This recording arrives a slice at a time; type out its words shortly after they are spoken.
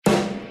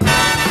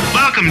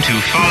Welcome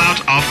to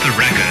Fallout Off the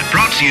Record,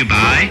 brought to you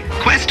by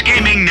Quest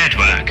Gaming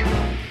Network.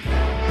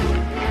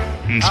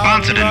 And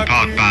sponsored in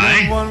part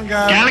by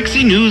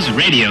Galaxy News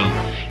Radio.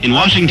 In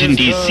Washington,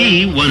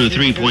 D.C.,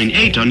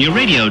 103.8 on your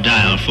radio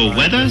dial for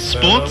weather,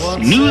 sports,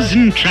 news,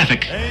 and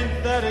traffic.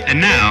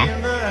 And now,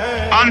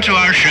 on to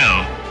our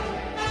show.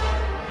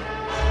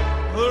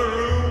 The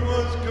room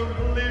was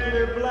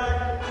completely black.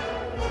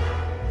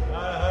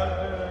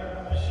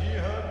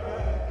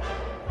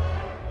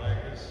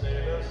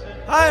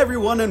 Hi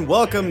everyone and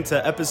welcome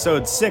to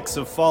episode 6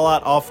 of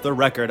Fallout Off the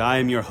Record. I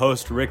am your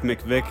host Rick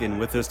McVick, and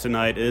with us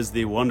tonight is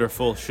the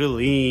wonderful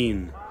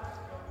Shalene.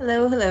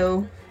 Hello,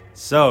 hello.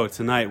 So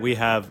tonight we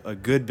have a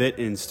good bit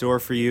in store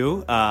for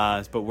you,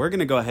 but we're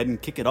going to go ahead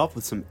and kick it off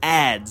with some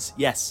ads.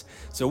 Yes,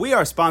 so we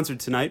are sponsored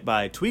tonight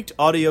by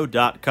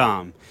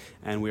tweakedaudio.com,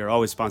 and we are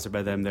always sponsored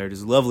by them. They're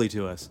just lovely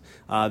to us.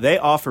 They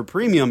offer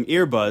premium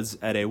earbuds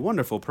at a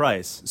wonderful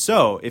price.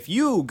 So if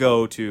you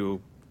go to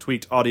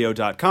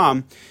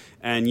tweakedaudio.com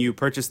and you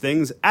purchase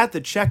things at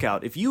the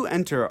checkout, if you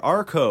enter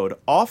our code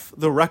off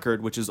the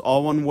record, which is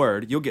all one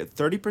word, you'll get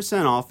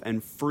 30% off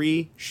and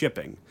free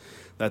shipping.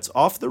 That's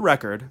off the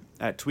record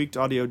at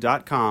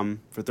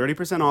tweakedaudio.com for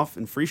 30% off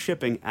and free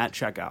shipping at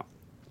checkout.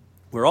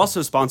 We're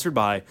also sponsored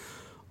by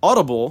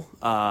Audible,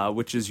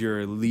 which is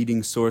your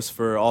leading source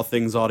for all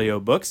things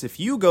audiobooks. If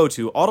you go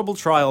to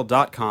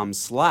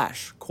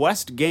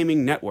audibletrial.com/Quest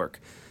Gaming Network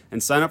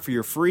and sign up for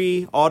your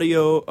free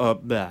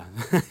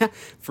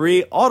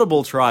free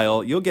Audible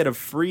trial, you'll get a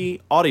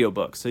free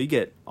audiobook. So you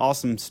get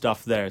awesome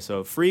stuff there.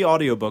 So free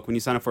audiobook when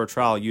you sign up for a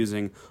trial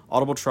using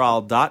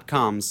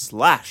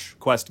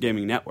audibletrial.com/Quest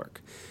Gaming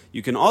Network.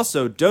 You can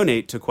also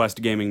donate to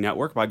Quest Gaming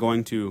Network by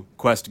going to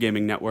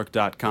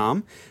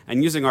questgamingnetwork.com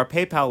and using our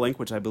PayPal link,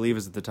 which I believe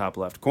is at the top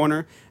left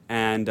corner,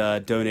 and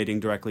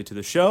donating directly to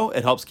the show.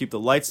 It helps keep the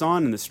lights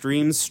on and the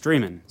streams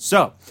streaming.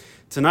 So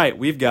tonight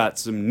we've got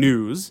some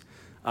news,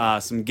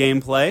 some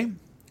gameplay,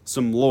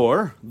 some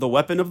lore, the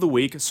weapon of the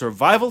week,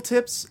 survival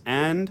tips,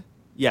 and,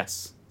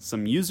 yes,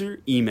 some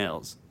user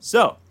emails.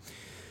 So,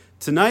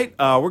 tonight,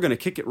 we're going to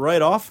kick it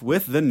right off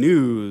with the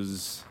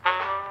news.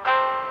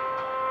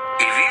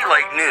 If you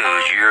like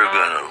news, you're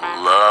going to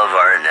love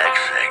our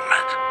next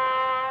segment.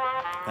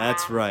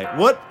 That's right.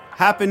 What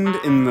happened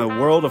in the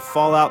world of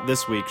Fallout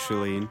this week,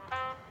 Shalene?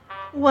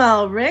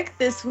 Well, Rick,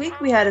 this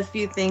week we had a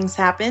few things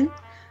happen.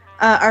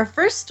 Our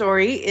first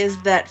story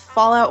is that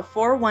Fallout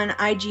 4 won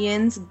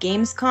IGN's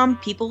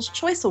Gamescom People's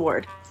Choice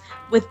Award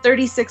with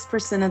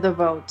 36% of the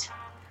vote.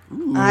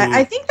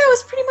 I think that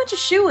was pretty much a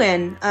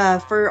shoo-in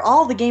for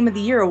all the Game of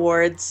the Year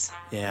awards.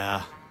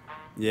 Yeah.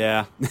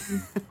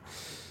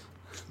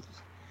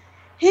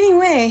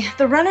 Anyway,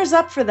 the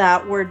runners-up for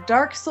that were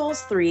Dark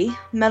Souls 3,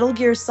 Metal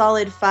Gear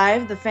Solid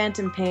 5, The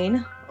Phantom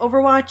Pain,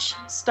 Overwatch,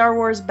 Star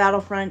Wars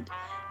Battlefront,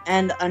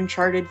 and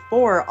Uncharted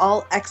 4,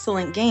 all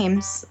excellent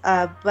games,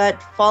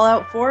 but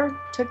Fallout 4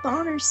 took the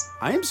honors.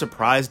 I am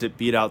surprised it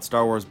beat out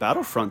Star Wars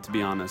Battlefront, to be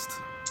honest,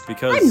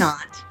 because... I'm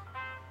not.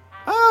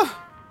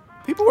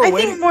 People were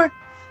waiting... Think more...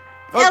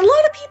 Yeah, a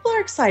lot of people are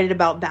excited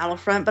about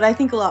Battlefront, but I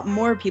think a lot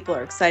more people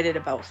are excited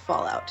about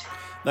Fallout.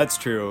 That's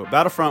true.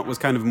 Battlefront was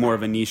kind of more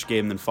of a niche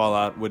game than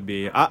Fallout would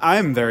be. I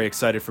am very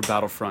excited for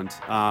Battlefront,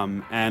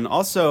 and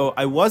also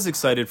I was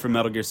excited for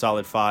Metal Gear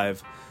Solid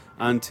 5,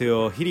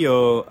 until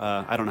Hideo,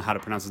 I don't know how to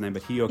pronounce his name,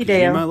 but Hideo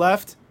Kojima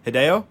left.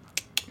 Hideo?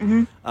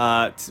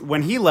 Mm-hmm.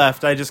 When he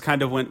left, I just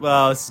kind of went,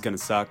 well, this is going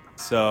to suck.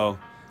 So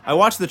I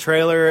watched the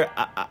trailer.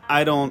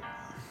 I don't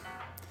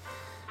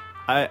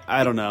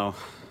know.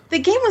 The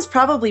game was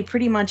probably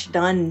pretty much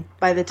done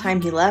by the time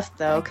he left,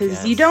 though,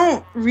 because you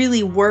don't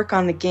really work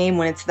on the game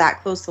when it's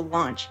that close to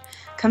launch.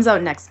 It comes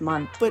out next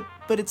month. But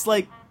it's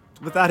like,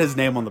 without his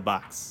name on the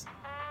box.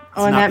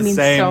 And that means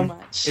so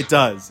much. It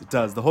does.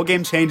 The whole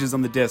game changes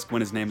on the disc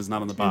when his name is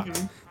not on the box.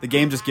 Mm-hmm. The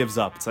game just gives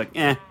up. It's like,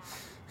 eh.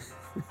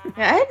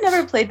 Yeah, I had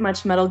never played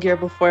much Metal Gear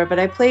before, but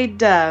I played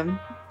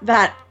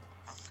that...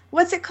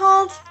 What's it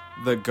called?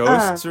 The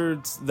Ghosts,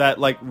 or that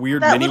like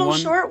weird that mini little one?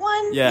 Short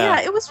one?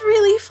 Yeah, it was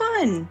really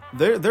fun.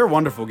 They're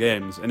wonderful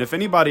games, and if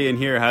anybody in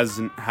here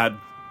hasn't had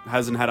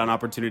an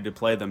opportunity to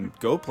play them,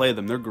 go play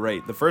them. They're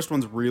great. The first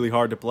one's really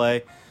hard to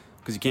play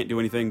because you can't do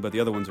anything, but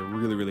the other ones are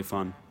really, really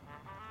fun.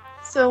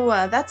 So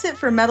that's it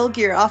for Metal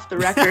Gear Off the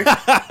Record.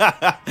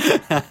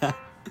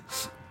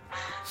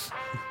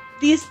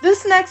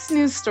 This next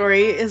news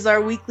story is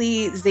our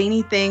weekly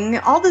zany thing.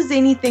 All the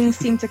zany things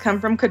seem to come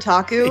from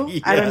Kotaku. Yeah,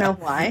 I don't know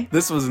why.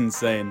 This was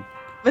insane.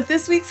 But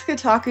this week's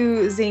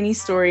Kotaku zany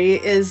story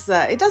is,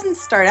 it doesn't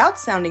start out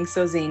sounding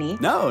so zany.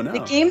 No. The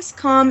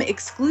Gamescom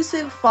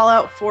exclusive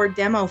Fallout 4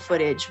 demo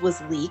footage was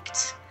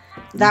leaked.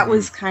 That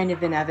was kind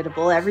of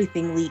inevitable.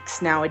 Everything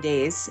leaks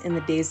nowadays in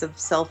the days of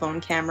cell phone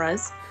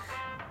cameras.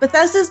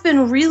 Bethesda's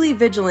been really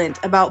vigilant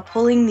about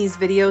pulling these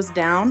videos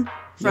down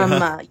from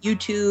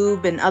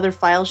YouTube and other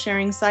file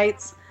sharing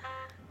sites.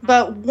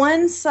 But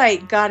one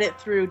site got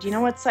it through. Do you know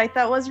what site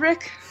that was,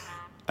 Rick?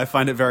 I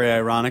find it very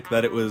ironic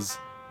that it was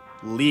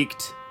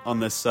leaked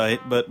on this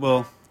site, but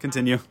we'll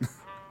continue.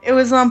 It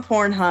was on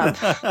Pornhub.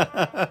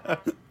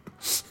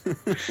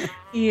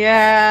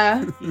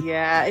 Yeah.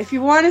 If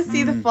you want to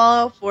see the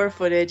Fallout 4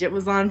 footage, it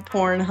was on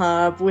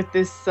Pornhub with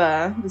this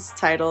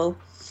title.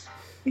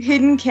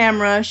 Hidden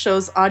camera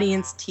shows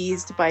audience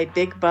teased by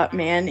Big Butt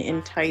Man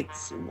in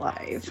Tights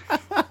live.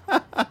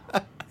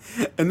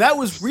 And that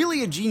was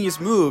really a genius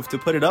move to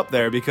put it up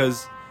there,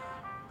 because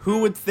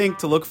who would think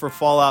to look for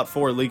Fallout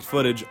 4 leaked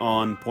footage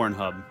on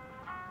Pornhub?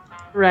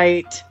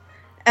 Right.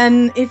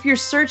 And if you're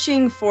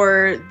searching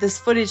for this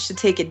footage to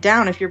take it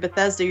down, if you're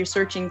Bethesda, you're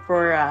searching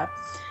for,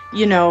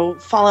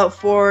 Fallout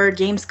 4,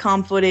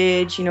 Gamescom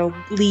footage,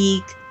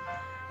 leak.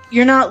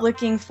 You're not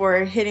looking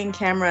for hidden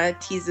camera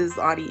teases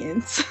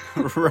audience.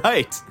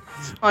 Right.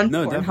 On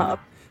No, Pornhub. definitely.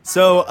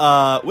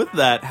 So, with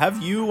that,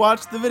 have you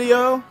watched the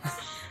video?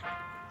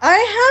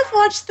 I have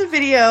watched the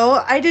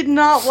video. I did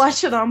not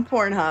watch it on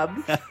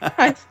Pornhub.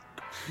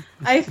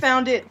 I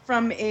found it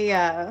from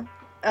a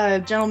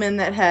gentleman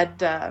that had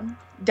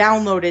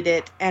downloaded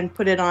it and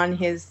put it on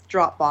his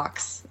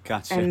Dropbox.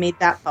 Gotcha. And made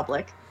that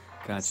public.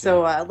 Gotcha.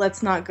 So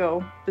let's not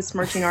go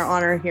besmirching our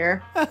honor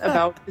here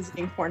about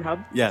visiting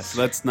Pornhub. Yes,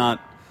 let's not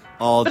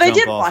all But jump I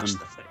did off watch the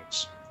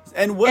footage.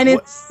 And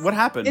what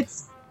happened?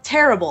 It's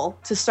terrible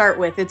to start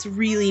with. It's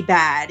really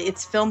bad.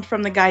 It's filmed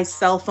from the guy's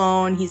cell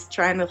phone. He's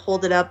trying to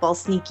hold it up all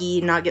sneaky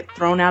and not get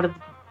thrown out of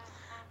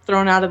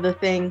the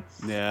thing.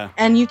 Yeah.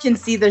 And you can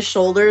see the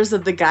shoulders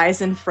of the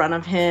guys in front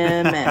of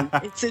him, and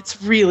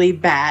it's really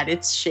bad.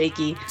 It's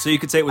shaky. So you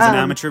could say it was an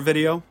amateur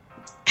video?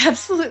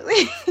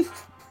 Absolutely.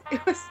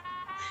 It was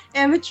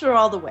amateur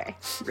all the way,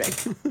 Rick.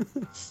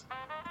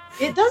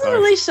 It doesn't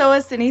really show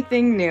us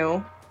anything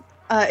new.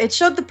 It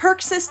showed the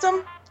perk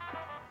system.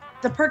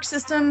 The perk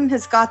system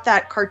has got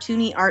that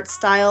cartoony art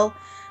style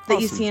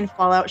that you see in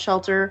Fallout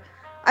Shelter.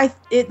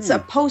 It's a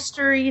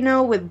poster,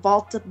 with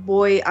Vault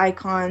Boy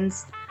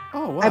icons.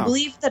 Oh, wow. I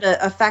believe that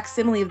a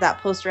facsimile of that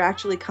poster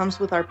actually comes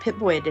with our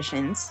Pip-Boy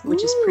editions,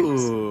 which is pretty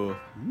cool.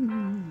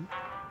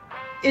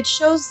 It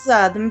shows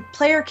the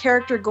player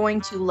character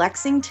going to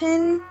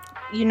Lexington.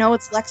 You know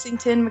it's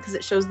Lexington because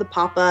it shows the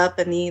pop-up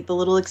and the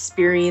little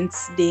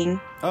experience ding.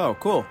 Oh,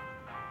 cool.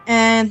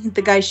 And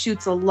the guy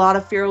shoots a lot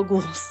of feral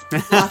ghouls.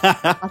 Lots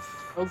of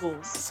feral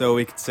ghouls. So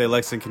we could say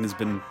Lexington has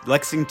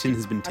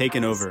been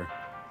taken over.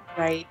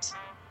 Right.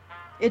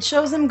 It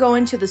shows him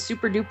going to the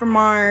Super Duper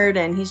Mart,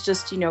 and he's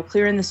just,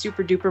 clearing the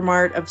Super Duper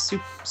Mart of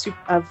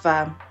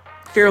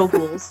feral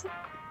ghouls.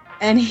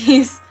 And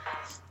he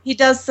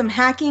does some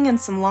hacking and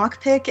some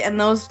lockpick, and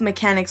those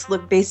mechanics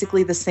look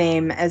basically the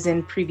same as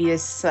in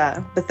previous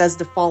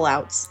Bethesda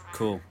Fallouts.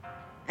 Cool.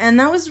 And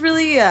that was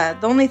really the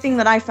only thing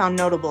that I found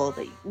notable.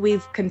 That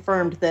we've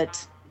confirmed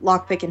that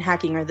lockpick and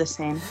hacking are the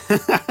same.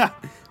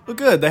 Well,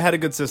 good. They had a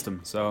good system,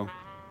 so...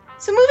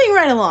 So moving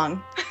right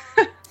along.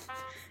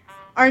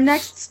 Our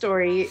next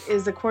story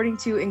is according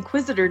to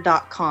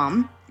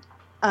Inquisitor.com.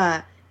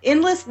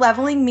 Endless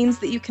leveling means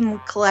that you can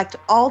collect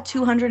all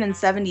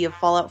 270 of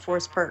Fallout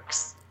 4's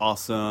perks.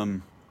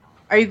 Awesome.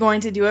 Are you going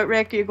to do it,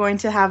 Rick? Are you going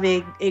to have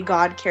a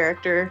god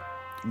character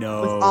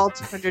No. with all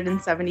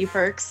 270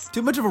 perks?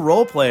 Too much of a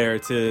role player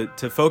to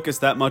focus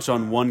that much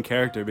on one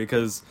character,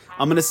 because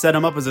I'm going to set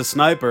him up as a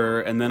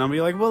sniper, and then I'll be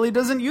like, well, he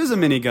doesn't use a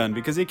minigun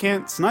because he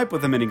can't snipe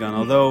with a minigun,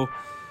 although...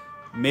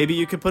 Maybe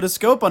you could put a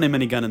scope on a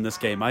minigun in this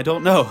game. I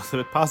don't know.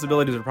 The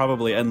possibilities are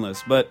probably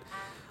endless, but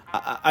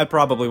I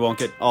probably won't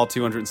get all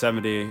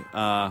 270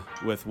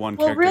 with one character.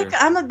 Well, Rick,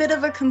 I'm a bit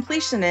of a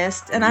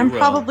completionist, and I'm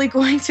probably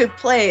going to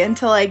play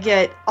until I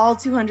get all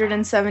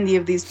 270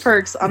 of these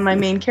perks on my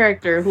main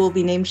character, who will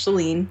be named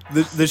Shalene.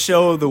 The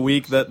show of the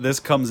week that this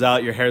comes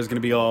out, your hair is going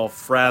to be all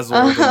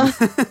frazzled.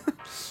 And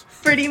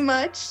pretty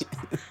much.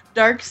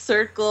 Dark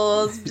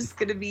circles. I'm just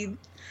going to be...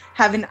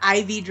 have an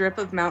IV drip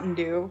of Mountain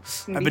Dew.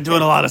 I've been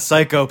doing a lot of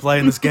Psycho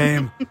playing this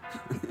game.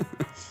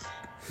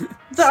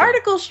 The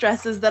article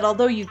stresses that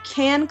although you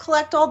can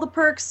collect all the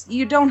perks,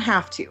 you don't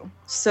have to.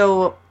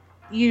 So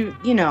you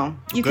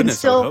can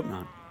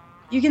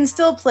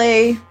still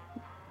play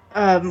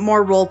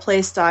more role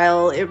play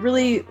style.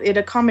 It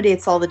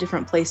accommodates all the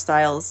different play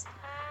styles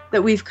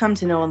that we've come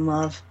to know and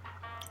love.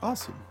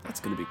 Awesome. That's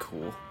going to be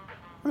cool.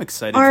 I'm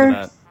excited for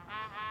that.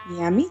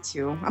 Yeah, me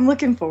too. I'm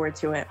looking forward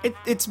to it.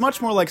 It's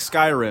much more like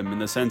Skyrim in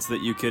the sense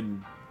that you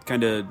could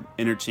kind of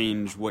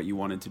interchange what you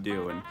wanted to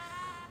do. And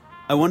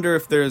I wonder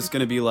if there's going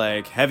to be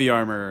like heavy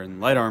armor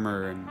and light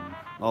armor and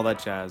all that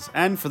jazz.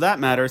 And for that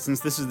matter, since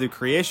this is the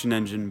creation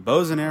engine,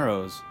 bows and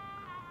arrows.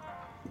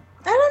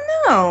 I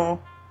don't know.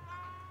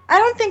 I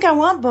don't think I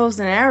want bows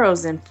and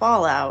arrows in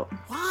Fallout.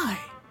 Why?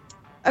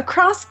 A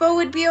crossbow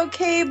would be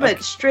okay,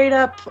 but straight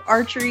up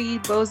archery,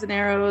 bows and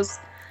arrows,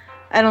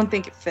 I don't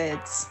think it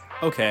fits.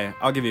 Okay,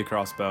 I'll give you a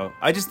crossbow.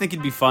 I just think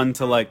it'd be fun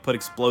to like put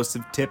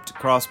explosive tipped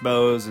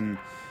crossbows and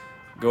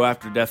go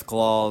after death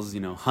claws,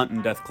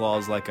 hunting death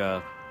claws like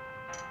a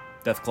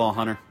death claw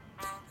hunter.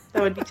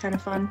 That would be kind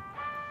of fun.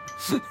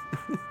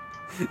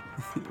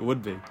 It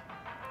would be.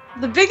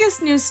 The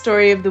biggest news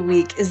story of the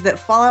week is that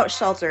Fallout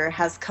Shelter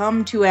has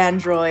come to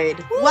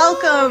Android. Woo!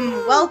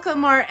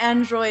 Welcome our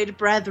Android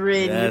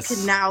brethren. Yes. You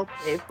can now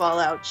play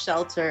Fallout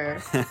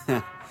Shelter.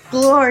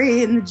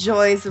 Glory in the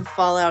joys of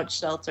Fallout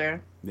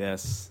Shelter.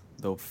 Yes,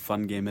 the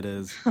fun game it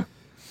is.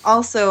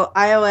 Also,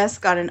 iOS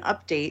got an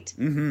update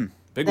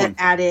Big that one.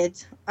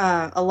 added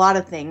a lot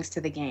of things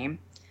to the game.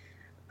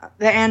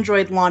 The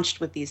Android launched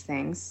with these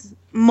things.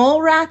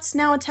 Mole rats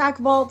now attack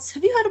vaults.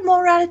 Have you had a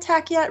mole rat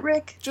attack yet,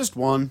 Rick? Just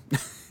one.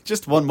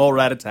 Just one mole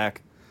rat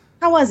attack.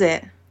 How was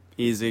it?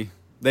 Easy.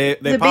 They Is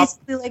it pop.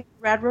 basically like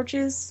rad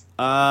roaches?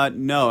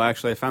 No,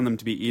 actually, I found them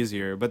to be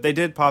easier. But they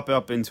did pop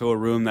up into a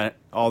room that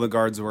all the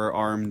guards were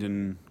armed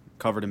and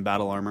covered in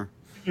battle armor.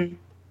 Well,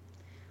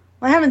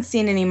 I haven't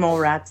seen any mole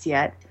rats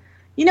yet.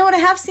 You know what I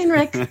have seen,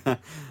 Rick?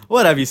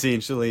 What have you seen,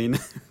 Shalene?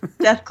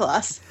 Death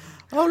claws.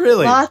 Oh,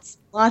 really?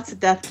 Lots of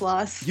death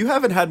claws. You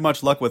haven't had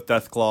much luck with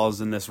death claws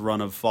in this run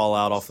of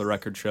Fallout off the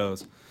record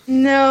shows.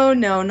 No,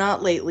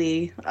 not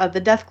lately. The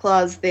death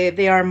claws,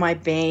 they are my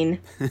bane.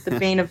 The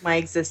bane of my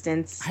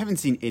existence. I haven't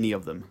seen any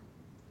of them.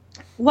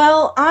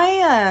 Well,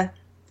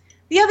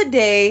 the other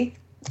day,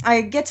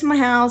 I get to my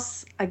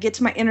house, I get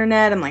to my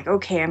internet, I'm like,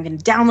 okay, I'm going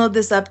to download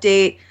this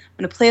update, I'm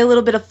going to play a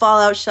little bit of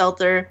Fallout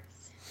Shelter,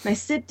 and I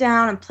sit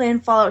down, I'm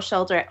playing Fallout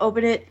Shelter, I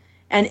open it,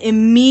 and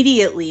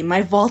immediately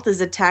my vault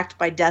is attacked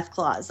by death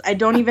claws. I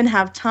don't even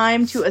have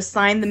time to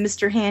assign the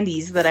Mr.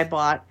 Handies that I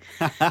bought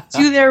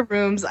to their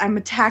rooms. I'm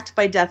attacked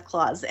by death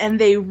claws, and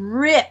they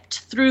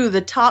ripped through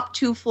the top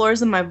 2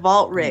 floors of my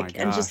vault, Rick,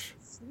 and just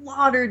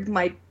slaughtered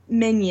my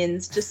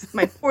minions. Just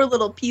my poor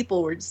little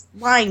people were just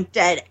lying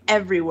dead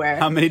everywhere.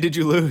 How many did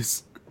you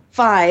lose?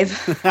 5.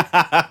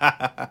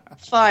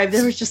 5.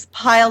 There was just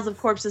piles of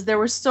corpses. There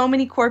were so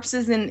many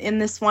corpses in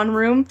this one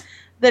room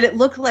that it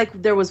looked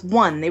like there was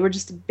one. They were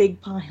just a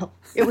big pile.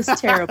 It was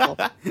terrible.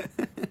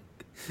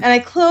 And I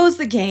closed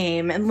the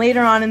game, and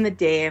later on in the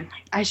day, I'm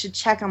like, I should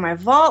check on my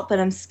vault, but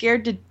I'm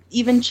scared to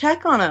even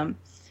check on them.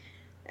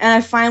 And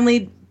I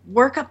finally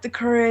work up the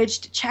courage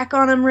to check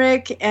on him,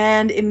 Rick,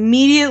 and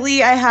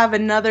immediately I have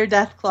another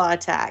Deathclaw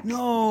attack.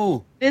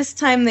 No. This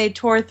time they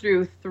tore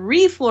through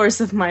 3 floors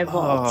of my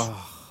vault.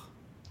 Oh.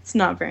 It's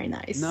not very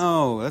nice.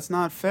 No, that's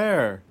not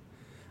fair.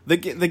 The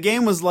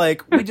game was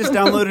like, we just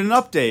downloaded an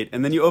update,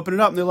 and then you open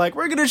it up, and they're like,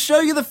 we're going to show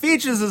you the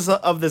features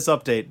of this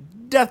update.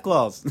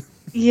 Deathclaws.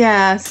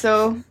 Yeah,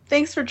 so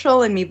thanks for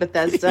trolling me,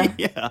 Bethesda.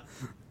 Yeah.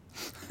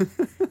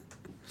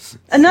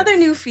 Another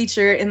new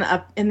feature in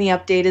the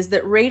update is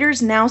that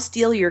raiders now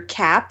steal your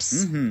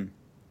caps. Mm-hmm.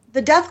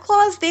 The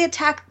Deathclaws, they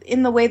attack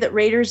in the way that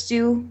raiders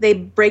do. They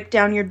break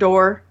down your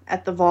door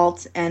at the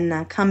vault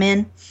and come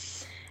in.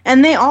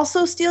 And they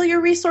also steal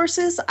your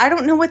resources. I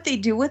don't know what they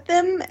do with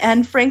them,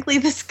 and frankly,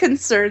 this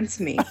concerns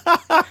me.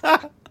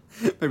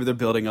 Maybe they're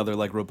building other,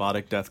 like,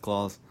 robotic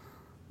Deathclaws.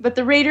 But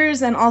the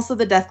raiders and also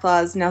the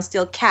Deathclaws now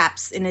steal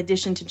caps in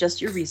addition to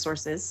just your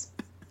resources.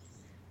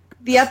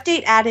 The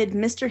update added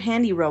Mr.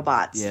 Handy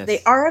robots. Yes.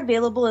 They are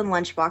available in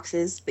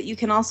lunchboxes, but you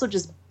can also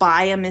just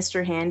buy a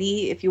Mr.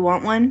 Handy if you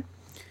want one.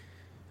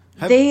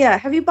 Have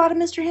you bought a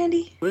Mr.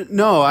 Handy?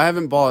 No, I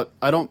haven't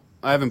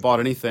bought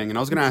anything. And I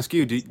was going to ask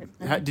you,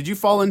 did you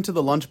fall into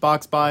the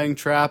lunchbox buying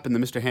trap and the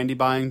Mr. Handy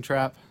buying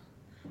trap?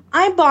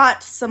 I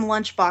bought some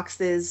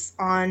lunchboxes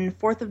on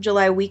 4th of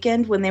July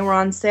weekend when they were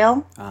on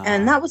sale,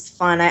 and that was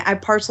fun. I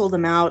parceled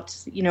them out,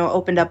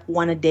 opened up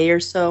one a day or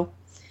so,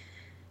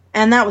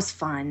 and that was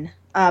fun.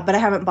 But I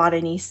haven't bought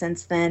any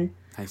since then.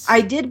 Nice.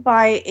 I did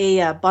buy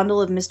a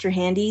bundle of Mr.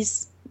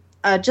 Handies,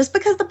 just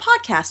because the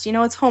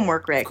podcast, it's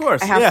homework, Rick. Of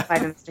course, I have yeah. to buy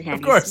the Mr. Handies.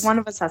 Of course. One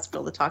of us has to be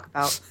able to talk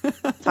about the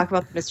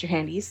Mr.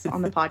 Handies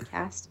on the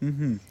podcast.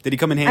 Mm-hmm. Did he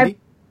come in handy?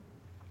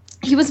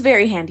 He was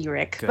very handy,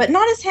 Rick, Good. but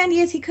not as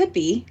handy as he could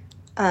be.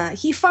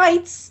 He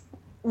fights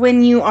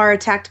when you are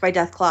attacked by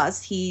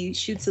Deathclaws. He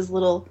shoots his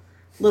little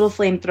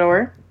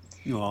flamethrower.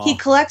 Aw. He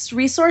collects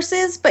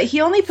resources, but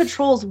he only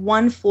patrols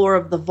one floor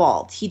of the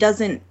vault. He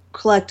doesn't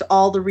collect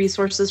all the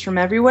resources from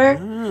everywhere.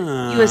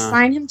 You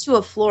assign him to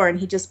a floor, and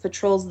he just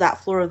patrols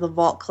that floor of the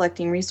vault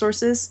collecting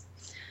resources.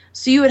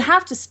 So you would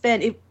have to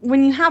spend,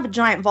 when you have a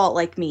giant vault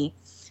like me,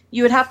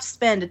 you would have to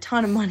spend a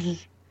ton of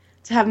money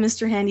to have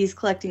Mr. Handy's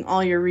collecting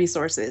all your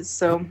resources.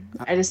 So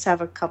I just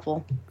have a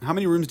couple. How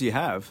many rooms do you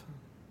have?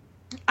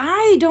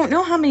 I don't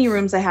know how many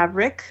rooms I have,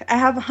 Rick. I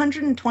have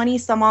 120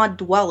 some odd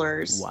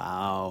dwellers.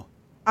 Wow.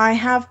 I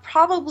have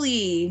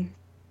probably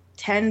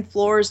 10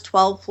 floors,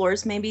 12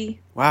 floors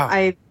maybe.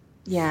 Wow.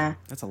 Yeah.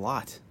 That's a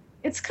lot.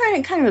 It's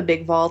kind of a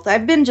big vault.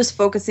 I've been just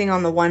focusing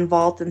on the one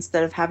vault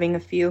instead of having a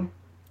few.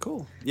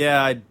 Cool.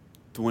 Yeah, I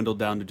dwindled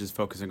down to just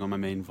focusing on my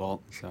main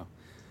vault, so.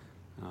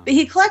 But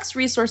he collects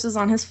resources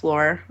on his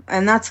floor,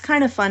 and that's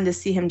kind of fun to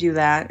see him do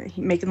that.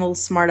 He making little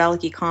smart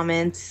alecky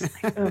comments.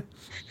 Like, oh,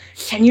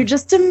 can you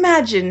just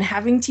imagine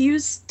having to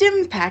use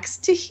stim packs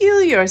to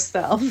heal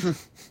yourself?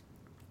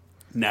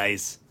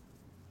 Nice.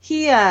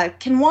 He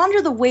can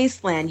wander the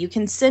wasteland. You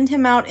can send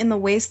him out in the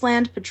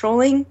wasteland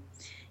patrolling.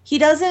 He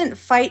doesn't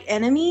fight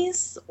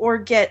enemies or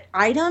get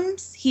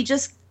items. He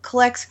just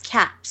collects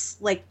caps,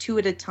 like 2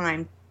 at a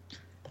time.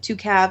 2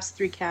 caps,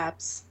 3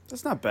 caps.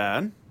 That's not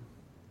bad.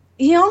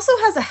 He also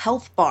has a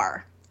health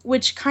bar,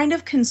 which kind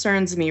of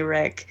concerns me,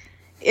 Rick.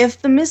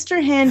 If the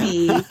Mr.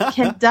 Handy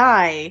can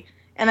die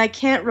and I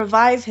can't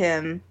revive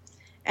him,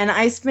 and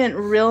I spent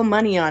real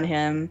money on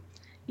him,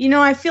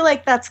 I feel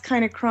like that's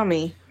kind of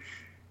crummy.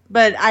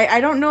 But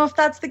I don't know if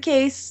that's the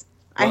case.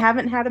 Well, I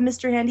haven't had a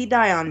Mr. Handy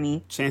die on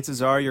me.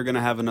 Chances are you're going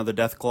to have another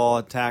Deathclaw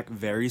attack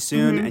very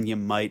soon, and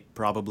you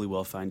probably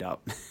will find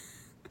out.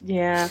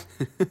 Yeah.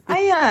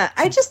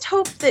 I just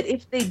hope that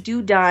if they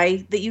do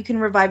die, that you can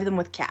revive them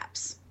with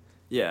caps.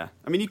 Yeah.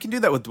 I mean, you can do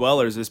that with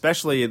dwellers,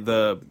 especially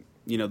the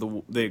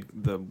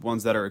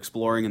ones that are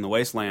exploring in the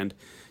wasteland.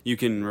 You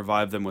can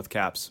revive them with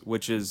caps,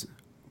 which is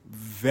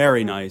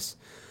very nice.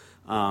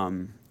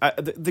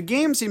 The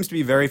game seems to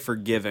be very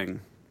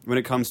forgiving when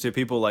it comes to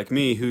people like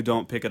me who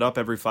don't pick it up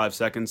every 5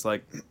 seconds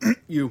like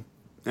you.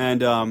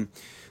 And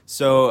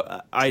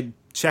so I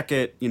check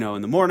it,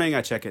 in the morning,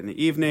 I check it in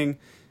the evening,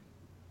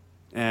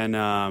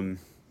 and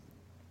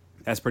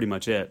that's pretty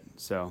much it.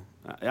 So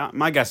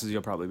my guess is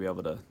you'll probably be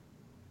able to,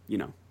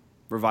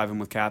 revive them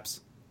with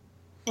caps.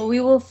 Well,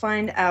 we will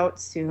find out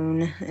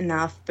soon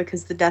enough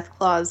because the death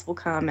claws will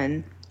come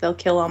and they'll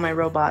kill all my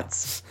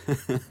robots.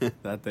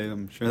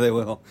 I'm sure they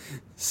will.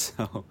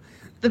 So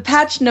the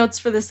patch notes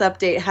for this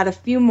update had a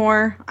few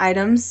more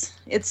items.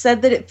 It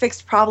said that it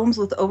fixed problems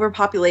with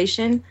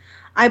overpopulation.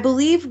 I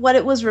believe what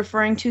it was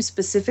referring to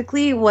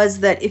specifically was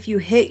that if you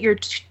hit your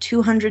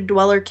 200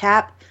 dweller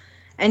cap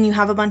and you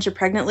have a bunch of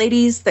pregnant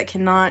ladies that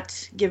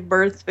cannot give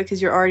birth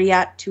because you're already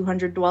at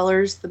 200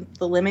 dwellers,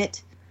 the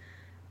limit,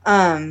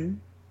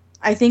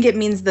 I think it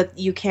means that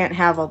you can't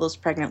have all those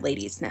pregnant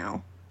ladies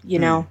now,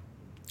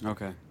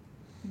 Okay.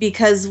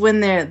 Because when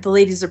the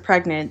ladies are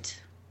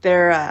pregnant,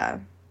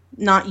 they're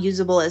not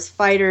usable as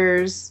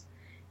fighters.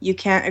 You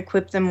can't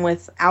equip them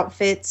with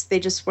outfits. They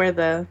just wear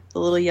the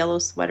little yellow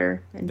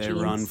sweater and they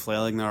jeans. run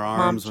flailing their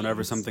arms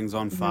whenever something's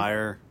on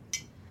fire.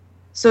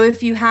 So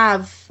if you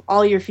have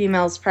all your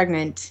females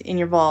pregnant in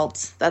your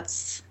vault,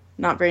 that's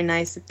not very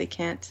nice if they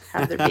can't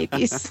have their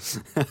babies.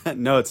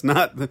 No, it's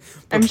not.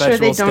 I'm sure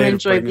they don't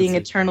enjoy being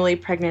eternally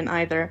pregnant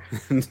either.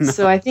 No.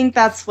 So I think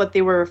that's what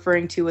they were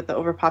referring to with the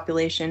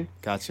overpopulation.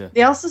 Gotcha.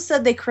 They also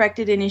said they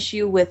corrected an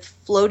issue with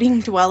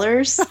floating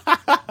dwellers.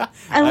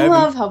 I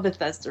love how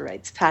Bethesda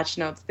writes patch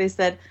notes. They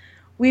said,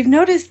 we've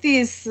noticed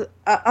these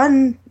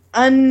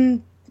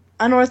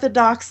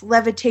unorthodox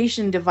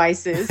levitation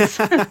devices.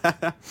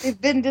 They've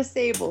been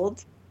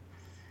disabled.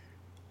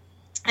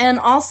 And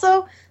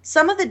also,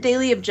 some of the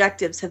daily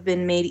objectives have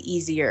been made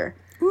easier.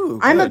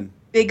 Ooh, I'm a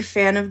big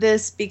fan of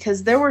this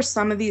because there were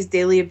some of these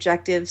daily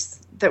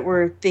objectives that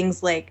were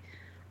things like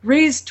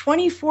raise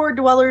 24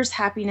 dwellers'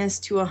 happiness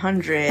to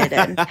 100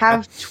 and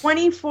have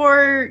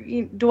 24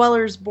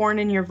 dwellers born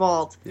in your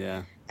vault.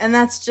 Yeah. And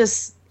that's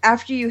just,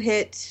 after you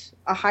hit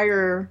a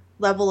higher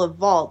level of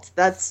vault,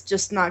 that's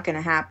just not going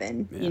to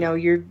happen. Yeah.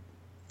 You're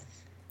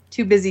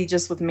too busy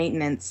just with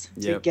maintenance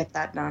to get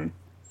that done.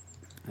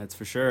 That's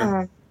for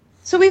sure.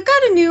 So we've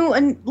got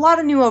a lot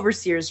of new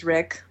overseers,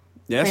 Rick.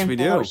 Yes, we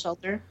do.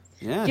 Shelter.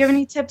 Yeah. Do you have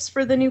any tips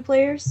for the new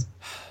players?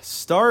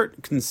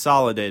 Start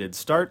consolidated.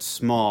 Start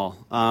small.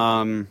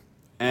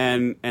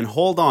 And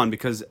hold on,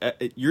 because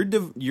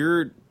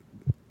your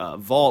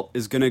vault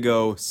is going to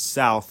go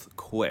south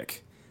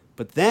quick.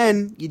 But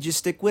then you just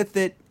stick with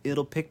it.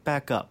 It'll pick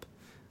back up.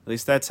 At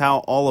least that's how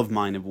all of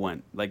mine have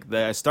went. Like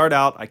I start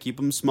out, I keep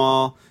them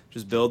small,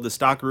 just build the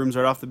stock rooms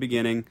right off the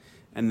beginning,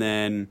 and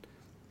then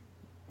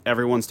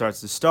everyone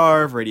starts to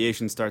starve,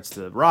 radiation starts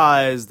to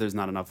rise, there's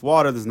not enough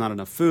water, there's not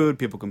enough food,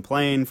 people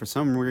complain for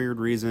some weird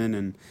reason,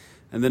 and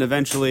then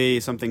eventually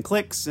something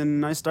clicks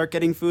and I start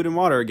getting food and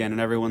water again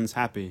and everyone's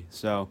happy.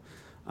 So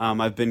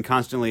I've been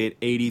constantly at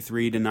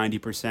 83 to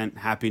 90%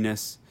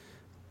 happiness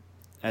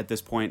at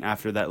this point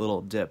after that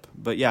little dip.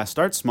 But yeah,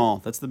 start small.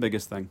 That's the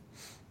biggest thing,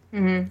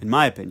 in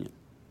my opinion.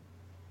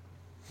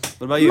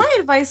 What about you? My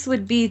advice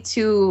would be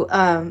to,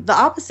 the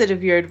opposite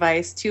of your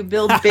advice, to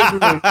build big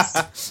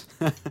rooms.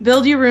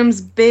 Build your rooms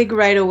big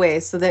right away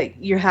so that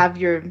you have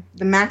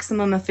the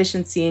maximum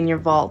efficiency in your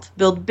vault.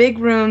 Build big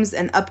rooms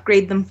and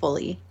upgrade them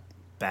fully.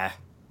 Bah.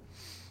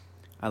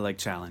 I like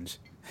challenge.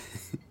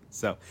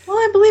 Well,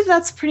 I believe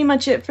that's pretty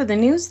much it for the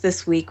news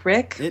this week,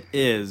 Rick. It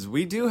is.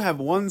 We do have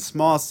one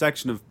small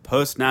section of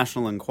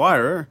Post-National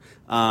Enquirer,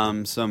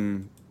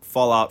 some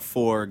Fallout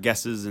 4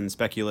 guesses and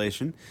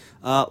speculation.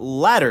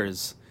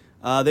 Ladders.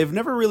 They've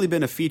never really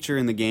been a feature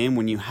in the game.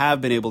 When you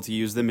have been able to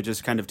use them, it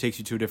just kind of takes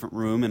you to a different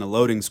room and a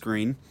loading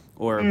screen,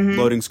 or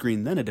loading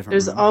screen, then a different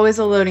room. There's always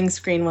a loading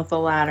screen with a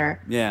ladder.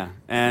 Yeah,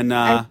 and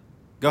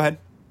go ahead.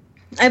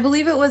 I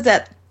believe it was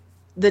at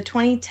the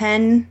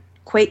 2010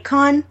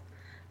 QuakeCon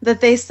that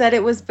they said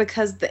it was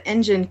because the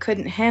engine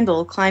couldn't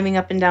handle climbing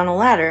up and down a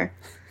ladder.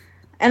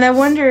 And I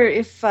wonder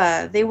if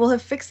they will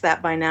have fixed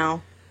that by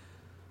now.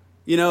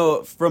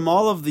 From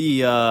all of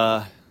the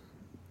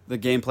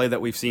gameplay that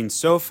we've seen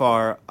so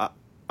far,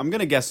 I'm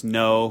going to guess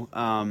no.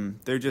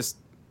 They're just...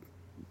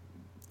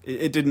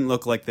 It didn't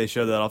look like they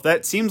showed that off.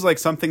 That seems like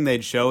something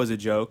they'd show as a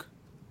joke.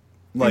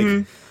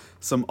 Like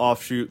some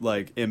offshoot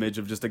image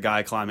of just a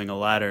guy climbing a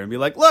ladder and be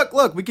like,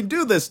 look, we can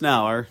do this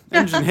now. Our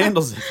engine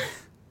handles it.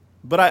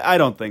 But I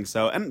don't think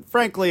so. And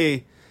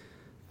frankly,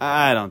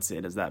 I don't see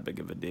it as that big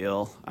of a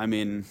deal. I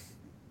mean,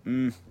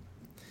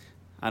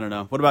 I don't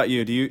know. What about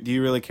you? Do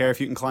you really care if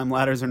you can climb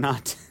ladders or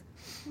not?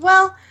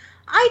 Well,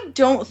 I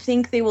don't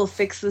think they will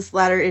fix this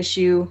ladder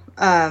issue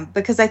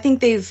because I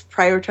think they've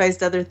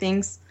prioritized other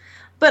things.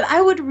 But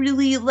I would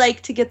really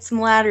like to get some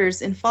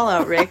ladders in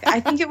Fallout, Rick. I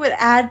think it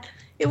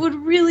would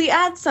really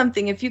add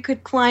something if you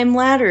could climb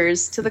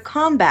ladders to the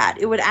combat.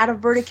 It would add a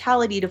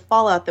verticality to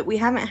Fallout that we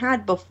haven't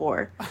had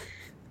before.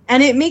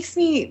 And it makes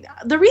me...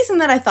 The reason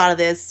that I thought of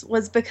this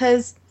was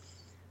because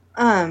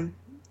Fallout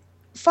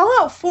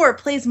 4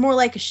 plays more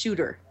like a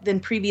shooter than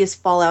previous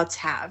Fallouts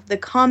have. The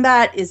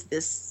combat is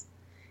this...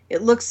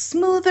 It looks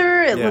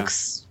smoother. It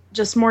looks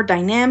just more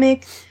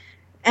dynamic.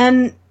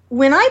 And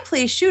when I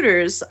play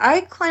shooters,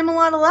 I climb a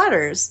lot of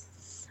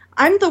ladders.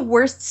 I'm the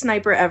worst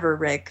sniper ever,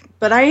 Rick,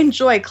 but I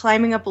enjoy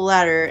climbing up a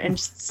ladder and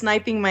just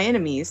sniping my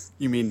enemies.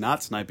 You mean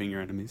not sniping your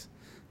enemies?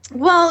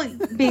 Well,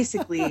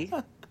 basically.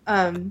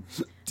 I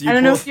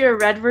don't know if you're a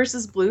Red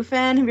versus Blue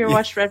fan. Have you ever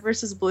watched Red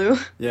versus Blue?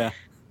 Yeah.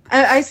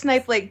 I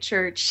snipe like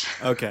church.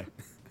 Okay.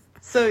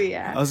 So,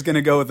 yeah. I was going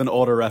to go with an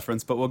older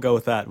reference, but we'll go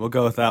with that. We'll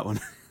go with that one.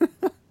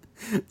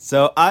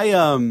 So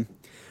I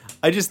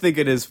just think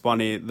it is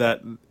funny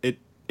that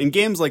in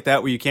games like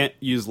that where you can't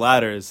use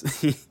ladders,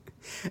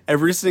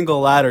 every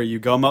single ladder you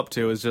come up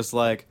to is just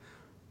like,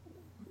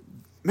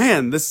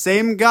 man, the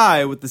same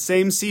guy with the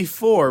same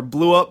C4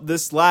 blew up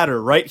this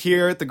ladder right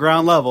here at the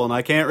ground level and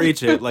I can't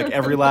reach it. Like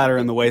every ladder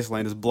in the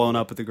wasteland is blown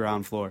up at the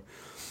ground floor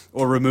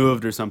or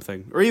removed or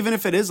something. Or even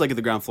if it is like at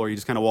the ground floor, you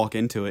just kind of walk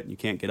into it and you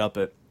can't get up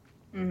it.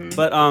 Mm-hmm.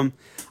 But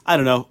I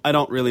don't know. I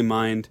don't really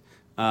mind.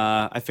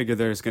 I figure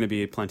there's going to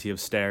be plenty of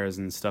stairs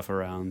and stuff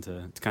around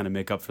to kind of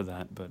make up for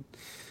that, but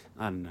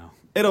I don't know.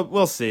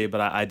 We'll see,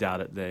 but I doubt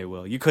it. They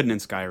will. You couldn't in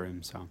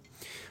Skyrim, so.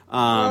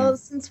 Well,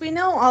 since we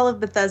know all of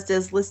Bethesda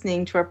is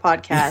listening to our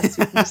podcast,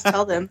 we can just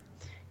tell them,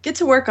 get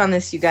to work on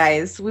this, you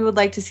guys. We would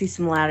like to see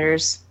some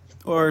ladders.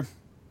 Or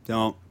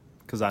don't,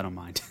 because I don't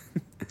mind.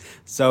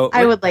 So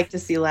I would like to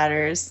see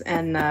ladders,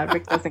 and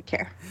Rick doesn't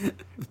care.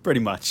 Pretty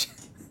much.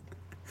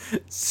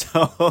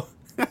 So,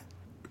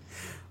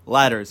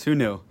 ladders, who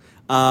knew?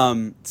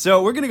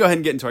 So we're going to go ahead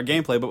and get into our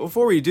gameplay, but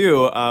before we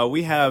do,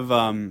 we have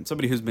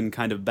somebody who's been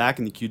kind of back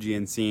in the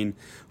QGN scene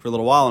for a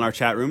little while in our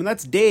chat room, and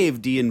that's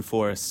Dave D.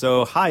 Enforce.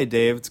 So hi,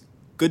 Dave. It's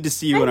good to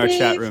see you in our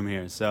chat room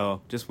here.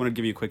 So just want to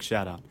give you a quick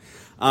shout out.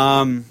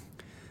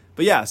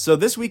 But yeah, so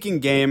this week in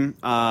game,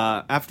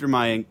 after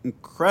my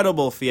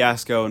incredible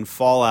fiasco in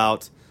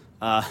Fallout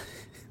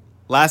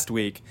last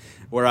week,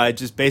 where I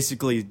just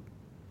basically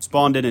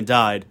spawned in and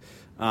died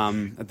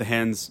at the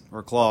hands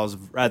or claws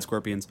of rad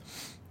scorpions,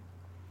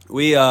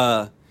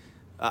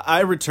 I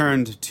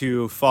returned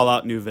to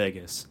Fallout New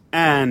Vegas,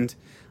 and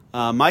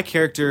my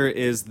character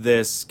is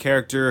this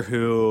character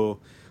who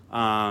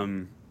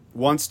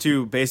wants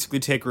to basically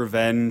take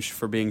revenge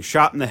for being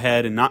shot in the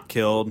head and not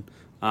killed.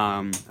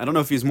 I don't know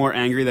if he's more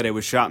angry that he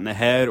was shot in the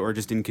head or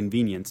just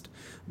inconvenienced,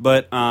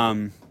 but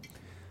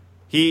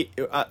he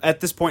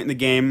at this point in the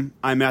game,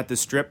 I'm at the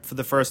strip for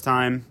the first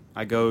time.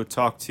 I go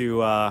talk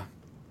to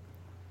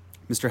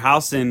Mr.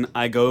 House, and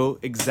I go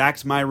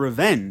exact my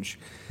revenge.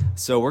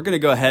 So we're going to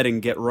go ahead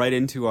and get right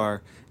into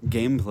our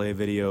gameplay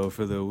video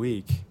for the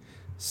week.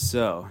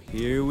 So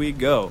here we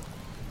go.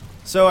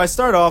 So I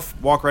start off,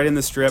 walk right in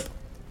the strip,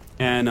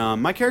 and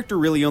my character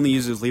really only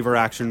uses lever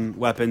action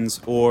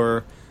weapons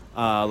or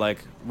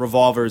like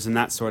revolvers and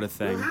that sort of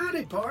thing. Well,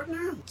 howdy,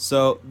 partner.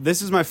 So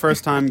this is my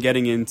first time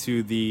getting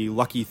into the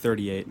Lucky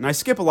 38. And I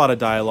skip a lot of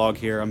dialogue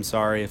here. I'm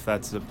sorry if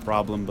that's a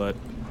problem, but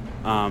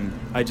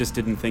I just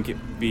didn't think it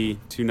would be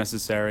too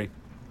necessary.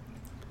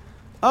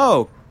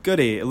 Oh,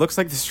 goody. It looks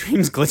like the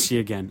stream's glitchy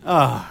again.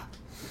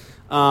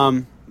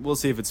 We'll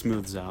see if it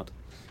smooths out.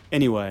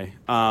 Anyway,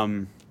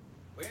 Where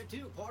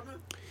to, partner?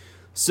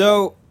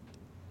 so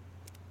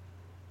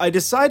I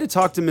decided to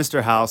talk to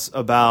Mr. House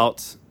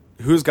about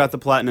who's got the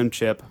platinum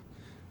chip,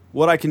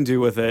 what I can do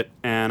with it,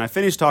 and I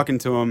finished talking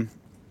to him,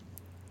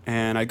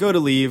 and I go to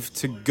leave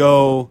to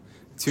go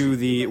to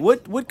the...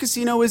 What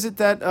casino is it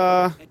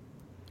that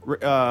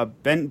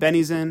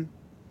Benny's in?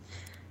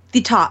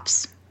 The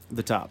Tops.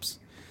 The Tops.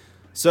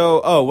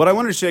 So, what I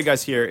wanted to show you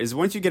guys here is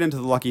once you get into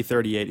the Lucky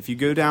 38, if you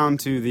go down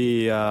to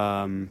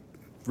the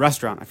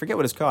restaurant, I forget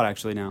what it's called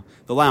actually now,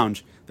 the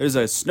lounge, there's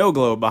a snow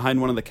globe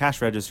behind one of the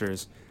cash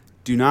registers.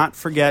 Do not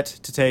forget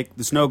to take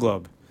the snow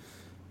globe.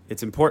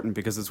 It's important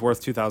because it's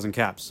worth 2,000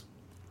 caps.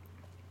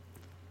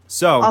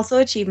 So, Also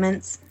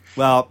achievements.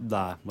 well,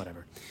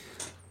 whatever.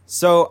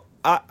 So,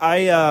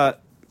 I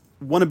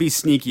want to be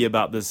sneaky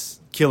about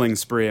this killing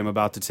spree I'm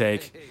about to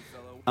take.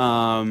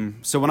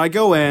 So when I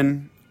go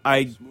in,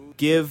 I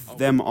give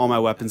them all my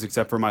weapons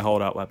except for my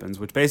holdout weapons,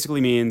 which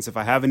basically means if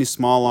I have any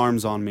small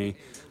arms on me,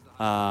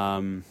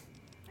 I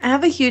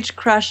have a huge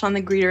crush on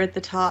the greeter at the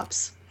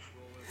Tops.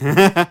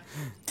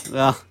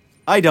 well,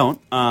 I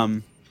don't.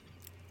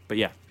 But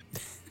yeah.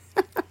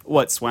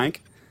 What,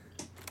 Swank?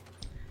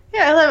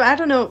 Yeah, I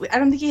don't know. I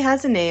don't think he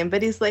has a name,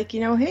 but he's like,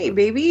 hey,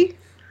 baby,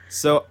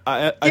 So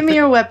give me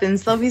your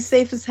weapons. They'll be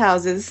safe as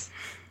houses.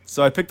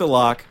 So I pick the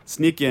lock,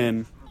 sneak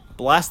in,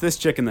 blast this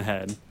chick in the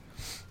head,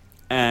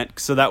 And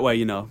so that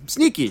way,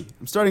 sneaky.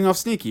 I'm starting off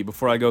sneaky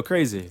before I go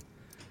crazy.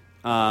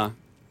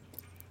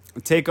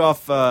 Take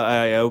off.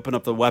 I open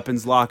up the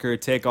weapons locker,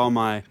 take all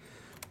my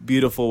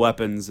beautiful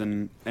weapons,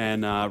 and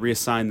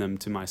reassign them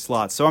to my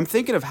slots. So I'm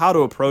thinking of how to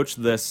approach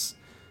this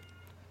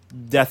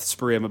death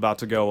spree I'm about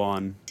to go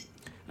on.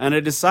 And I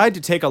decide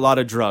to take a lot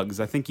of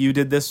drugs. I think you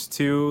did this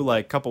too,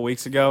 like a couple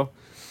weeks ago.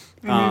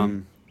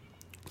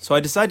 So I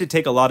decide to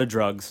take a lot of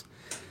drugs,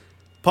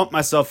 pump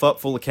myself up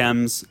full of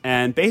chems,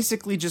 and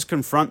basically just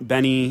confront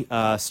Benny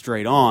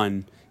straight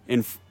on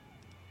in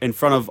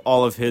front of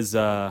all of his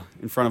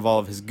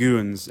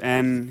goons.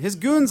 And his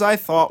goons, I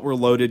thought, were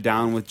loaded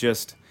down with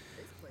just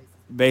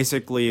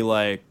basically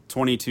like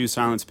 22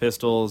 silenced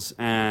pistols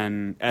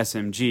and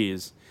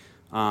SMGs.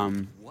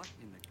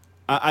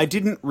 I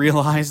didn't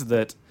realize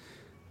that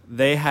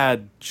they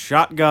had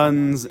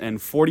shotguns and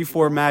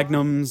 44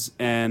 magnums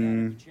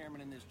and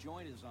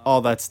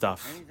all that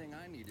stuff.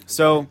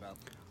 So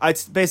I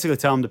basically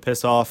tell him to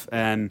piss off,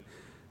 and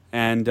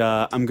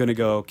I'm going to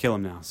go kill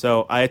him now.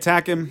 So I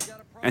attack him,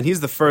 and he's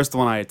the first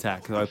one I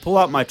attack. So I pull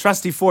out my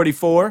trusty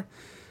 44.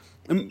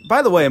 And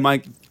by the way,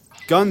 my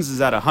guns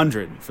is at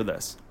 100 for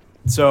this.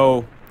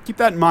 So keep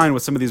that in mind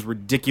with some of these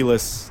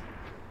ridiculous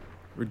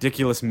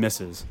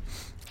misses.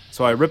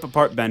 So I rip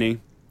apart Benny,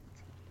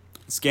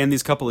 scan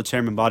these couple of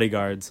chairman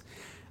bodyguards,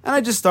 and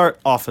I just start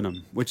offing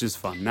them, which is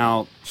fun.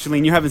 Now,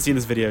 Shalene, you haven't seen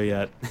this video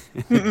yet.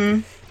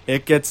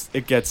 It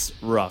gets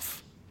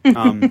rough.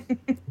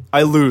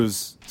 I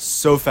lose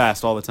so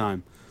fast all the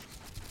time.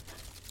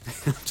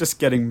 I'm just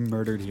getting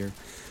murdered here.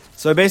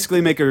 So I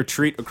basically make a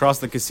retreat across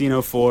the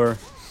casino floor,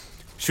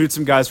 shoot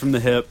some guys from the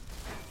hip.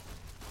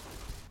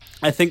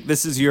 I think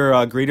this is your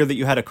greeter that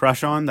you had a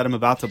crush on that I'm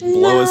about to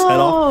blow his head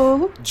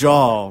off.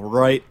 Jaw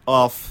right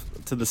off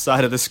to the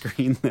side of the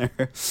screen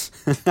there.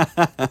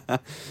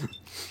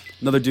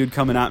 Another dude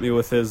coming at me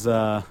with his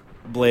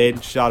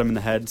blade, shot him in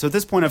the head. So at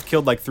this point, I've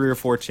killed like 3 or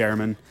 4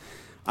 chairmen.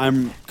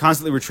 I'm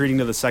constantly retreating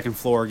to the second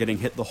floor, getting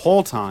hit the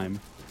whole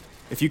time.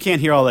 If you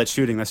can't hear all that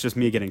shooting, that's just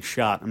me getting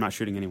shot. I'm not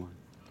shooting anyone.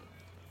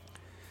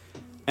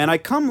 And I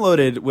come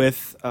loaded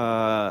with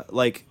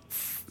like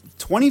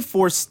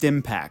 24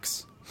 stim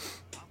packs.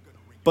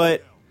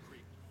 But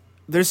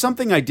there's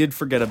something I did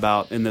forget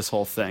about in this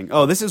whole thing.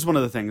 Oh, this is one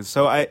of the things.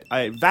 So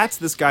I VATS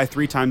this guy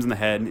 3 times in the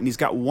head, and he's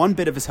got 1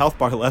 bit of his health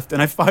bar left,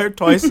 and I fired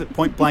twice at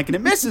point blank, and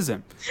it misses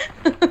him.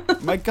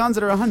 My gun's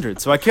at 100,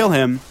 so I kill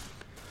him,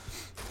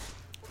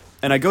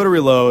 and I go to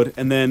reload,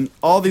 and then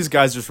all these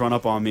guys just run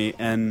up on me,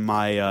 and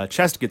my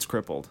chest gets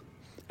crippled.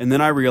 And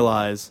then I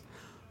realize,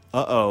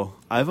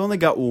 I've only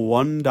got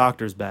 1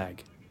 doctor's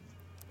bag.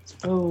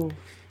 Oh.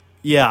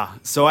 Yeah,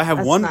 so I have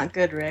That's one... That's not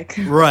good, Rick.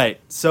 Right,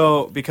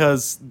 so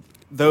because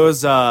those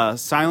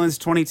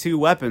silenced 22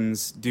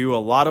 weapons do a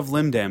lot of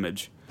limb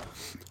damage.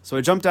 So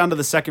I jumped down to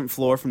the first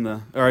floor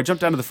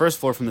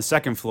from the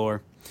second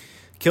floor,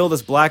 kill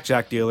this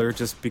blackjack dealer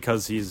just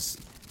because he's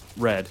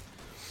red.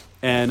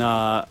 And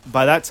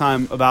by that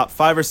time, about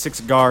 5 or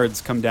 6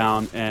 guards come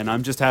down, and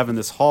I'm just having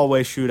this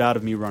hallway shootout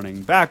of me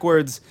running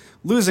backwards,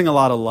 losing a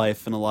lot of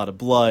life and a lot of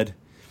blood,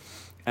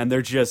 and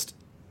they're just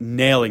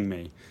nailing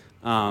me.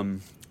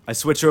 I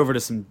switch over to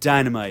some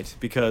dynamite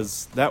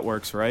because that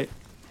works, right?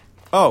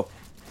 Oh,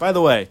 by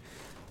the way,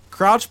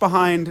 crouch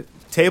behind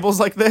tables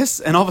like this,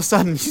 and all of a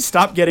sudden you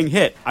stop getting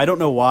hit. I don't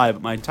know why,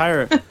 but my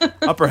entire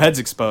upper head's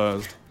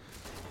exposed.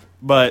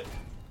 But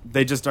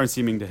they just aren't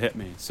seeming to hit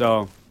me.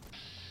 So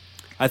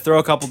I throw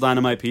a couple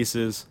dynamite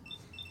pieces,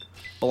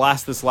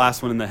 blast this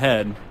last one in the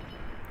head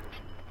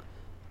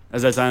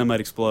as that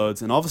dynamite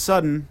explodes, and all of a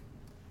sudden,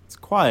 it's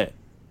quiet.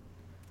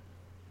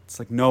 It's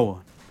like no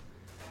one.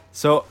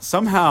 So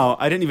somehow,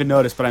 I didn't even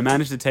notice, but I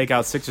managed to take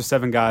out 6 or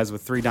 7 guys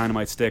with 3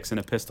 dynamite sticks and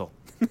a pistol.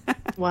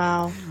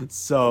 Wow.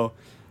 So,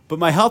 but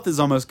my health is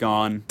almost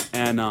gone,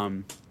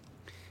 and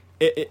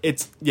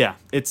it's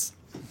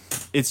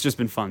just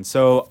been fun.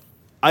 So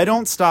I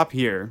don't stop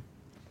here.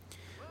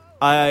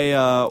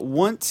 I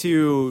want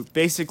to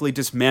basically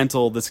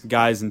dismantle this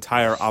guy's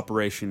entire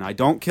operation. I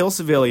don't kill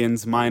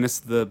civilians, minus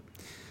the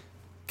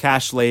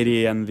cash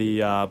lady and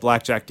the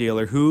blackjack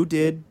dealer, who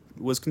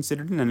was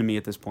considered an enemy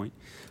at this point.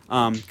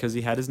 Because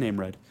he had his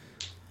name read.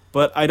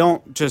 But I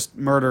don't just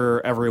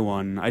murder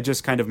everyone. I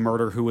just kind of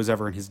murder who was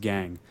ever in his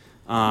gang.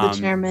 The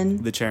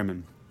chairman. The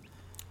chairman.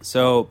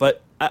 So,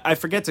 but I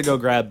forget to go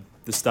grab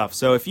the stuff.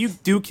 So if you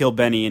do kill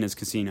Benny in his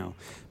casino,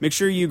 make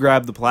sure you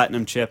grab the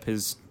platinum chip,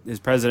 his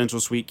presidential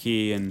suite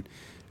key, and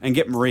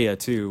get Maria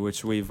too,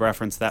 which we've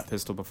referenced that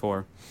pistol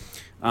before.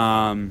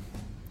 Yeah.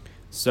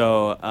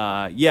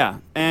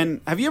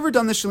 And have you ever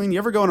done this, Shalene? You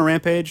ever go on a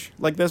rampage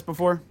like this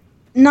before?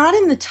 Not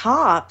in the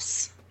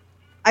tops.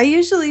 I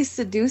usually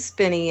seduce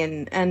Benny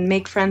and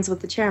make friends with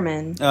the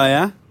chairman. Oh,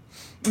 yeah?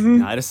 Mm-hmm.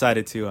 No, I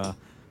decided to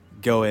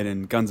go in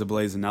and guns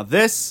a-blazing. Now,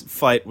 this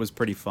fight was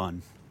pretty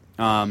fun.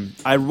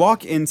 I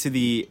walk into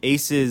the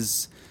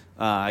Aces,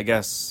 I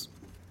guess,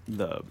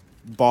 the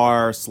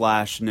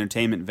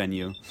bar/entertainment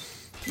venue,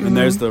 And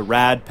there's the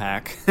Rad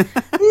Pack. No,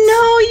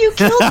 you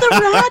killed the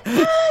Rad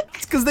Pack.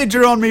 It's because they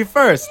drew on me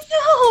first.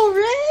 No,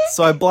 Ray.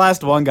 So I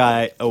blast one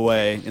guy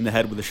away in the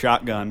head with a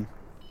shotgun.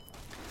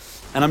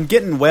 And I'm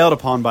getting wailed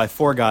upon by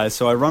 4 guys,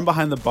 so I run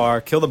behind the bar,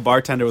 kill the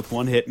bartender with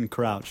 1 hit, and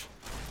crouch.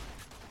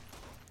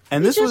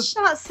 And this was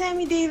shot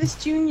Sammy Davis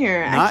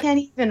Jr. I can't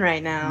even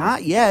right now.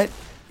 Not yet.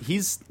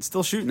 He's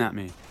still shooting at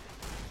me.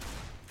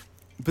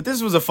 But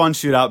this was a fun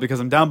shootout because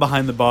I'm down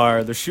behind the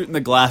bar. They're shooting the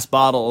glass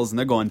bottles, and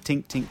they're going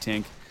tink,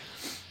 tink,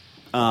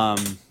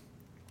 tink.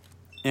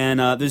 And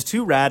there's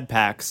 2 Rad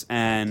Packs,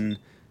 and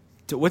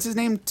what's his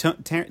name?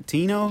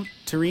 Torino?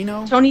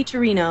 Tony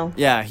Torino.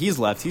 Yeah, he's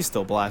left. He's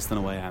still blasting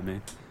away at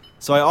me.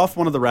 So I off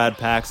one of the Rad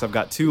Packs. I've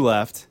got 2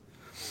 left.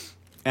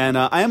 And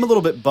I am a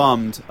little bit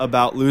bummed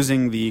about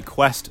losing the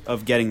quest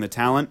of getting the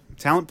talent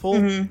pool.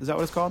 Mm-hmm. Is that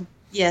what it's called?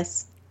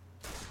 Yes.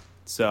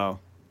 So,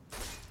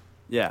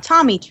 yeah.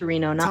 Tommy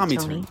Torino, not Tony.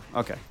 Torino.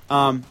 Okay.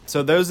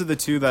 So those are the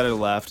 2 that are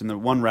left, and the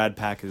 1 Rad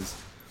Pack is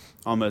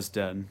almost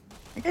dead.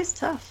 That guy's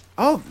tough.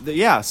 Oh,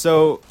 yeah.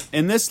 So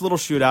in this little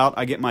shootout,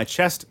 I get my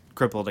chest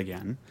crippled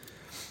again.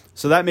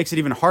 So that makes it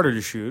even harder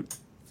to shoot.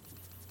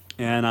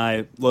 And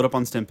I load up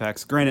on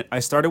Stimpaks. Granted, I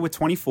started with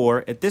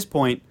 24. At this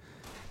point,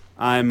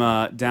 I'm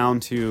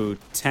down to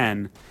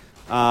 10.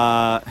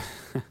 Why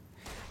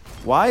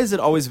is it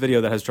always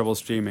video that has trouble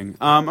streaming?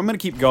 I'm going to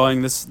keep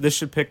going. This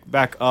should pick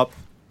back up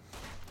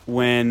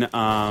when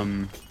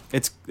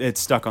it's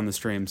stuck on the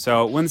stream.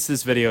 So once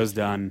this video is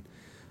done,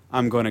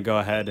 I'm going to go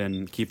ahead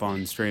and keep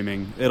on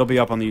streaming. It'll be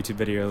up on the YouTube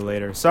video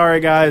later.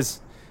 Sorry,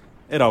 guys.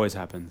 It always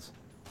happens.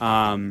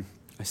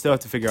 I still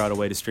have to figure out a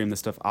way to stream this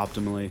stuff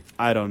optimally.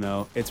 I don't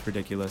know. It's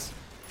ridiculous.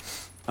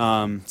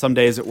 Some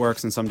days it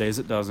works and some days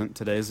it doesn't.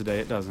 Today's the day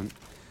it doesn't.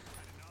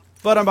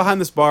 But I'm behind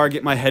this bar,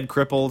 get my head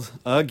crippled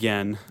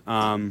again.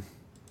 Hold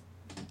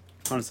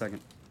on a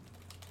second.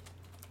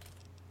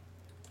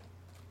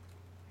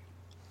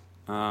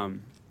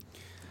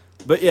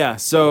 But yeah,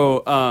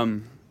 so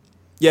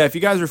yeah, if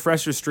you guys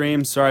refresh your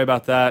stream, sorry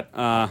about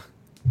that.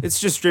 It's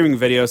just streaming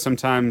video.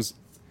 Sometimes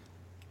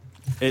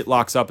it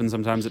locks up and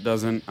sometimes it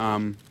doesn't.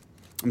 I'm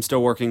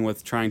still working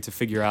with trying to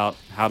figure out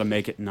how to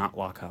make it not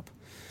lock up.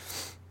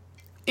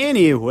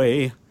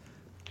 Anyway,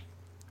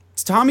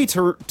 Tommy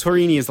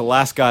Torini is the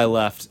last guy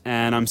left,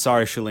 and I'm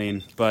sorry,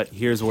 Shalene, but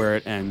here's where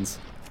it ends.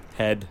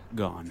 Head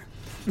gone.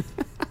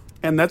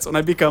 And that's when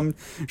I become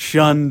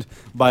shunned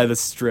by the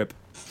strip.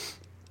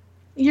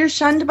 You're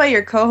shunned by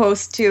your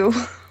co-host, too.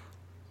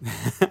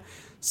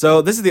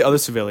 So this is the other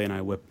civilian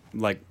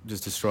I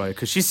just destroy,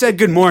 because she said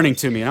good morning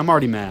to me, and I'm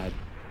already mad.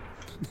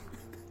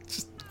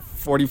 Just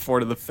 44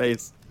 to the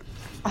face.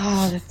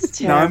 Oh, that's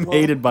terrible. Now I'm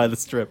hated by the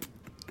strip.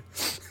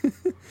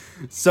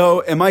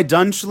 So, am I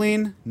done,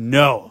 Shalene?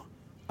 No,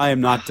 I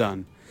am not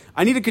done.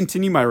 I need to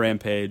continue my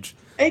rampage.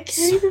 I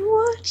can't even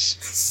watch.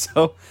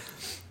 So,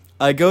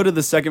 I go to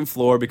the second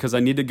floor because I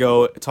need to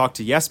go talk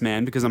to Yes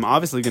Man, because I'm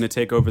obviously going to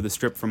take over the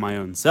strip for my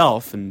own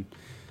self and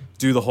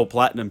do the whole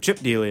platinum chip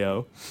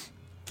dealio.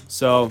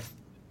 So,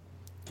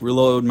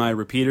 reload my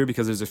repeater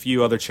because there's a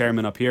few other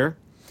chairmen up here.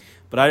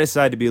 But I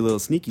decided to be a little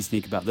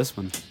sneaky about this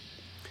one.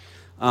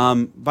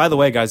 By the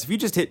way, guys, if you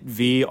just hit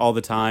V all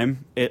the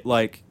time, it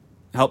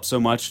helps so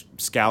much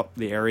scout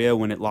the area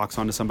when it locks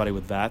onto somebody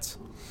with VATS.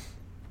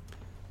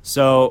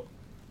 So,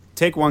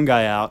 take one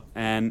guy out,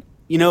 and,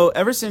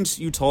 ever since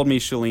you told me,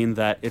 Shalene,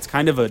 that it's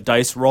kind of a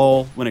dice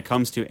roll when it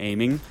comes to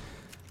aiming,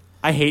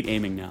 I hate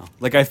aiming now.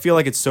 I feel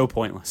like it's so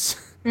pointless.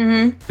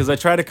 Mm-hmm. Because I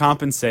try to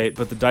compensate,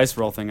 but the dice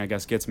roll thing, I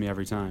guess, gets me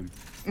every time.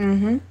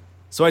 Mm-hmm.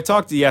 So I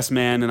talk to Yes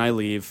Man, and I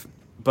leave,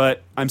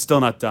 but I'm still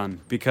not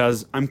done,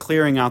 because I'm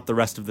clearing out the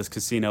rest of this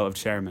casino of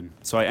chairmen.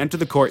 So I enter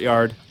the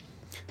courtyard,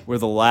 where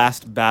the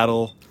last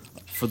battle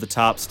for the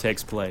tops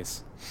takes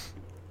place.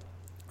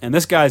 And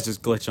this guy's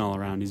just glitching all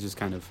around. He's just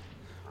kind of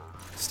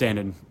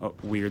standing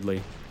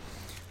weirdly.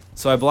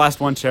 So I blast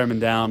one chairman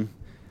down.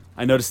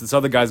 I notice this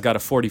other guy's got a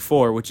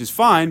 44, which is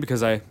fine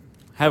because I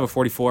have a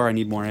 44. I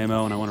need more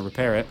ammo and I want to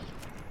repair it.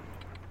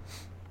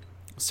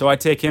 So I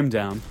take him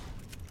down.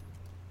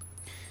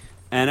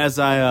 And as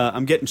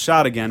I'm getting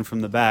shot again from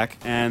the back,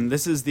 and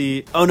this is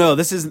the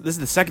this is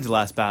the second to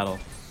last battle.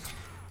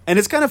 And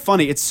it's kind of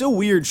funny. It's so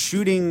weird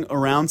shooting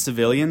around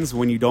civilians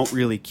when you don't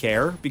really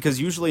care, because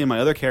usually in my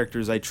other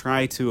characters I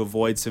try to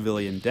avoid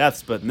civilian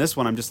deaths, but in this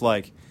one I'm just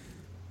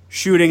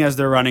shooting as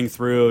they're running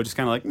through, just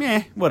kind of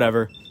meh,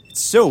 whatever.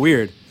 It's so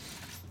weird.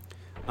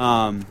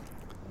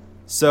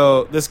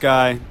 So this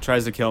guy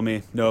tries to kill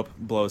me. Nope,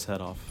 blow his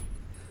head off.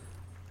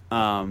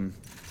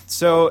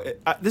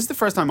 This is the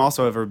first time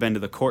also I've ever been to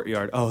the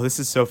courtyard. Oh, this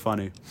is so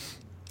funny.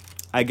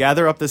 I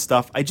gather up this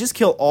stuff. I just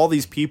kill all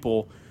these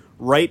people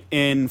right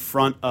in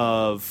front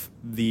of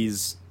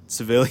these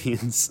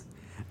civilians.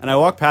 And I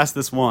walk past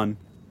this one,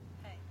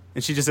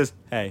 and she just says,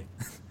 hey.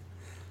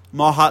 I'm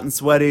all hot and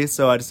sweaty,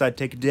 so I decide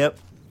to take a dip.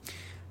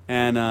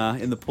 And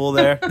in the pool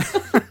there.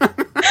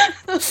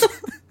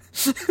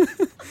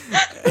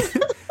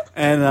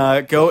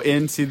 And go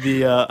into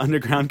the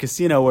underground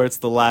casino where it's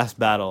the last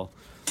battle.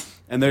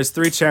 And there's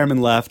 3 chairmen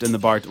left in the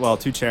bar. Well,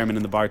 2 chairmen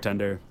and the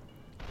bartender.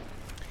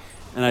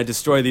 and I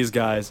destroy these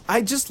guys.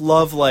 I just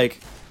love, like,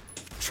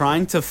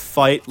 trying to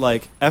fight,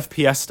 like,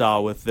 FPS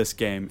style with this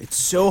game. It's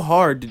so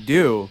hard to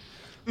do.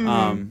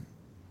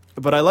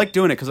 But I like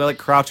doing it because I like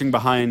crouching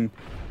behind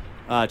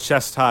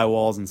chest-high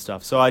walls and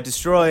stuff. So I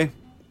destroy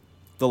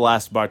the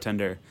last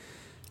bartender.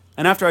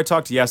 And after I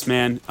talk to Yes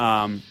Man,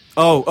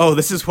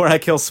 this is where I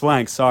kill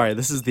Swank. Sorry,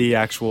 this is the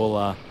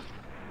actual,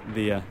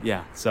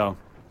 so,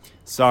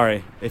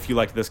 sorry if you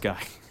like this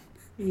guy.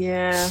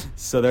 Yeah.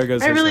 So there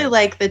goes I his really head.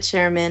 like the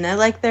chairman. I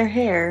like their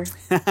hair.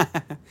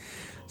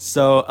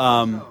 So,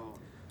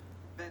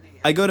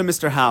 I go to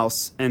Mr.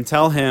 House and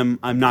tell him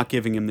I'm not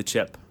giving him the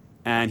chip.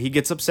 And he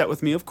gets upset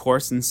with me, of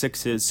course, and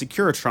sicks his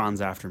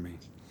Securitrons after me.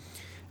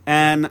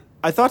 And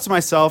I thought to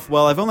myself,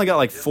 well, I've only got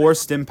like 4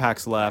 stim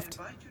packs left.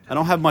 I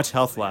don't have much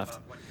health left.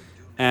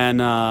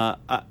 And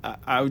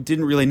I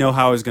didn't really know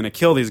how I was going to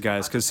kill these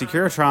guys, because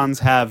Securitrons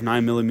have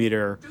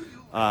 9mm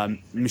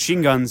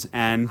machine guns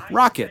and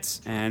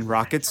rockets. And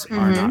rockets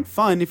are not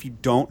fun if you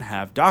don't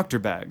have doctor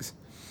bags.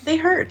 They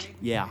hurt.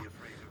 Yeah.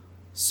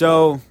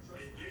 So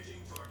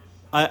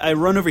I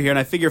run over here, and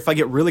I figure if I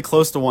get really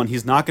close to one,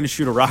 he's not going to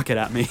shoot a rocket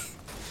at me.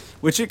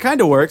 Which it kind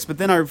of works, but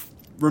then I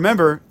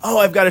remember,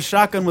 I've got a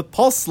shotgun with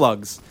pulse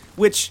slugs,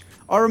 which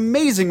are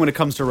amazing when it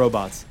comes to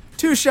robots.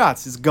 2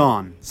 shots is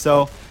gone.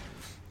 So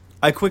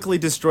I quickly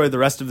destroy the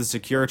rest of the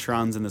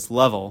Securitrons in this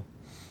level,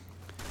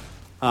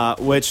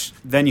 which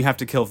then you have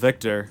to kill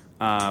Victor,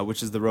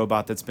 which is the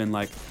robot that's been,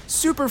 like,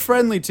 super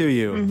friendly to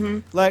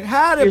you. Like,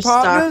 howdy, Your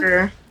partner.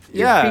 stalker.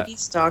 Yeah. Your creepy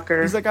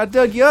stalker. He's like, I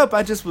dug you up.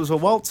 I just was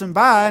waltzing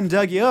by and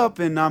dug you up,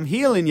 and I'm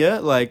healing you.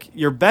 Like,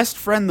 your best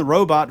friend, the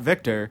robot,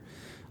 Victor.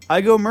 I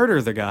go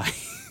murder the guy.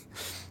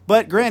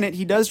 But granted,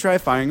 he does try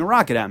firing a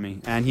rocket at me,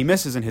 and he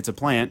misses and hits a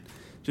plant.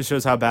 Just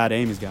shows how bad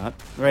aim he's got.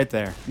 Right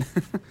there.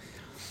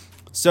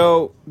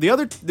 So,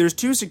 there's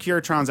 2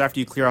 Securitrons after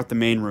you clear out the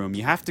main room.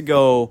 You have to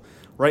go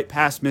right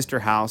past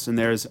Mr. House, and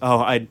there's,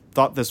 I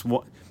thought this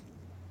one.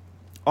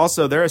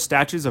 Also, there are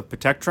statues of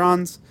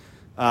Protectrons.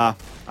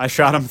 I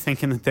shot them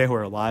thinking that they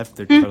were alive.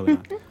 They're totally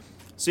not.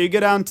 So you go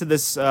down to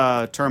this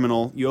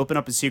terminal. You open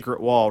up a secret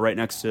wall right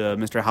next to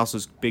Mr.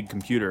 House's big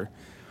computer.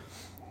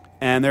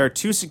 And there are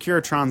 2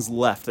 Securitrons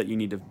left that you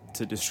need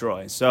to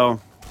destroy.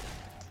 So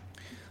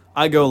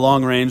I go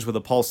long range with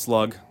a pulse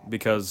slug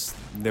because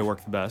they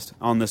work the best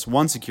on this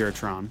one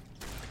Securitron.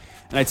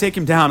 And I take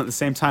him down at the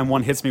same time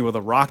one hits me with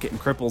a rocket and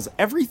cripples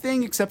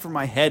everything except for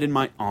my head and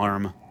my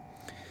arm.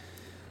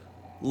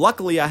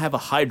 Luckily, I have a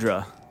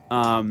Hydra,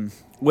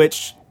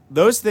 which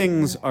those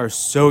things are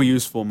so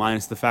useful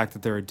minus the fact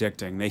that they're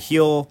addicting. They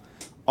heal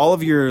all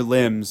of your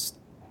limbs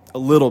a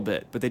little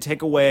bit, but they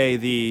take away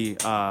the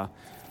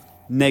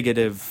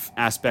negative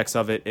aspects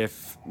of it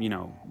if,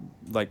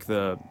 like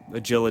the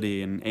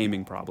agility and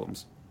aiming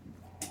problems.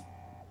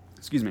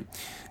 Excuse me.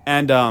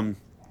 And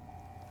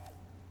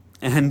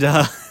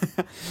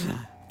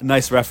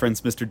nice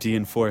reference, Mr. D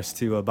in Force,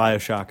 to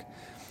Bioshock.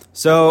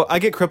 So I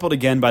get crippled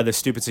again by this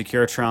stupid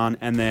Securitron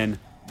and then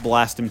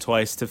blast him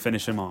twice to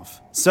finish him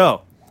off.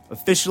 So,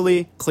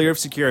 officially clear of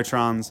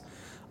Securitrons,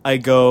 I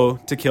go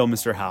to kill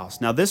Mr. House.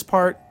 Now this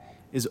part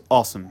is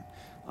awesome.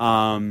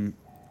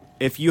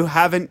 If you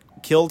haven't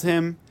killed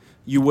him,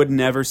 you would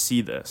never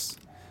see this.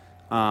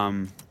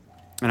 And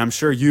I'm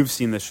sure you've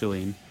seen this,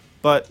 Shalene.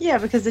 But Yeah,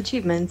 because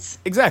achievements.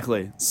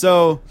 exactly.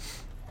 So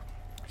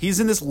he's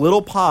in this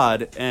little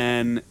pod,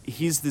 and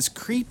he's this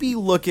creepy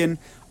looking.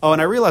 Oh,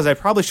 and I realize I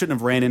probably shouldn't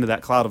have ran into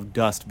that cloud of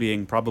dust,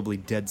 being probably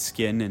dead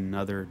skin and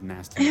other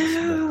nastiness.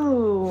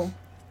 Ew.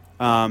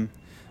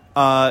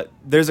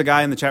 There's a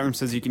guy in the chat room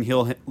says you can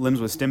heal limbs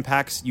with stim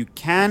packs. You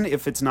can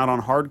if it's not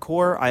on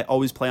hardcore. I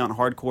always play on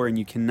hardcore, and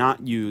you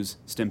cannot use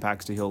stim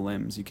packs to heal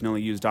limbs. You can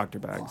only use doctor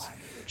bags.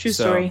 True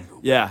story.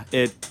 Yeah,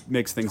 it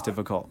makes things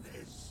difficult.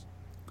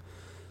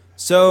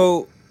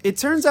 So it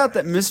turns out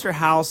that Mr.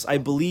 House, I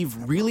believe,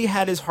 really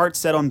had his heart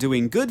set on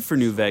doing good for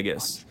New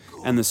Vegas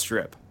and the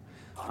Strip.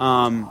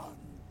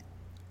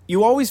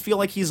 You always feel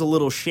like he's a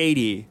little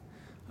shady,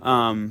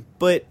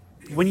 but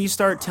when you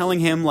start telling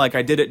him, like,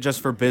 I did it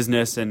just for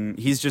business, and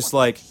he's just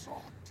like,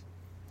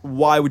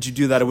 why would you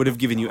do that? I would have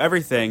given you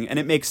everything. And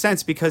it makes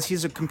sense because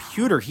he's a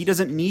computer. He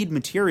doesn't need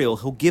material.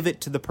 He'll give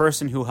it to the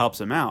person who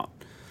helps him out.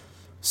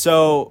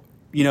 So,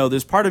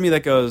 there's part of me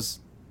that goes,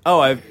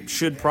 I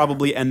should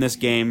probably end this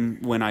game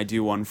when I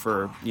do one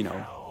for,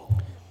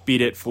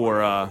 beat it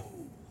for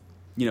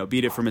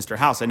Mr.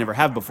 House. I never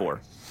have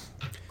before.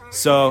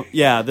 So,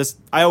 yeah,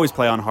 I always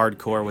play on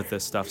hardcore with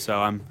this stuff,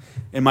 so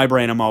in my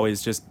brain, I'm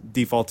always just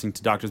defaulting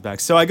to Doctor's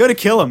Bags. So I go to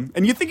kill him,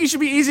 and you think he should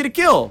be easy to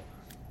kill.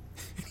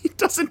 He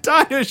doesn't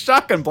die to a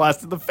shotgun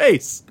blast in the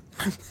face.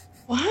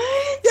 What?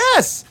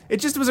 Yes! It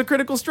just was a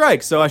critical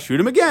strike, so I shoot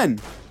him again.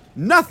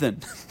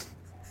 Nothing.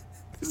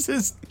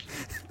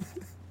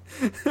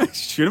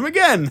 Shoot him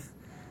again.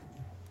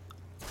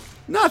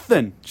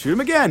 Nothing. Shoot him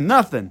again.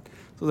 Nothing.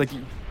 So like,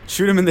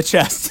 shoot him in the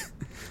chest.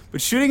 But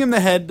shooting him in the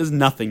head does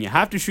nothing. You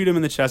have to shoot him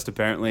in the chest,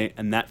 apparently,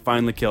 and that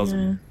finally kills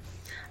him.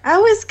 I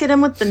always get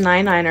him with the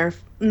 9-iron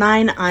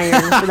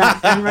for that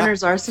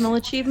Gunrunner's Arsenal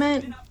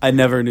achievement. I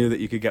never knew that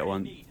you could get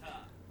one.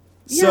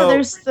 Yeah,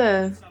 there's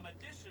the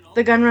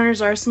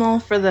Gunrunner's Arsenal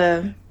for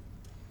the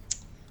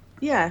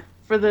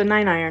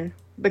 9-iron,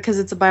 because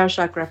it's a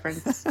BioShock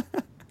reference.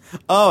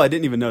 Oh, I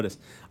didn't even notice.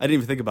 I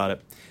didn't even think about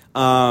it.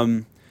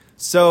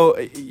 So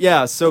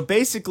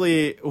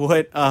basically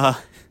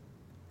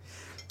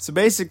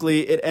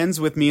it ends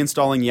with me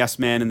installing Yes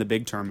Man in the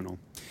big terminal.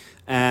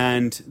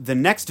 And the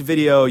next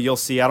video you'll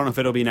see, I don't know if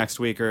it'll be next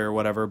week or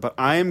whatever, but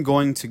I am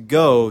going to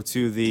go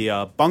to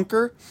the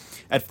bunker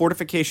at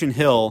Fortification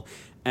Hill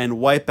and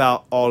wipe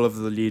out all of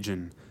the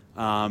Legion.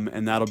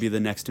 And that'll be the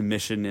next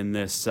mission in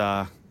this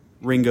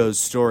Ringo's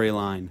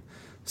storyline.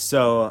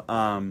 So,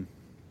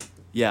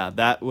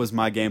 that was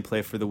my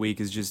gameplay for the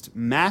week, is just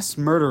mass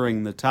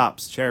murdering the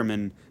Tops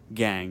Chairman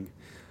gang.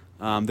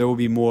 There will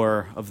be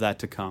more of that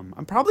to come.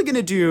 I'm probably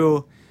gonna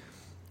do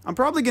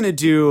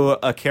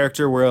a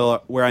character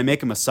where I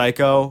make him a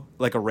psycho,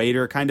 like a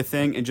raider kind of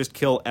thing, and just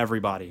kill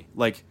everybody.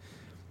 Like,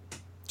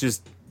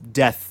 just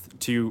death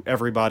to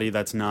everybody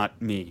that's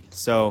not me.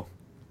 So.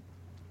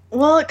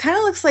 Well, it kind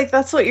of looks like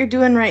that's what you're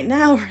doing right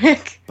now,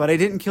 Rick. But I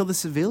didn't kill the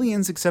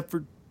civilians except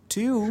for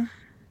 2.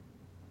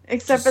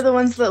 Except for the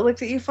ones that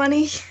looked at you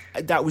funny?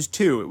 That was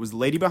 2. It was the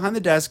lady behind the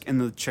desk and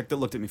the chick that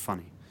looked at me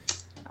funny.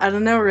 I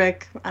don't know,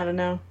 Rick. I don't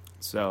know.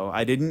 So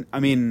I'll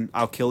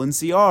kill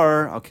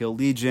NCR, I'll kill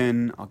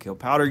Legion, I'll kill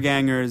Powder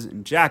Gangers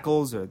and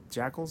Jackals,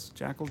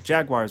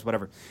 Jaguars,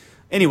 whatever.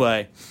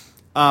 Anyway,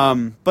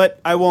 but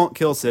I won't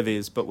kill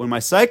civvies. But when my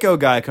psycho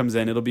guy comes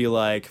in, it'll be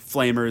like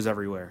flamers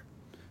everywhere.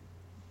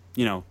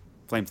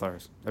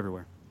 Flamethrowers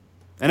everywhere.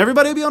 And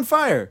everybody will be on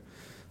fire.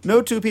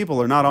 No 2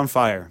 people are not on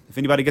fire. If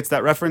anybody gets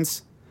that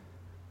reference,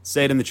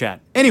 say it in the chat.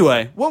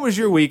 Anyway, what was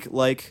your week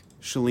like,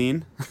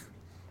 Shalene?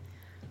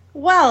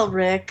 Well,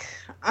 Rick,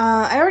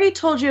 I already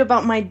told you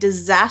about my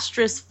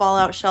disastrous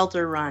Fallout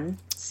Shelter run,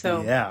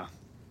 so yeah,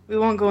 we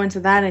won't go into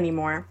that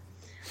anymore.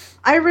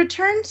 I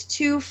returned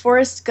to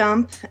Forrest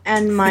Gump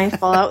and my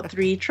Fallout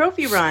 3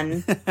 trophy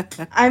run.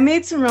 I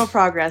made some real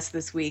progress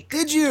this week.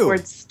 Did you?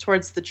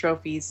 Towards the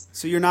trophies.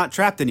 So you're not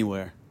trapped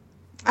anywhere?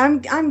 I'm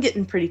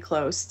getting pretty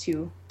close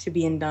to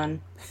being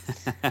done.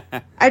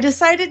 I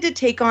decided to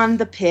take on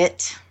the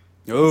pit.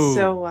 Oh.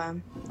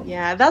 So,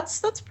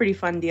 that's pretty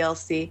fun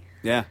DLC.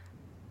 Yeah.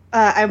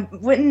 I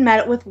went and met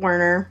it with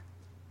Werner,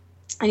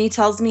 and he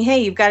tells me,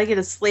 hey, you've got to get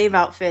a slave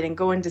outfit and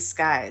go in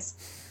disguise.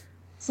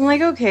 So I'm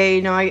like,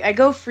 okay, I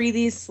go free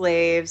these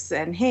slaves,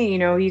 and hey,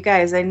 you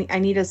guys, I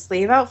need a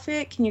slave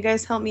outfit. Can you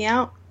guys help me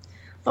out?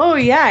 Oh,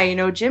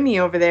 yeah, Jimmy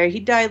over there, he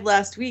died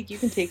last week. You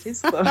can take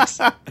his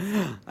clothes.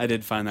 I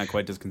did find that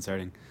quite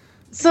disconcerting.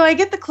 So I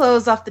get the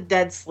clothes off the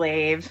dead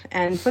slave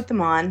and put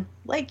them on,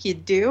 like you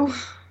do.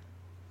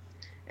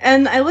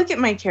 And I look at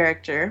my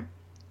character,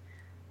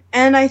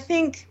 and I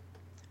think,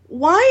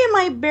 why am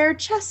I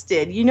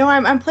bare-chested?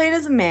 I'm playing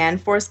as a man.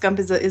 Forrest Gump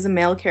is a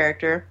male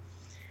character.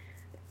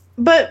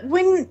 But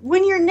when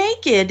you're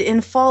naked in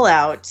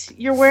Fallout,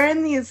 you're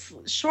wearing these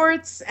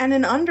shorts and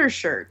an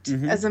undershirt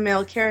as a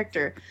male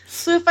character.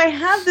 So if I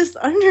have this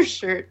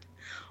undershirt,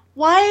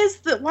 why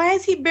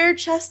is he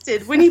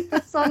bare-chested when he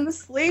puts on the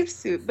slave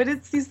suit? But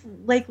it's these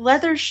like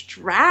leather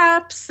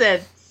straps,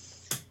 and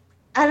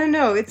I don't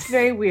know. It's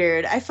very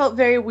weird. I felt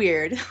very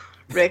weird,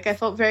 Rick. I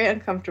felt very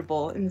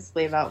uncomfortable in the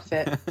slave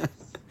outfit.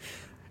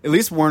 At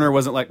least Warner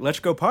wasn't like, let's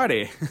go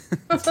party.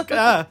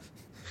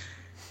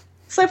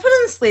 So I put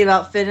on the slave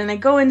outfit and I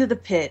go into the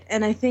pit,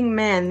 and I think,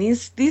 man,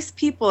 these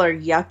people are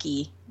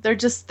yucky.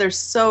 They're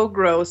so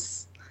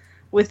gross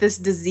with this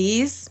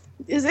disease.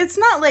 It's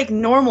not like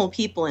normal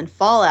people in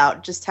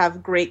Fallout just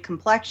have great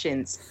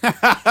complexions.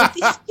 But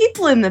these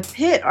people in the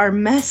pit are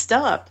messed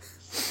up.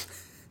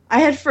 I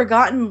had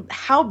forgotten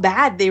how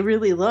bad they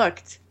really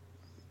looked.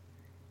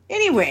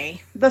 Anyway,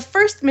 the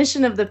first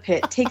mission of the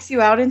pit takes you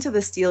out into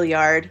the steel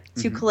yard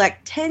to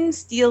collect 10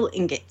 steel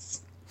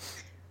ingots.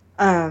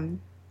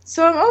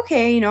 So I'm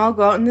okay, I'll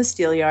go out in the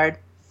steel yard.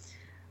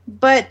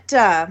 But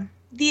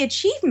the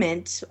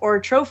achievement, or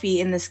trophy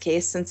in this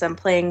case, since I'm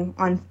playing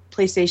on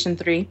PlayStation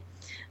 3,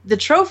 the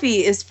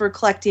trophy is for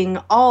collecting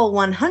all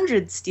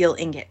 100 steel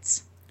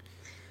ingots.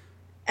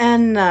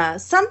 And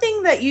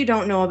something that you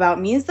don't know about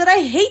me is that I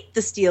hate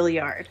the steel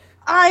yard.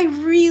 I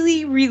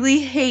really,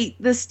 really hate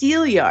the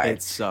steel yard.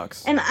 It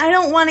sucks. And I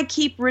don't want to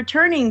keep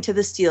returning to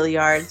the steel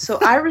yard, so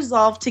I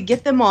resolved to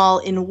get them all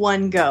in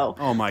one go.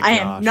 Oh my gosh. I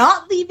am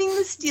not leaving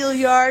the steel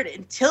yard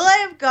until I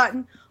have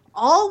gotten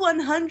all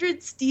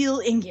 100 steel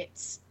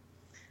ingots.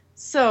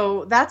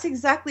 So that's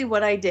exactly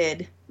what I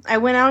did. I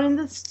went out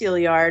into the steel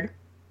yard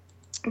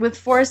with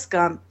Forrest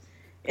Gump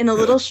in a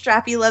little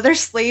strappy leather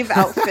slave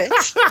outfit.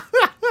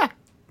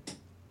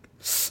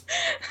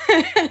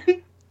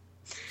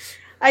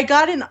 I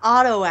got an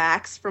auto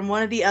axe from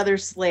one of the other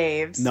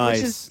slaves. Nice,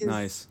 which is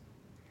nice.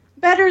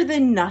 Better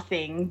than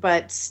nothing,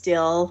 but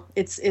still,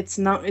 it's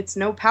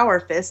no power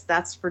fist.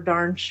 That's for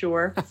darn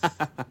sure.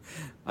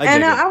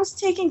 I was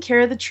taking care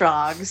of the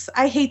trogs.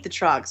 I hate the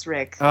trogs,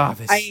 Rick. Oh,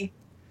 I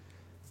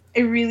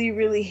really,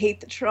 really hate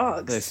the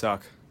trogs. They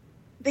suck.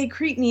 They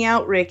creep me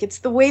out, Rick. It's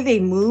the way they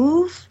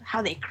move,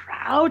 how they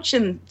crouch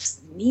and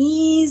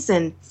sneeze,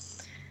 and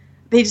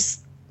they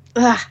just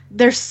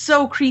they're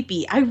so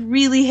creepy. I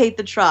really hate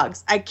the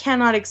trogs. I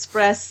cannot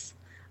express.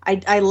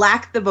 I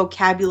lack the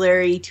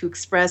vocabulary to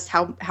express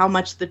how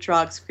much the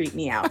trogs creep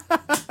me out.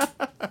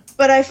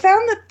 But I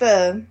found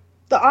that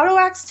the auto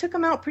axe took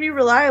them out pretty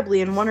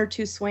reliably in 1 or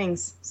 2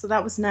 swings, so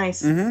that was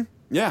nice. Mm-hmm.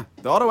 Yeah,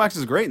 the auto axe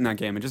is great in that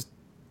game. It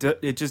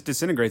just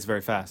disintegrates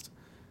very fast.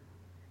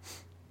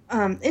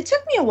 It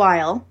took me a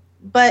while,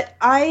 but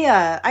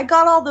I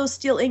got all those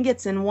steel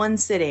ingots in 1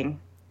 sitting.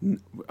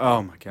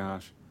 Oh my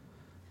gosh.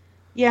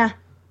 Yeah.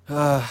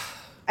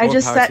 I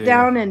just sat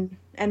down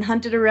and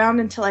hunted around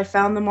until I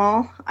found them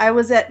all. I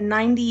was at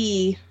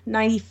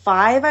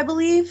 95, I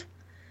believe,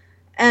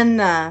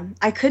 and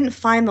I couldn't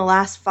find the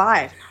last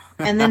 5.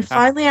 And then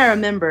finally I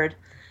remembered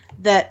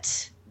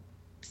that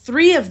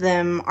 3 of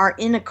them are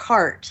in a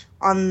cart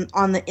on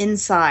the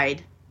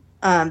inside.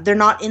 They're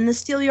not in the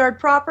steel yard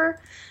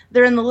proper.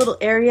 They're in the little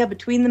area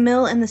between the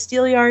mill and the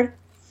steel yard.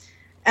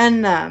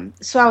 And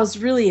so I was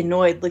really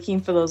annoyed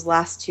looking for those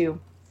last 2.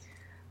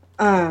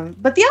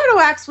 But the auto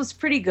axe was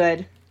pretty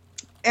good.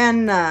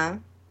 And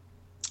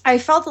I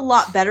felt a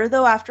lot better,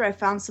 though, after I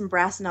found some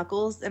brass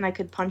knuckles and I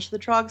could punch the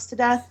trogs to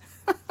death.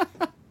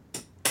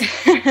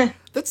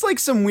 That's like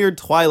some weird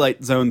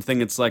Twilight Zone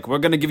thing. It's like, we're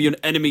going to give you an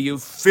enemy you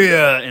fear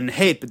and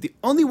hate, but the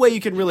only way you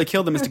can really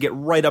kill them is to get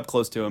right up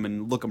close to them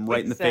and look them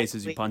right in the face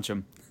as you punch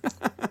them.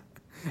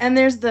 And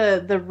there's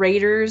the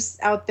raiders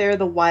out there,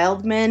 the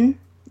wild men.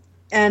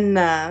 And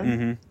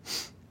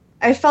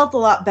I felt a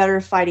lot better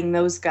fighting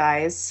those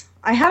guys.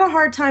 I had a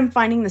hard time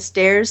finding the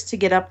stairs to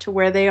get up to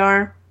where they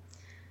are.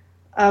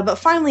 But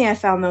finally I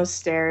found those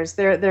stairs.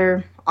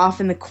 They're off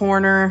in the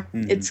corner.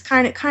 It's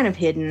kind of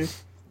hidden.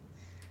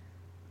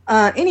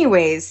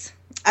 Anyways,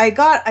 I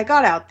got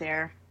out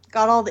there,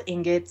 got all the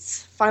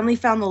ingots, finally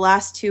found the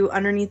last 2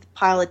 underneath the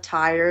pile of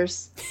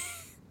tires.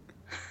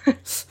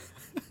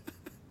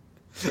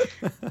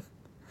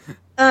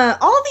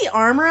 All the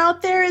armor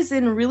out there is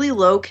in really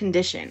low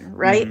condition,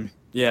 right?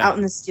 Yeah. Out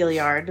in the steel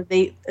yard.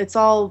 It's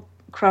all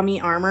crummy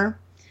armor.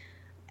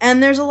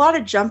 And there's a lot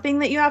of jumping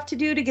that you have to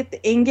do to get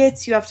the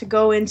ingots. You have to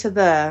go into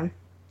the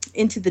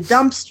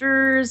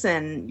dumpsters,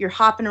 and you're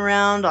hopping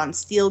around on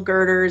steel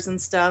girders and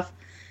stuff.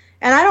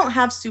 And I don't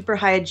have super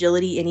high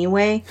agility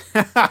anyway.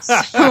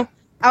 So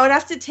I would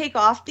have to take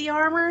off the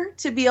armor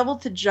to be able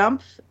to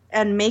jump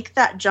and make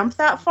that jump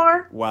that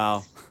far.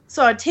 Wow.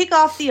 So I'd take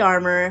off the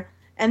armor,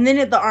 and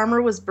then the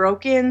armor was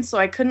broken, so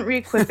I couldn't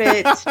re-equip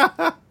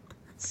it.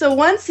 So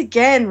once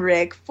again,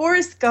 Rick,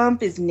 Forrest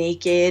Gump is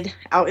naked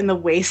out in the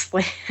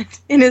wasteland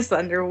in his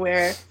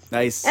underwear.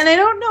 Nice. And I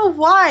don't know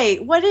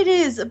what it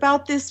is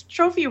about this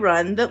trophy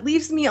run that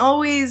leaves me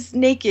always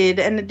naked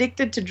and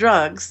addicted to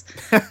drugs.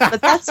 But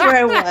that's where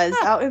I was,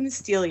 out in the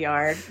steel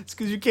yard. It's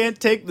because you can't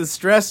take the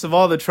stress of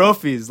all the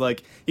trophies.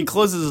 Like, he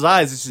closes his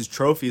eyes, it's just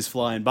trophies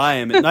flying by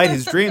him. At night,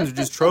 his dreams are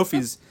just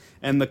trophies,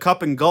 and the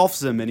cup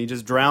engulfs him, and he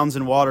just drowns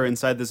in water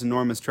inside this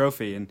enormous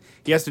trophy. And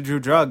he has to do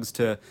drugs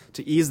to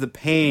ease the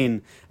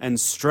pain and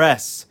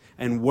stress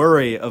and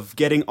worry of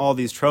getting all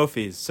these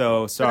trophies.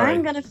 So, sorry. But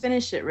I'm going to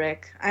finish it,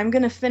 Rick. I'm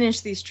going to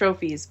finish these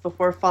trophies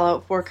before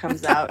Fallout 4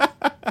 comes out.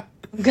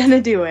 I'm going to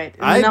do it.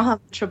 And then I'll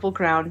have the Triple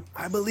Crown.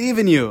 I believe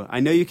in you.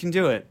 I know you can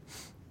do it.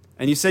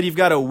 And you said you've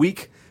got a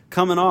week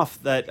coming off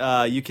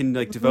that you can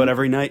devote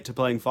every night to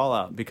playing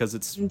Fallout, because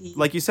it's, Indeed.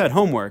 like you said,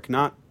 homework,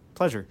 not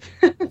pleasure.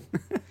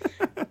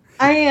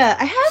 I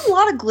had a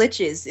lot of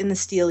glitches in the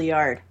steel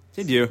yard.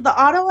 Did you? The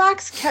auto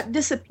axe kept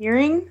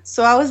disappearing,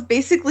 so I was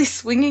basically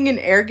swinging an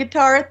air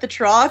guitar at the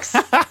trogs.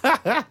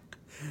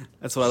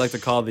 That's what I like to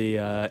call the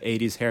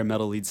 80s hair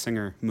metal lead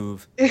singer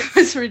move. It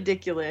was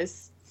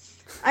ridiculous.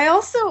 I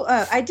also,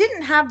 I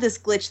didn't have this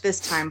glitch this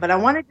time, but I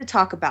wanted to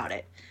talk about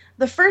it.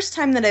 The first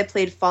time that I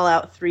played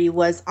Fallout 3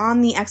 was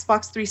on the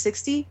Xbox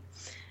 360,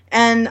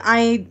 and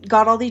I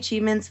got all the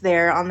achievements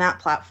there on that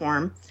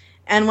platform.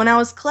 And when I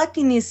was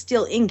collecting these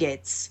steel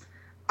ingots,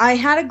 I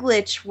had a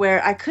glitch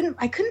where I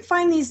couldn't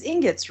find these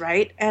ingots,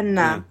 right?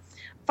 And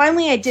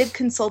finally I did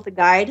consult a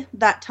guide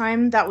that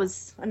time. That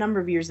was a number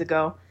of years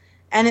ago.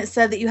 And it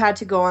said that you had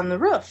to go on the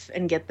roof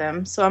and get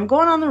them. So I'm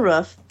going on the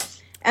roof,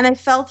 and I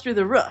fell through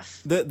the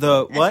roof.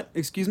 The what?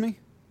 Excuse me?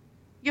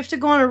 You have to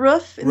go on a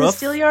roof in the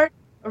steel yard?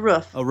 A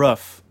roof. A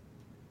roof.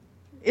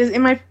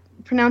 Am I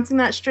pronouncing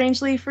that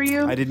strangely for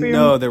you? I didn't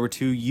know there were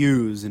 2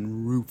 U's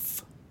in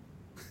roof.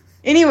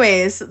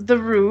 Anyways, the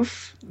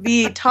roof,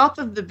 the top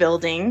of the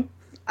building,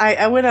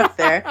 I went up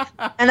there,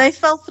 and I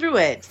fell through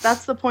it.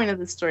 That's the point of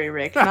the story,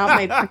 Rick, not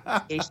my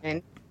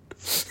pronunciation.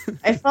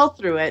 I fell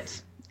through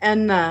it,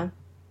 and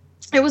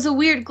it was a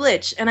weird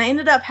glitch, and I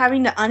ended up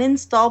having to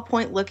uninstall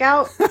Point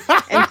Lookout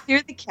and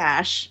clear the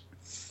cache,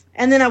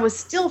 and then I was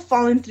still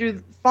falling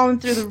through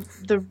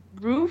the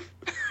roof.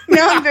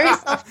 Now I'm very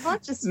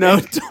self-conscious. No,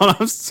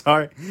 don't. I'm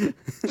sorry.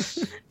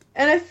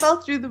 And I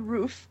fell through the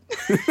roof.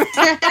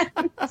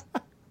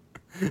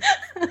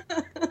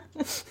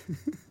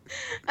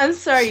 I'm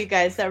sorry, you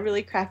guys. That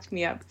really cracked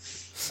me up.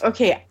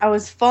 Okay, I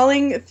was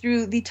falling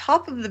through the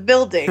top of the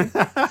building,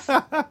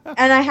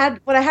 and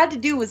what I had to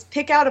do was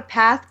pick out a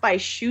path by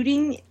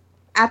shooting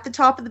at the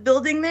top of the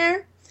building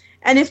there,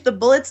 And if the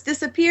bullets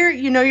disappear,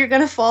 you know you're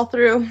going to fall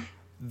through.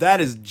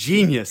 That is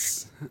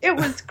genius. It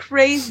was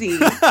crazy.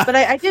 But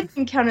I didn't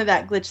encounter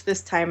that glitch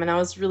this time, and I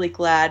was really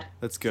glad.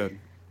 That's good.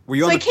 Were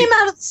you So on I came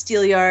out of the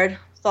steel yard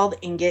with all the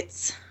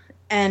ingots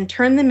and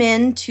turned them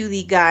in to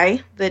the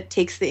guy that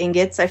takes the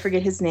ingots. I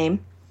forget his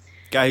name.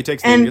 Guy who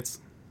takes the ingots?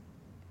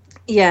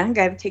 Yeah,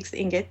 guy that takes the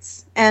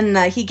ingots. And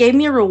he gave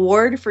me a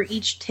reward for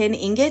each 10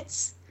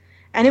 ingots.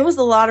 And it was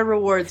a lot of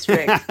rewards,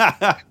 Rick.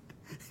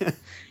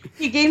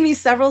 He gave me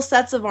several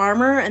sets of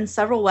armor and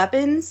several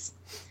weapons.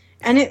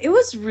 And it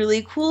was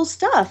really cool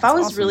stuff. I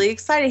was awesome. really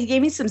excited. He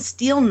gave me some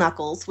steel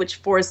knuckles, which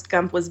Forrest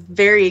Gump was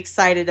very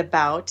excited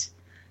about.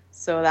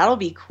 So that'll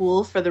be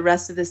cool for the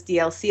rest of this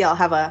DLC. I'll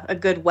have a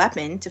good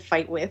weapon to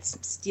fight with,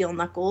 some steel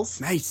knuckles.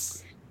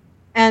 Nice.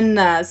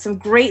 And some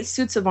great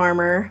suits of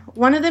armor.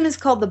 One of them is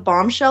called the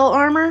bombshell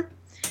armor.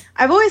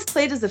 I've always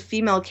played as a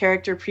female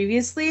character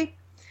previously.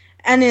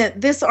 And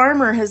this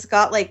armor has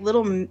got like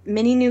little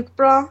mini nuke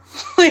bra.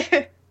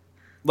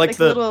 like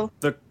the little...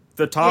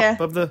 The top Yeah.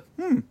 of the...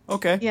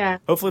 okay. Yeah.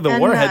 Hopefully the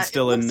warhead's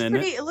still in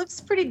it. It looks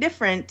pretty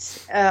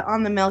different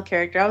on the male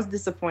character. I was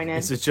disappointed.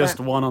 Is it just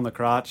one on the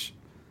crotch?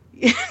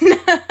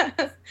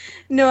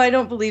 No, I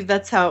don't believe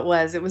that's how it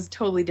was. It was a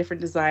totally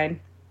different design.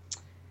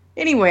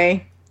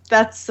 Anyway,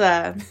 that's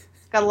got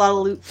a lot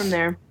of loot from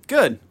there.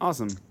 Good.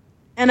 Awesome.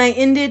 And I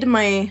ended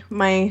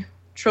my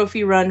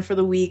trophy run for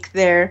the week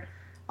there.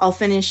 I'll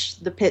finish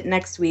the pit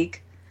next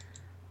week.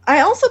 I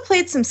also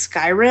played some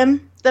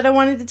Skyrim that I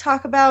wanted to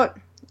talk about.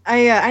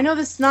 I know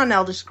this is not an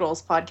Elder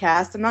Scrolls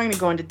podcast. I'm not going to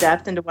go into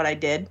depth into what I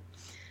did.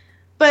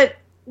 But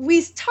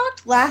we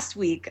talked last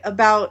week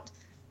about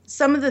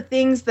some of the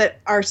things that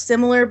are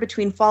similar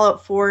between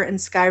Fallout 4 and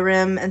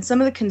Skyrim and some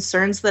of the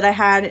concerns that I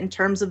had in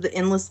terms of the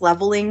endless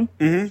leveling.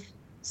 Mm-hmm.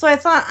 So I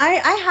thought, I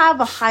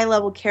have a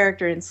high-level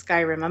character in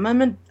Skyrim.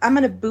 I'm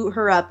gonna boot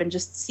her up and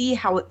just see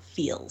how it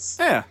feels.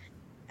 Yeah.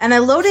 And I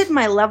loaded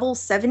my level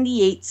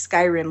 78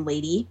 Skyrim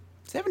lady.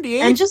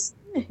 78? And just,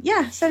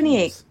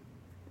 78.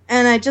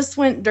 And I just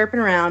went derping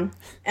around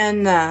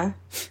and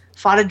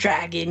fought a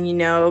dragon,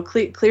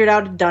 cleared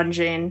out a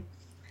dungeon.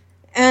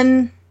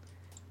 And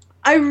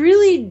I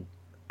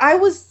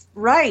was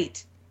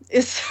right,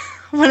 is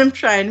what I'm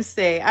trying to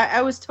say.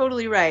 I was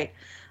totally right.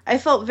 I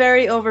felt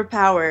very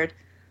overpowered.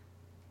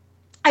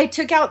 I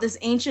took out this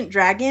ancient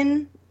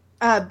dragon,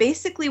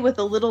 basically with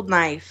a little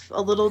knife,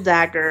 a little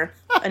dagger,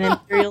 an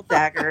imperial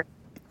dagger.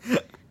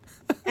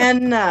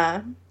 And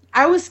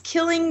I was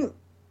killing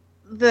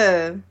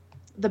the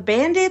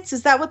bandits.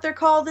 Is that what they're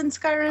called in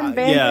Skyrim?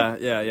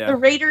 Bandits? Yeah. The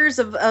Raiders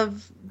of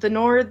the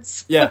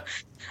Nords? Yeah.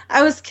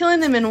 I was killing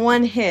them in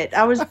one hit.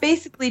 I was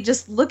basically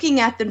just looking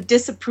at them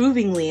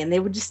disapprovingly, and they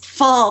would just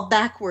fall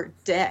backward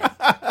dead.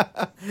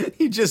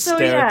 You just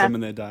stare at them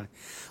and they die.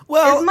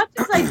 Well, as much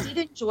as I did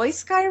enjoy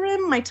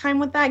Skyrim, my time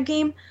with that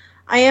game,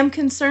 I am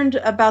concerned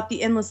about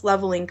the endless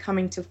leveling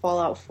coming to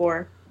Fallout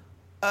 4.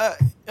 I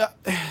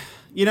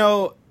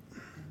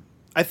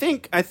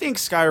think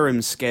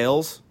Skyrim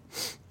scales,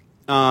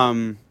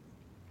 but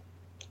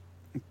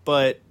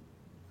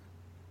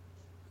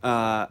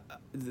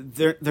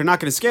they're not going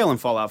to scale in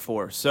Fallout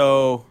 4.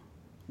 So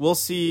we'll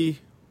see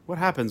what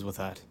happens with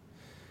that.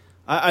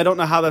 I don't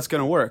know how that's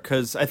going to work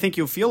because I think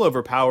you'll feel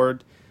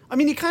overpowered. I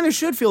mean, you kind of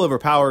should feel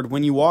overpowered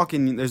when you walk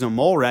and there's a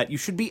mole rat. You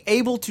should be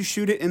able to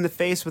shoot it in the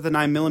face with a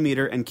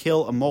 9mm and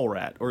kill a mole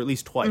rat, or at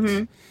least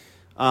twice.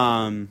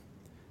 Mm-hmm.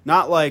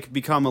 Not like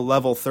become a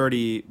level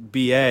 30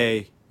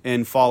 BA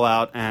in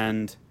Fallout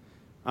and,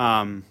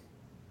 the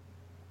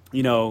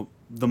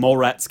mole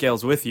rat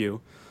scales with you.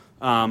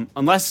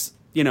 Unless,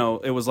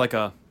 it was like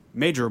a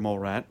major mole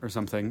rat or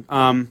something.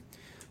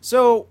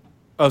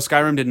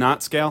 Skyrim did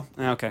not scale?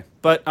 Okay.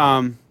 But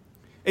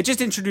it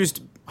just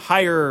introduced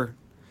higher...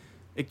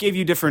 It gave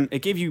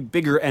you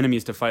bigger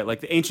enemies to fight,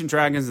 like the ancient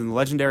dragons and the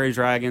legendary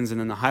dragons,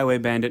 and then the highway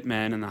bandit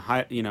men and the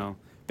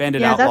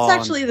bandit outlaw. Yeah, that's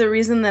actually the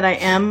reason that I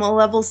am a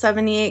level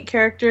 78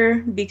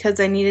 character, because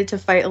I needed to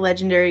fight a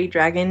legendary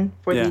dragon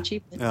for the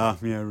achievement.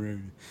 Right.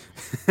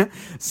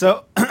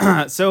 So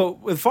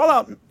with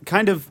Fallout,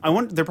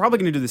 they're probably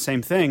going to do the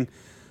same thing,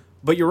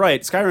 but you're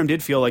right. Skyrim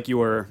did feel like you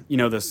were,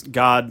 this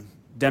demigod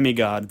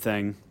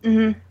thing,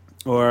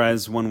 mm-hmm. or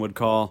as one would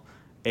call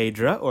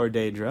Aedra or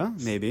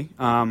Daedra, maybe.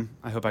 I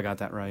hope I got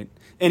that right.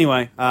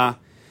 Anyway,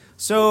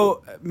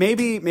 so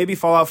maybe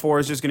Fallout 4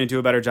 is just going to do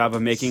a better job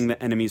of making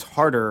the enemies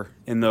harder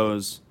in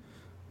those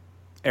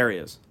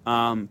areas.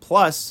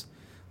 Plus,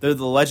 the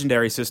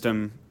legendary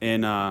system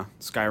in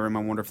Skyrim.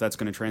 I wonder if that's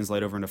going to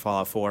translate over into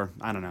Fallout 4.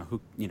 I don't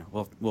know.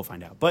 We'll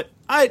find out. But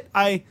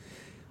I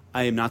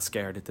am not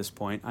scared at this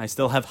point. I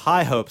still have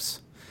high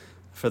hopes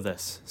for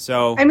this.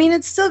 So I mean,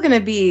 it's still going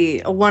to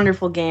be a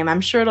wonderful game.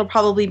 I'm sure it'll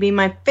probably be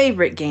my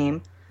favorite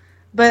game.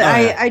 But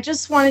I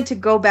just wanted to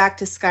go back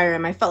to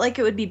Skyrim. I felt like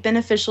it would be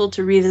beneficial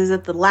to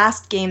revisit the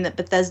last game that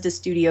Bethesda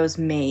Studios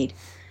made.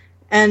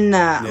 And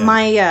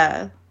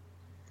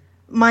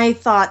my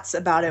thoughts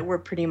about it were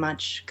pretty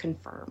much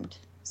confirmed.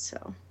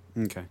 So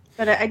okay.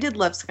 But I did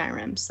love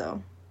Skyrim,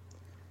 so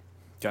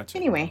gotcha.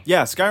 Anyway.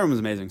 Yeah, Skyrim was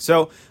amazing.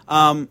 So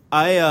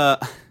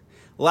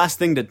last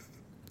thing to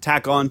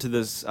tack on to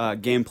this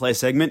gameplay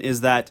segment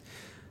is that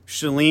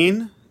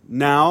Shalene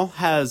now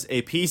has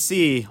a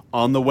PC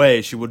on the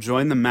way. She will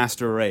join the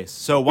master race.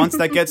 So once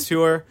that gets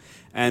to her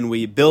and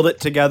we build it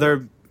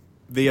together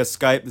via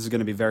Skype, this is going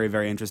to be very,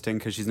 very interesting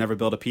because she's never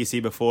built a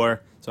PC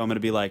before. So I'm going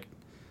to be like,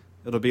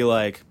 it'll be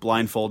like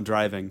blindfold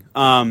driving.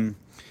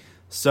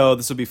 So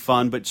this will be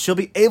fun, but she'll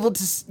be able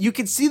to, you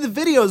can see the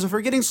videos of her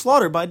getting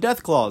slaughtered by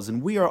Deathclaws,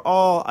 and we are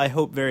all, I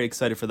hope, very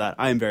excited for that.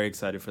 I am very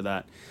excited for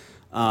that.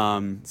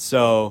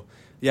 So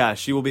yeah,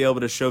 she will be able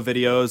to show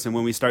videos, and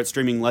when we start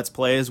streaming Let's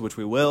Plays, which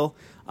we will,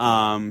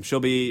 she'll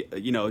be,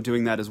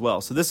 doing that as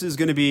well. So this is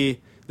going to be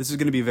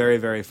very,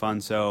 very fun.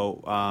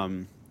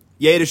 So,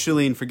 yay to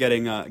Shalene for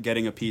getting a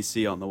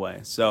PC on the way.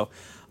 So,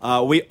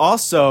 we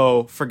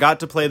also forgot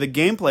to play the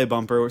gameplay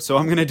bumper, so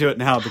I'm going to do it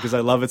now because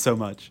I love it so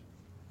much.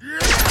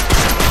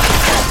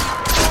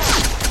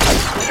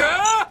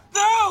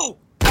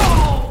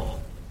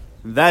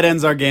 That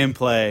ends our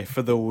gameplay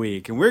for the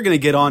week, and we're going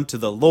to get on to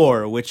the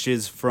lore, which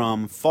is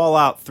from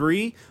Fallout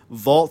 3,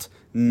 Vault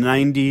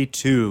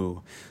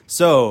 92.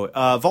 So,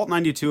 Vault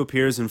 92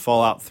 appears in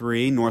Fallout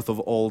 3, north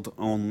of Old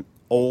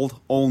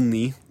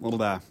Olney.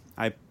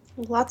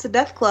 Lots of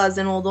Deathclaws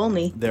in Old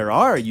Olney. There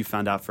are, you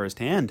found out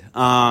firsthand.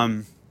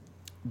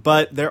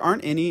 But there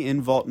aren't any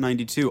in Vault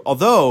 92.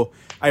 Although,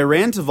 I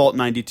ran to Vault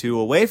 92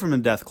 away from the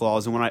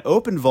Deathclaws, and when I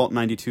opened Vault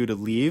 92 to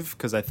leave,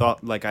 because I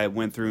thought I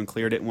went through and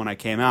cleared it, and when I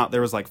came out, there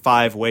was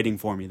 5 waiting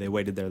for me. They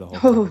waited there the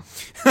whole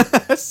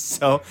time.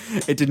 So,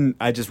 it didn't,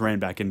 I just ran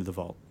back into the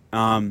vault.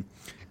 I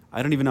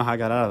don't even know how I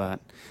got out of that.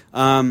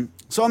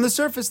 So on the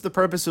surface, the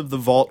purpose of the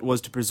vault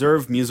was to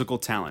preserve musical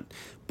talent.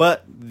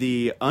 But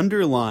the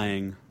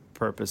underlying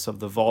purpose of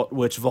the vault,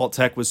 which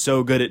Vault-Tec was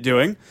so good at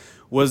doing,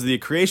 was the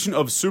creation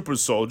of super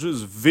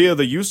soldiers via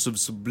the use of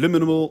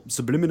subliminal?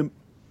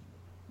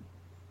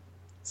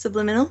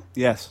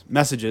 Yes,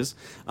 messages.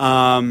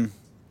 Via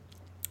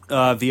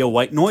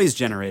white noise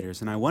generators.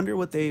 And I wonder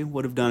what they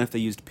would have done if they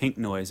used pink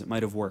noise. It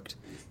might have worked.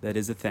 That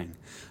is a thing.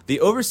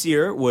 The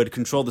Overseer would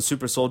control the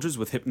super soldiers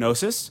with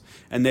hypnosis,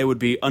 and they would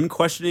be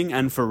unquestioning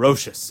and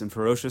ferocious. And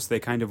ferocious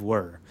they kind of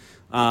were.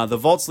 The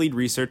Vault's lead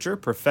researcher,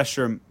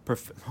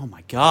 oh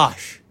my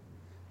gosh.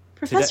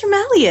 Professor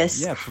Malleus.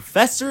 Yeah,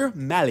 Professor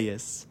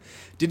Malleus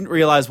didn't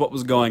realize what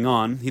was going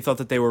on. He thought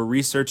that they were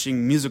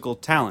researching musical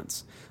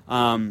talents,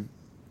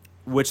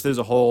 which there's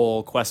a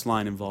whole quest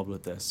line involved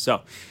with this.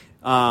 So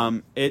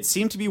it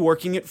seemed to be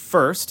working at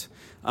first,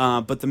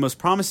 but the most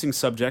promising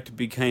subject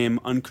became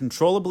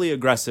uncontrollably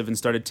aggressive and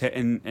started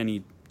and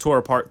he tore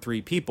apart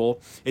 3 people.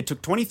 It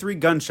took 23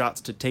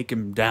 gunshots to take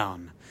him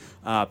down.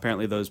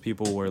 Apparently those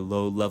people were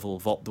low-level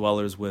vault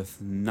dwellers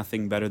with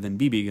nothing better than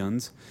BB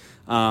guns.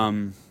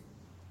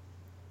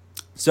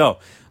 So,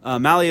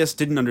 Malleus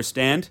didn't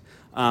understand,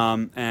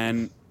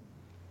 and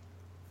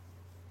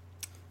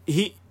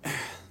he...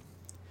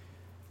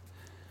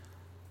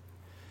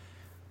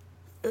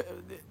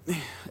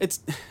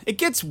 It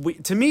gets...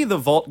 To me, the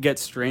vault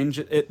gets strange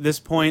at this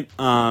point,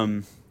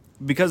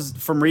 because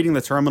from reading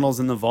the terminals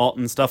in the vault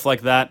and stuff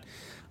like that,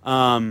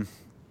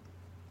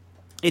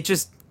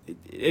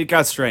 it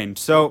got strange.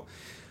 So...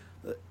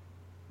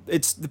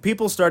 the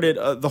people started,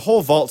 the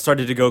whole vault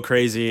started to go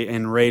crazy,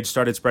 and rage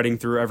started spreading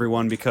through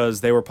everyone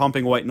because they were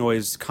pumping white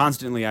noise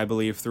constantly, I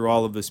believe, through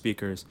all of the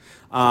speakers.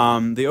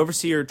 The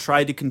Overseer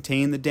tried to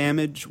contain the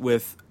damage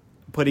with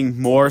putting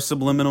more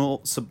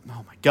subliminal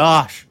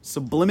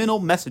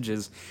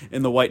messages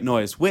in the white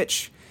noise,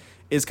 which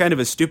is kind of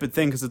a stupid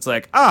thing because it's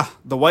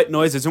the white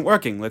noise isn't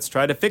working. Let's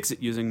try to fix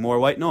it using more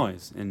white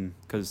noise, and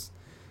because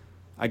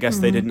I guess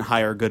they didn't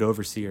hire good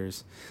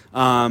overseers.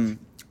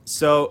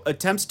 So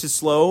attempts to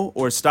slow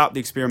or stop the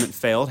experiment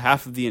failed.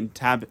 Half of the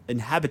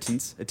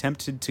inhabitants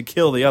attempted to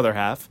kill the other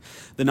half.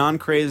 The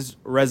non-crazed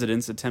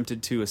residents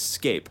attempted to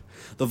escape.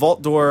 The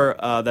vault door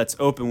that's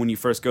open when you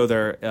first go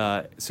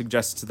there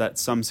suggests that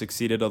some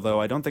succeeded,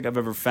 although I don't think I've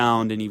ever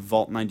found any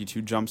Vault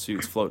 92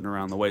 jumpsuits floating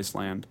around the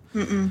wasteland.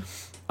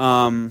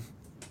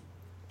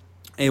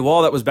 A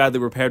wall that was badly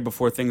repaired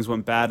before things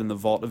went bad in the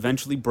vault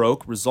eventually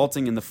broke,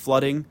 resulting in the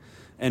flooding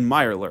and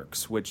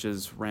mirelurks, which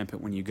is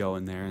rampant when you go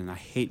in there, and I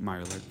hate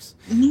mirelurks.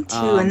 Me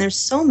too, and there's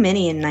so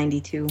many in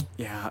 92.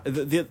 Yeah,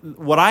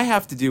 what I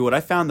have to do, what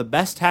I found the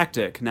best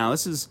tactic. Now,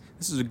 this is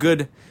a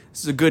good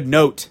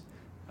note,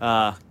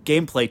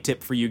 gameplay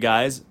tip for you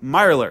guys.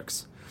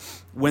 Mirelurks,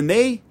 when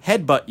they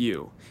headbutt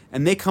you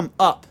and they come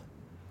up,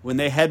 when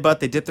they headbutt,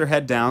 they dip their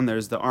head down.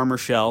 There's the armor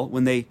shell.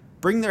 When they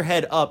bring their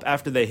head up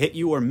after they hit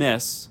you or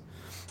miss,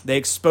 they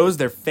expose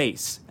their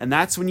face, and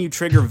that's when you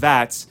trigger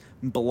VATS,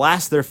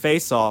 blast their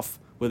face off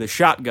with a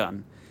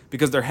shotgun,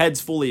 because their head's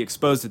fully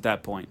exposed at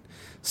that point.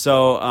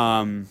 So,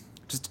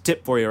 just a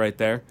tip for you right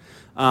there.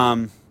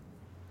 Have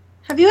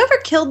you ever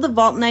killed the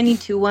Vault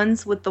 92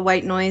 ones with the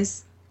white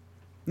noise?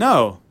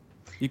 No.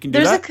 You can do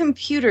that? There's a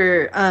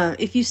computer.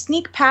 If you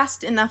sneak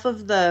past enough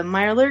of the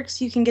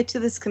mirelurks, you can get to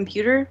this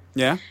computer.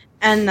 Yeah.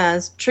 And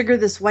trigger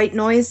this white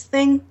noise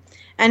thing,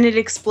 and it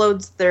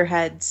explodes their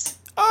heads.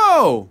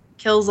 Oh!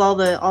 Kills all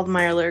the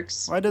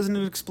mirelurks. Why doesn't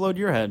it explode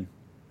your head?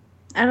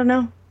 I don't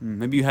know.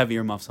 Maybe you have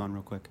earmuffs on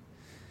real quick.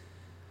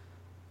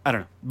 I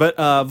don't know. But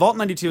Vault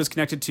 92 is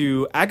connected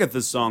to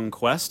Agatha's Song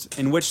Quest,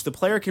 in which the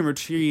player can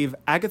retrieve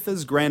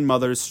Agatha's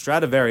grandmother's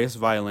Stradivarius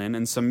violin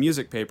and some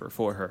music paper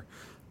for her.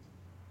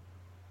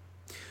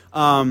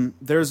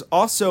 There's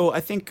also,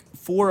 I think,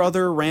 4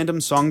 other random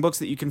songbooks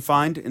that you can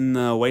find in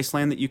the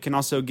Wasteland that you can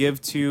also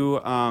give to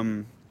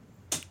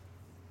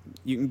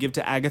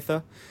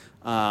Agatha.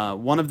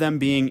 One of them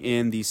being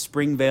in the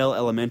Springvale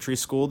Elementary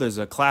School. There's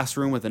a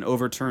classroom with an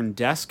overturned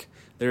desk.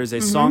 There's a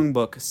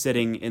songbook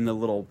sitting in the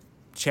little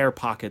chair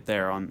pocket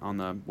there on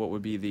the what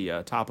would be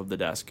the top of the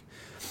desk.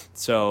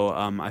 So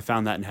I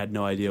found that and had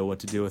no idea what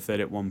to do with it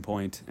at one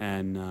point,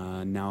 and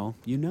now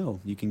you know.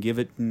 You can give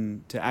it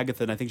to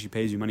Agatha, and I think she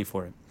pays you money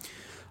for it.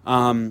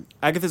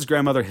 Agatha's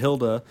grandmother,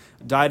 Hilda,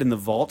 died in the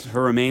vault.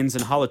 Her remains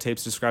and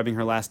holotapes describing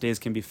her last days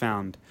can be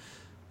found.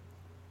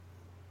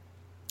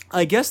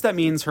 I guess that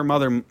means her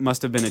mother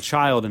must have been a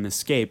child and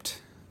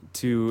escaped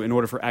in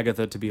order for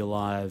Agatha to be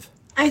alive.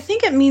 I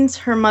think it means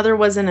her mother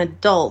was an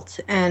adult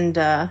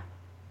and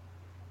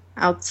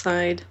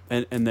outside.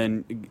 And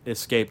then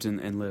escaped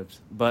and lived.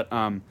 But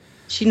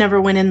she never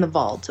went in the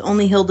vault.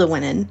 Only Hilda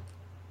went in.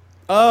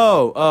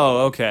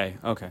 Oh, okay.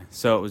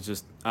 So it was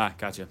just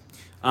gotcha.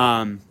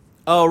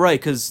 Right,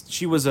 because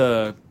she was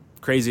a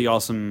crazy,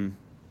 awesome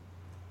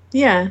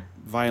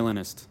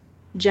violinist.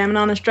 Jamming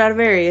on a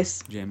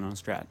Stradivarius. Jamming on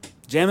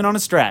a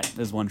Strat,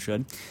 as one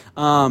should.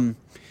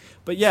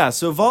 But yeah,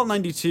 so Vault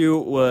 92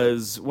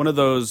 was one of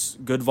those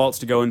good vaults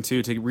to go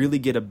into to really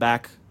get a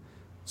back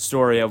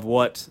story of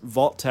what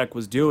Vault Tech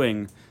was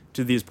doing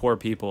to these poor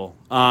people.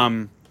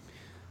 From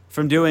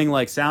doing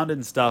like sound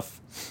and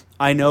stuff,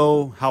 I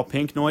know how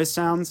pink noise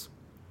sounds,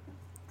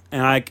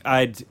 and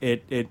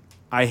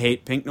I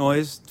hate pink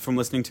noise from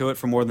listening to it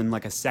for more than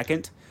like a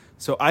second.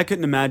 So I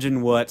couldn't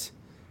imagine what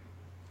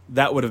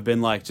that would have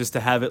been like, just to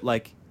have it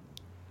like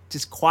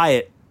just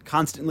quiet,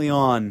 constantly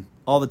on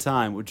all the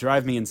time. Would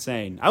drive me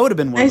insane. I would have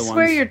been one of the ones. I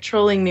swear you're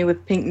trolling me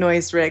with pink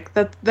noise, Rick.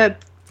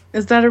 That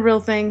is that a real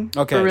thing?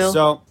 Okay, for real?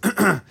 So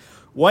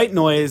white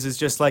noise is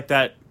just like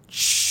that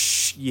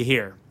shh you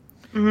hear.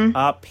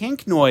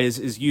 Pink noise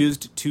is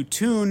used to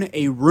tune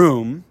a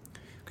room,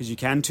 because you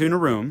can tune a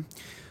room.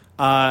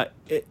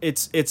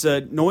 It's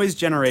a noise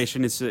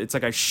generation. It's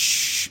like a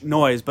shh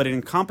noise, but it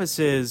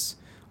encompasses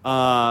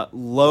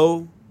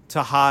low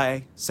to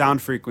high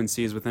sound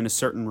frequencies within a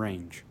certain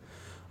range.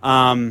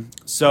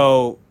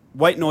 So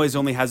white noise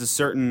only has a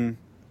certain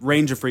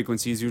range of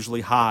frequencies,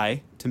 usually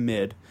high to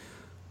mid.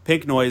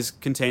 Pink noise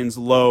contains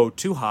low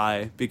to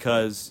high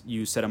because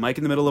you set a mic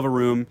in the middle of a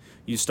room,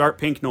 you start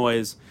pink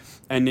noise,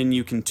 and then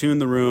you can tune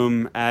the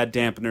room, add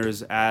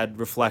dampeners, add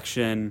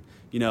reflection,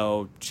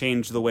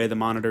 change the way the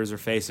monitors are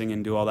facing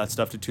and do all that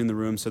stuff to tune the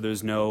room so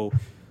there's no,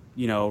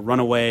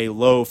 runaway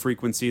low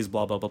frequencies,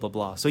 blah, blah, blah, blah,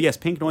 blah. So yes,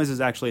 pink noise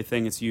is actually a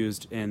thing that's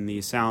used in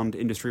the sound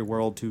industry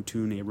world to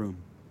tune a room.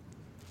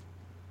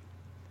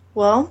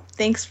 Well,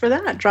 thanks for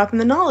that. Dropping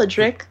the knowledge,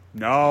 Rick.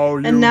 Now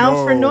you know. And now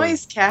for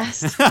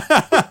Noisecast.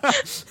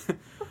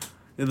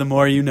 The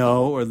more you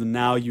know, or the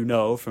now you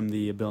know from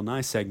the Bill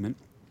Nye segment.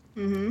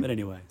 But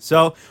anyway,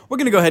 so we're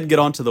going to go ahead and get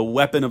on to the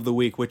weapon of the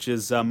week, which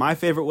is my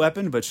favorite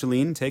weapon. But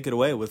Shalene, take it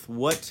away with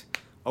what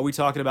are we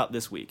talking about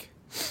this week?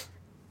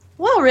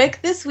 Well, Rick,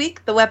 this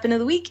week, the weapon of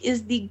the week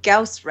is the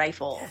Gauss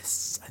rifle.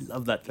 Yes, I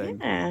love that thing.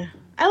 Yeah,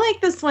 I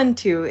like this one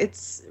too.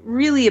 It's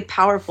really a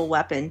powerful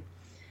weapon.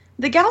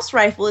 The Gauss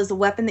rifle is a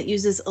weapon that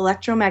uses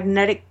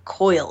electromagnetic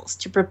coils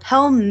to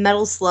propel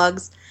metal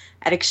slugs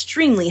at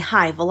extremely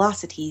high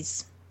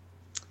velocities.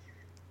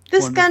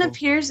 This gun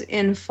appears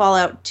in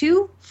Fallout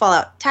 2,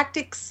 Fallout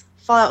Tactics,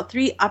 Fallout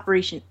 3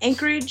 Operation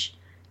Anchorage,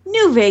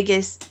 New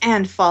Vegas,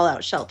 and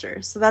Fallout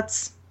Shelter. So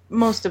that's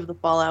most of the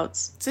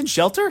Fallouts. It's in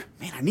Shelter?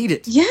 Man, I need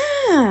it.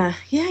 Yeah,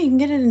 you can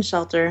get it in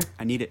Shelter.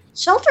 I need it.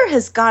 Shelter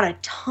has got a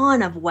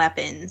ton of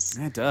weapons.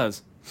 Yeah, it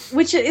does.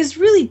 Which is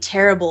really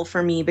terrible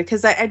for me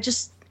because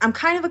I'm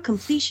kind of a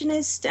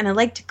completionist and I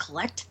like to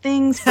collect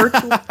things,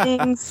 virtual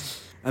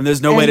things. And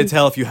there's no way to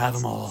tell if you have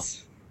them all.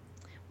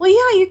 Well,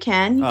 yeah, you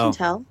can. You can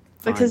tell.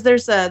 Fine. Because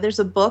there's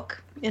a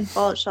book in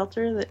Fallout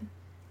Shelter that...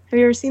 Have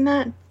you ever seen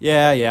that?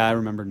 Yeah, I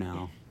remember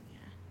now.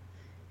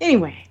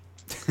 Anyway,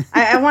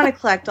 I want to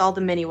collect all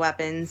the mini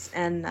weapons,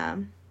 and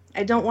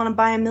I don't want to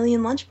buy a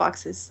million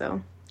lunchboxes, so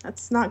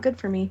that's not good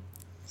for me.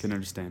 Can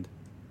understand.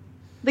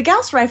 The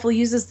Gauss rifle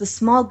uses the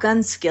small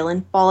gun skill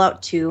in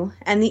Fallout 2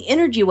 and the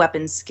energy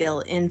weapons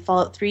skill in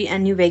Fallout 3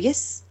 and New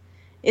Vegas.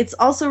 It's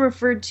also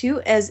referred to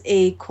as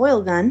a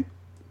coil gun.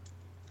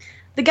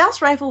 The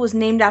Gauss rifle was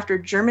named after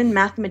German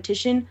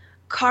mathematician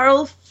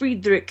Carl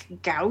Friedrich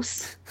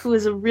Gauss, who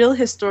is a real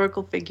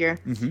historical figure.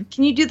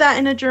 Can you do that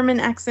in a German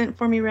accent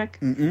for me, Rick?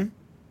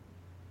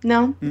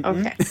 No?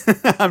 Okay.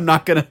 I'm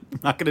not gonna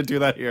do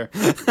that here.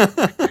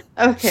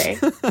 Okay.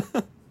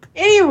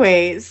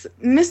 Anyways,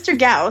 Mr.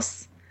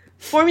 Gauss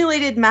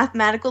formulated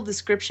mathematical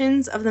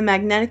descriptions of the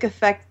magnetic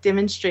effect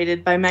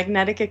demonstrated by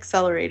magnetic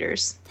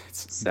accelerators.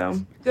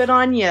 So, good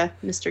on you,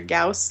 Mr.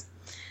 Gauss.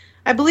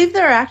 I believe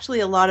there are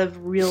actually a lot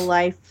of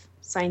real-life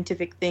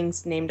scientific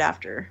things named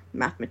after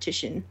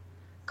mathematician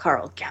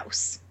Carl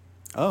Gauss.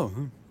 Oh,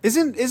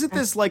 isn't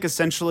this like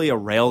essentially a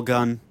rail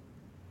gun?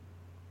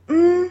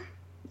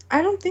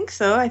 I don't think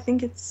so. I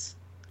think it's...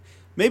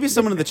 Maybe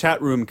someone in the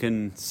chat room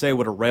can say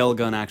what a rail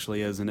gun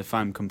actually is, and if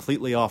I'm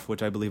completely off,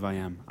 which I believe I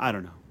am, I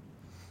don't know.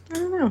 I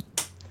don't know.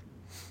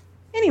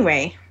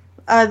 Anyway,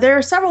 there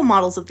are several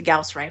models of the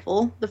Gauss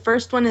rifle. The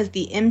first one is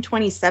the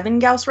M27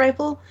 Gauss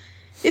rifle.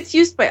 It's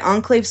used by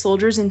Enclave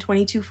soldiers in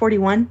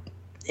 2241.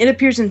 It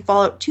appears in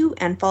Fallout 2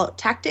 and Fallout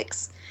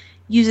Tactics.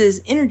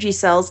 Uses energy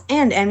cells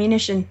and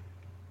ammunition.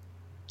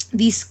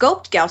 The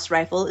scoped Gauss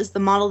rifle is the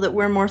model that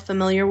we're more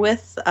familiar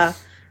with,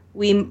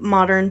 we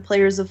modern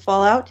players of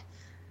Fallout.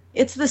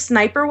 It's the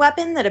sniper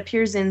weapon that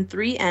appears in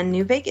 3 and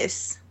New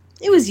Vegas.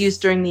 It was used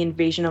during the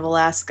invasion of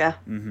Alaska.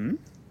 Mm-hmm.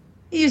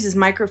 It uses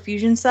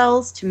microfusion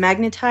cells to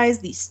magnetize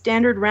the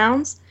standard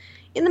rounds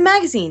in the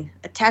magazine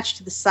attached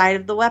to the side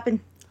of the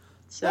weapon.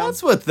 So,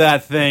 that's what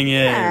that thing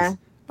is. Yeah.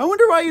 I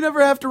wonder why you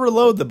never have to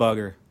reload the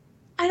bugger.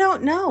 I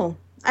don't know.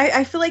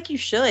 I feel like you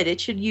should.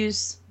 It should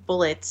use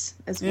bullets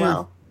as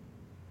well.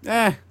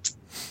 I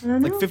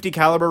don't know. Like 50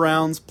 caliber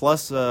rounds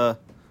plus... You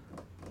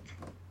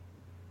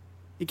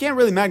can't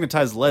really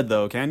magnetize lead,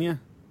 though, can you?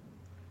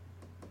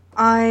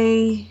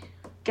 I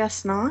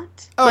guess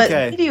not. Okay.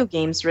 But video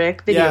games,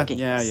 Rick. Video games.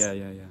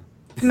 Yeah.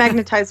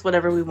 Magnetize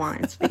whatever we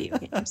want. It's video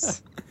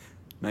games.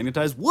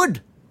 Magnetize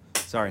wood.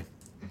 Sorry.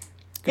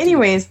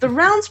 Anyways, the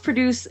rounds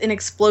produce an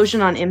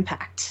explosion on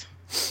impact.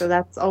 So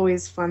that's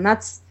always fun.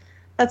 That's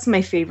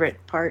my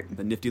favorite part.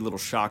 The nifty little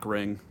shock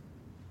ring.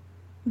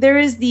 There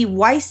is the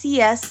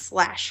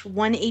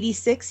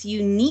YCS/186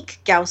 unique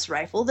Gauss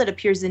rifle that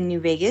appears in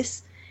New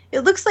Vegas.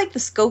 It looks like the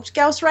scoped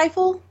Gauss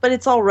rifle, but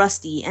it's all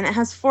rusty, and it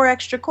has 4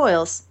 extra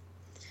coils.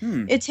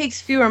 It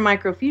takes fewer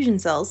microfusion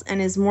cells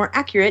and is more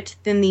accurate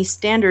than the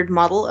standard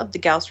model of the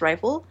Gauss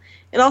rifle.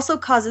 It also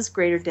causes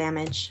greater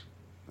damage.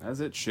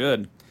 As it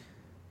should.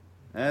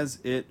 There's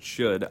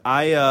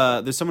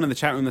someone in the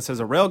chat room that says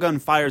a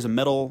railgun fires a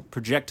metal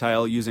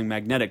projectile using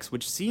magnetics,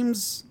 which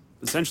seems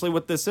essentially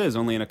what this is,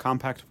 only in a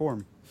compact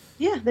form.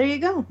 Yeah, there you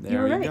go.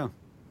 There you right. go.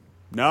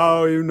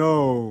 Now you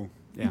know.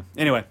 Yeah.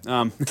 Anyway,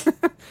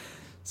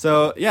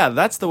 so yeah,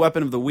 that's the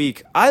weapon of the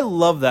week. I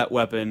love that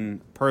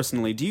weapon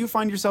personally. Do you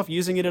find yourself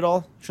using it at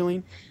all,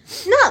 Shalene?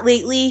 Not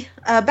lately.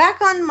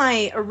 Back on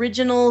my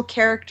original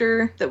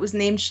character that was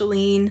named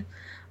Shalene,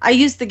 I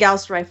used the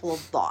Gauss rifle a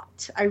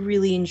lot. I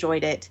really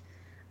enjoyed it.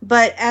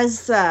 But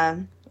as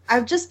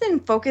I've just been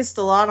focused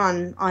a lot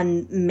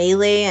on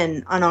melee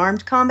and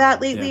unarmed combat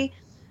lately,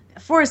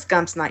 Forrest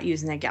Gump's not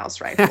using a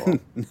Gauss rifle.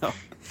 No.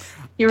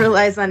 He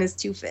relies on his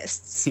 2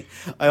 fists.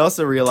 I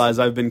also realize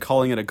I've been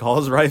calling it a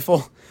Gauss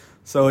rifle,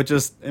 so it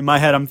just, in my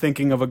head, I'm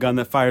thinking of a gun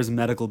that fires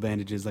medical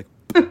bandages, like...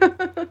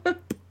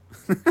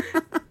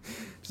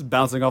 just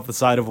bouncing off the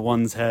side of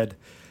one's head.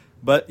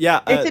 But yeah,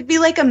 it could be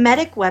like a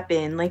medic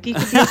weapon. Like you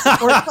could be a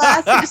support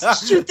class and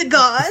just shoot the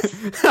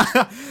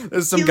gauze.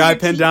 There's some guy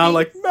pinned down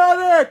like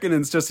medic, and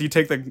it's just you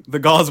take the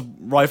gauze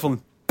rifle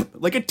and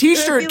like a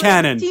T-shirt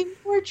cannon. Like Team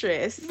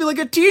Fortress. It'd be like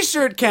a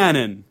T-shirt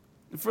cannon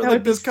for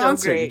like this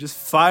concert. So great. You just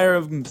fire.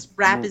 Just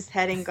wrap his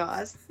head in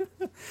gauze.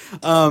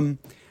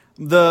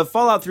 The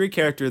Fallout 3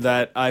 character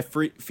that I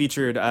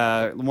featured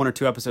 1 or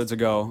 2 episodes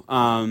ago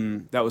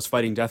that was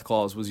fighting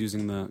Deathclaws was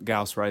using the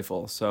Gauss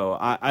rifle. So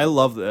I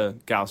love the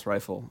Gauss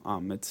rifle.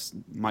 It's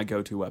my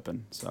go-to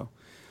weapon. So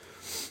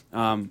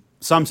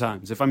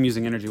sometimes, if I'm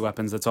using energy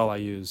weapons, that's all I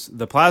use.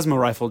 The plasma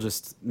rifle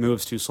just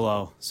moves too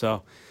slow.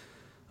 So,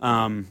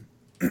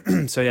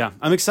 so yeah,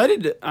 I'm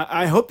excited.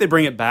 I hope they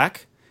bring it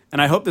back.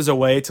 And I hope there's a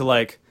way to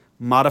like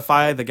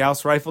modify the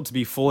Gauss rifle to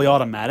be fully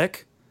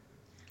automatic.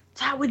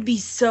 That would be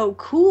so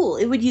cool.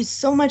 It would use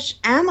so much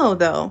ammo,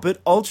 though.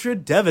 But ultra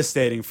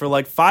devastating. For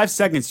like 5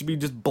 seconds, you'd be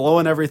just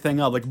blowing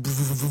everything up, like,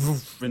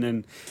 and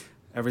then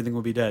everything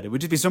would be dead. It would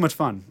just be so much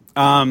fun.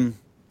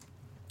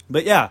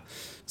 But yeah,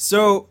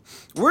 so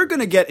we're going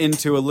to get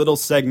into a little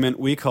segment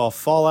we call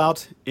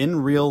Fallout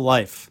in Real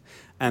Life.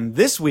 And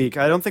this week,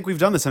 I don't think we've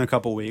done this in a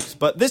couple weeks,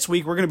 but this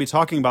week we're going to be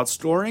talking about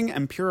storing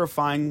and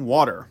purifying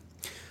water.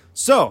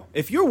 So,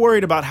 if you're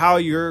worried about how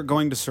you're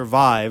going to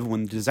survive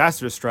when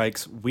disaster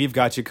strikes, we've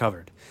got you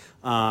covered.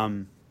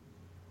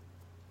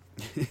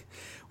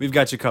 We've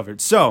got you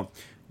covered. So,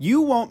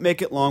 you won't make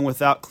it long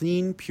without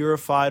clean,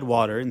 purified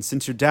water. And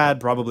since your dad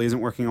probably isn't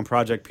working on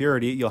Project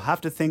Purity, you'll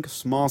have to think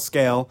small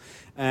scale.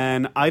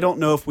 And I don't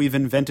know if we've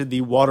invented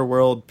the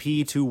Waterworld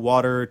P to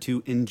water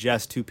to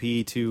ingest to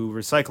P to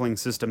recycling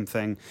system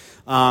thing.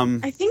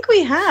 I think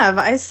we have.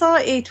 I saw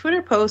a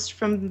Twitter post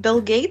from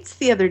Bill Gates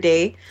the other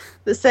day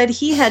that said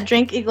he had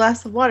drank a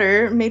glass of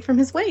water made from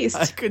his waste.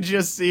 I could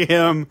just see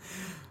him,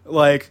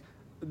 like,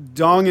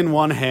 dong in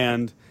one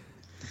hand,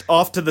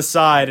 off to the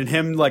side, and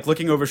him, like,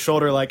 looking over his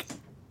shoulder, like,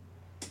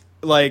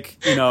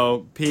 you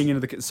know, peeing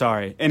into the...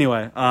 Sorry.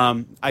 Anyway,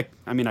 I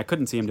mean, I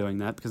couldn't see him doing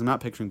that because I'm not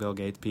picturing Bill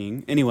Gates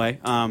peeing. Anyway,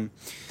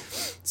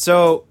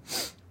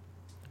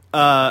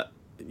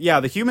 yeah,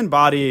 the human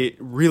body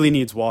really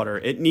needs water.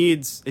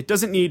 It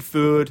doesn't need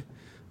food.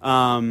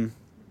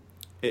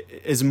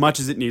 as much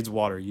as it needs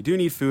water. You do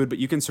need food, but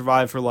you can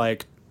survive for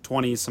like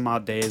 20 some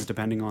odd days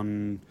depending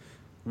on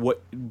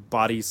what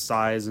body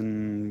size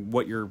and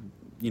what your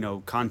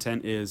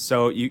content is.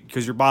 So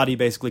because your body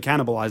basically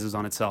cannibalizes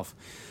on itself.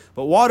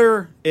 But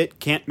water, it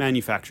can't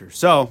manufacture,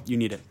 so you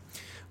need it.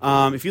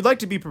 If you'd like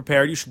to be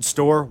prepared, you should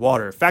store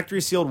water.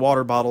 Factory-sealed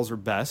water bottles are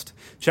best.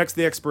 Checks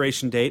the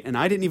expiration date, and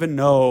I didn't even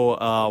know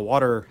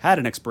water had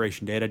an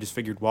expiration date. I just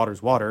figured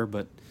water's water,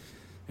 but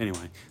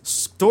anyway.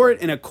 Store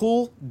it in a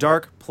cool,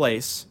 dark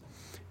place,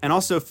 and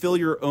also fill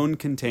your own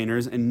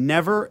containers, and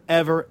never,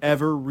 ever,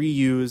 ever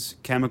reuse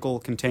chemical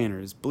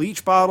containers.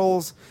 Bleach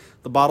bottles,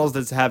 the bottles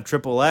that have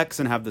XXX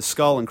and have the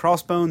skull and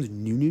crossbones,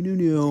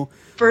 no.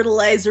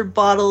 Fertilizer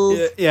bottles,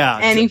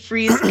 Yeah.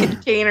 antifreeze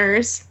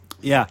containers.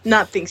 Yeah.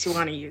 Not things you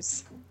want to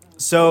use.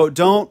 So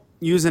don't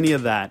use any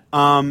of that.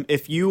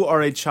 If you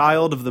are a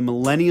child of the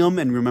millennium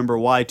and remember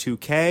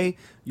Y2K,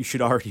 you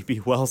should already be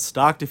well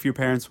stocked if your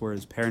parents were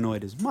as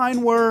paranoid as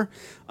mine were.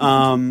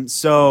 Tap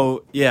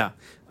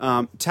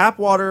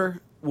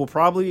water will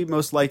probably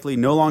most likely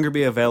no longer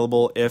be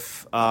available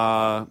if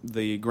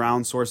the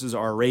ground sources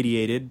are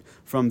irradiated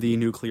from the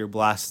nuclear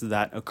blast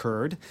that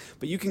occurred.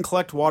 But you can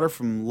collect water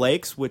from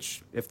lakes,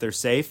 which, if they're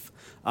safe,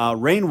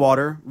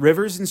 rainwater,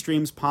 rivers and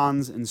streams,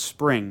 ponds, and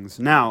springs.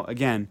 Now,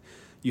 again,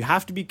 you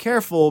have to be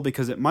careful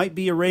because it might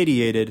be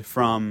irradiated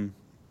from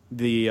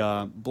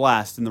the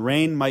blast, and the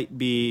rain might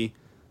be,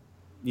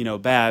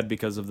 bad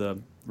because of the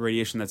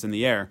radiation that's in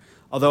the air.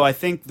 Although I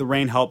think the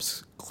rain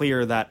helps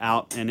clear that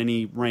out, and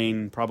any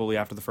rain probably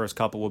after the first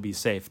couple will be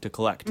safe to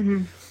collect.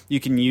 Mm-hmm. You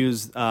can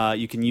use that.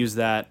 You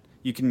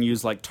can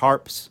use like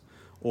tarps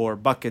or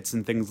buckets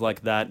and things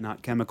like that.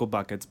 Not chemical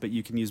buckets, but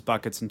you can use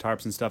buckets and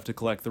tarps and stuff to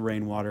collect the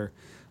rainwater.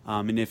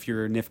 And if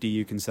you're nifty,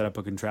 you can set up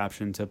a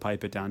contraption to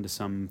pipe it down to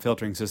some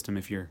filtering system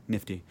if you're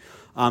nifty.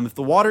 If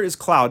the water is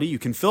cloudy, you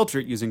can filter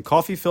it using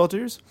coffee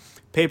filters,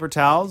 paper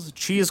towels,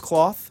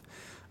 cheesecloth,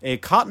 a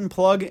cotton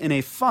plug in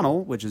a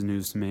funnel, which is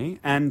news to me,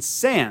 and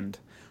sand,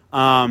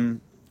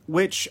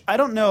 which I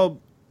don't know.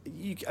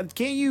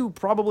 Can't you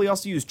probably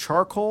also use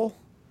charcoal?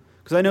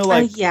 Because I know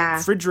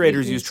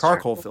refrigerators use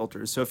charcoal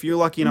filters. So if you're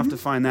lucky enough to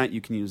find that,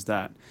 you can use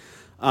that.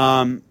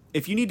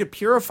 If you need to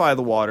purify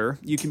the water,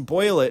 you can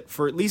boil it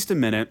for at least a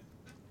minute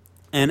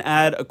and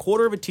add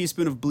 1/4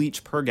 teaspoon of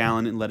bleach per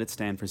gallon and let it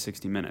stand for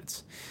 60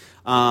 minutes.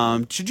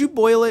 Should you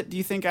boil it, do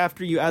you think,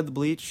 after you add the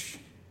bleach?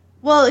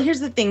 Well, here's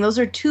the thing. Those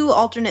are two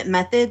alternate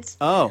methods.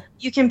 Oh.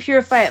 You can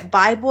purify it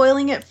by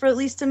boiling it for at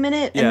least a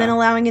minute and then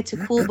allowing it to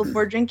cool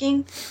before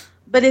drinking.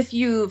 But if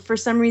you, for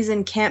some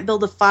reason, can't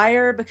build a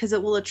fire because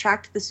it will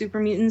attract the super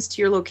mutants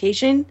to your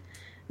location,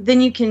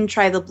 then you can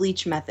try the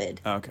bleach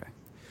method. Okay.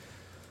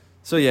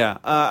 So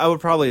I would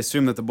probably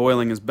assume that the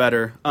boiling is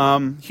better.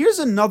 Here's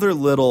another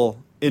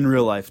little in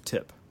real life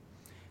tip.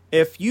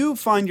 If you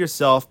find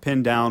yourself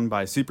pinned down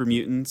by super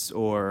mutants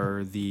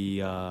or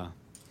the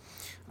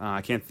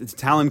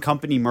Talon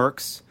Company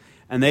mercs,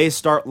 and they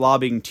start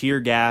lobbing tear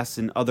gas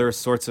and other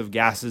sorts of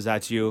gases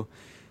at you,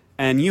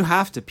 and you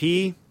have to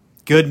pee,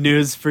 good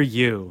news for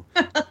you.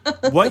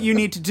 What you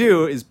need to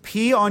do is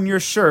pee on your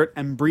shirt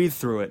and breathe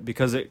through it,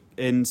 because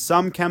in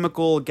some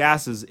chemical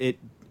gases, it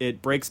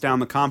breaks down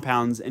the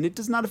compounds, and it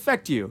does not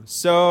affect you.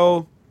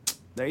 So,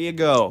 there you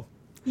go.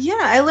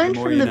 Yeah, I learned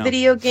from the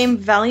video game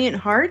Valiant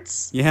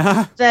Hearts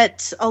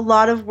that a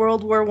lot of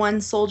World War I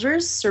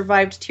soldiers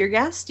survived tear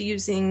gas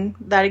using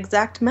that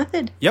exact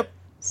method. Yep.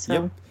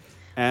 So,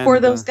 for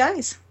those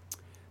guys.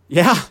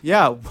 Yeah.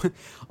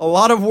 A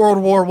lot of World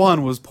War I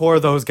was pour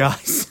those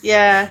guys.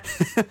 Yeah,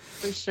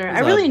 for sure.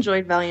 I really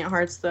enjoyed Valiant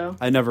Hearts, though.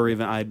 I never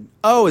even...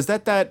 is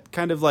that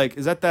kind of like...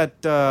 Is that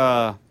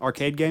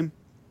arcade game?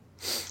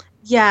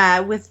 Yeah,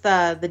 with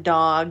the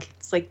dog.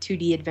 It's like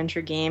 2D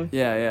adventure game.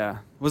 Yeah.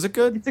 Was it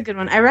good? It's a good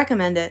one. I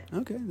recommend it.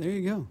 Okay, there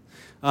you go.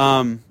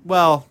 I've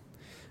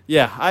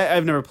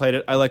never played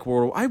it. I like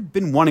I've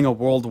been wanting a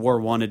World War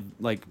I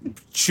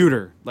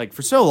shooter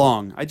for so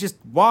long.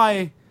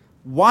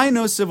 Why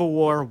no Civil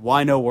War?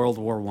 Why no World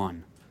War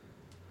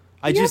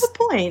I? You have a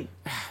point.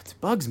 It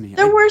bugs me.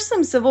 There were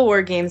some Civil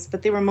War games,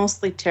 but they were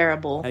mostly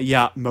terrible.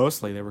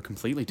 Mostly they were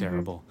completely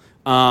terrible.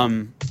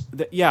 I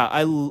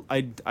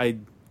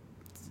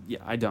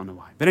don't know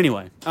why. But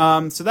anyway,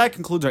 so that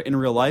concludes our In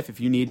Real Life.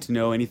 If you need to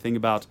know anything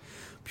about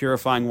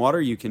purifying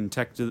water, you can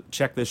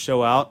check this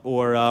show out.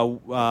 Or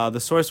the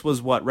source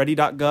was what?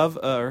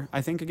 Ready.gov,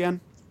 I think,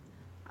 again?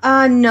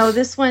 No,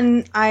 this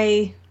one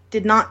I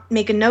did not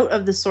make a note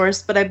of the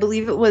source, but I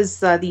believe it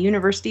was the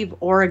University of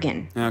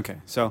Oregon. Okay,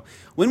 so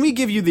when we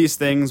give you these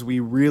things, we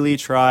really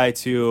try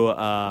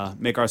to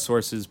make our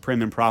sources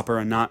prim and proper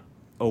and not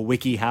a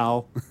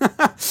WikiHow.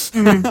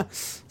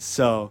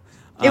 So...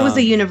 It was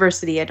a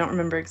university. I don't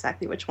remember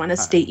exactly which one. A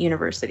state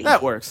university.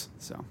 That works.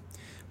 So,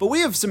 but we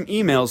have some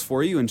emails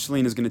for you, and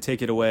Shalene is going to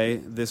take it away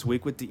this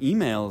week with the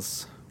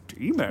emails.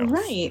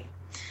 Right.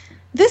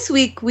 This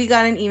week, we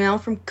got an email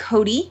from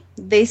Cody.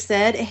 They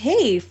said,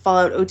 "Hey,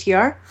 Fallout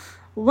OTR.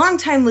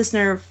 Long-time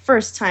listener,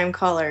 first-time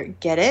caller.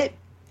 Get it?"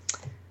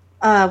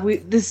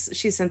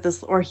 She sent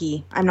this, or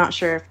he. I'm not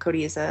sure if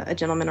Cody is a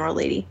gentleman or a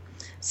lady.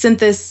 sent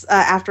this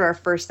after our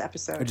first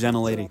episode. A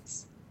gentle lady.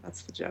 So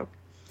that's the joke.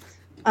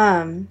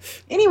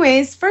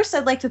 Anyways, first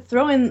I'd like to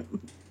throw in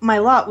my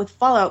lot with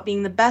Fallout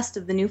being the best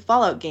of the new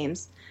Fallout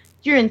games.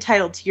 You're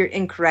entitled to your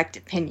incorrect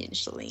opinion,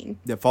 Shalene.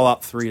 Yeah,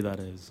 Fallout 3,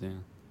 that is, yeah.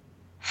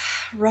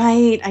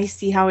 Right, I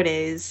see how it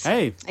is.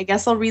 Hey. I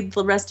guess I'll read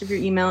the rest of your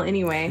email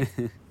anyway.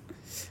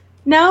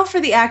 Now for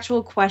the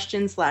actual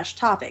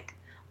question/topic.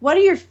 What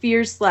are your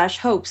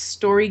fears/hopes,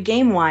 story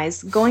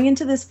game-wise, going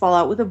into this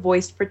Fallout with a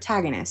voiced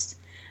protagonist?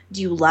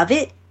 Do you love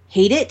it,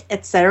 hate it,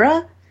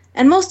 etc.?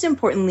 And most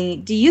importantly,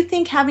 do you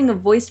think having a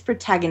voiced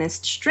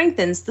protagonist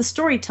strengthens the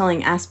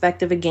storytelling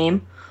aspect of a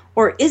game,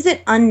 or is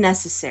it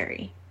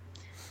unnecessary?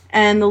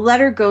 And the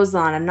letter goes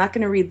on. I'm not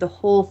going to read the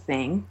whole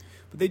thing.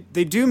 But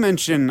they do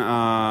mention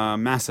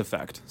Mass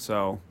Effect,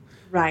 so...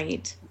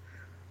 Right.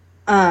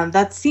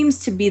 That seems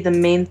to be the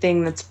main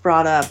thing that's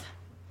brought up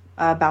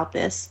about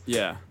this.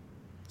 Yeah.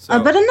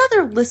 So. But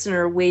another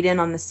listener weighed in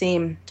on the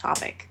same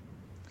topic.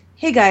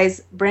 Hey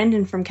guys,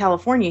 Brandon from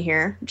California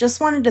here. Just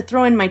wanted to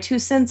throw in my 2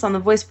 cents on the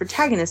voice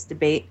protagonist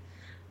debate.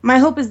 My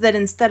hope is that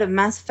instead of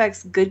Mass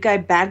Effect's good guy,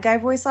 bad guy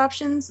voice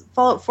options,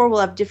 Fallout 4 will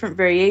have different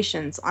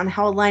variations on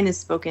how a line is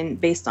spoken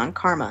based on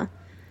karma.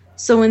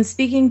 So when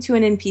speaking to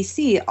an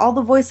NPC, all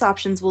the voice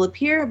options will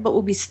appear, but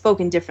will be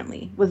spoken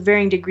differently, with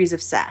varying degrees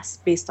of sass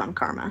based on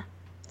karma.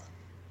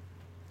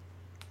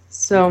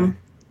 So,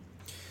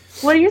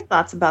 What are your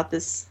thoughts about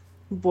this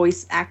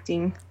voice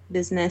acting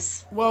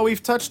business? Well,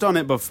 we've touched on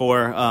it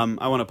before. I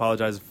want to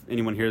apologize if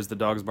anyone hears the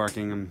dogs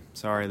barking. I'm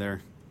sorry, they're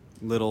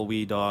little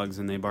wee dogs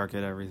and they bark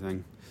at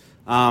everything.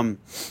 But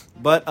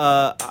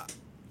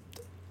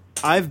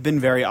I've been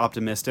very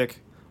optimistic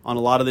on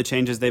a lot of the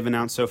changes they've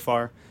announced so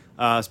far,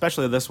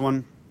 especially this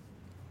one.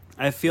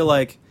 I feel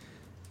like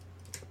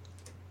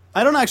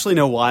I don't actually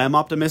know why I'm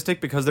optimistic,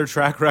 because their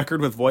track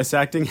record with voice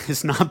acting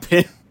has not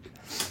been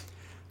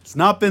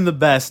the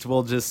best,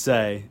 we'll just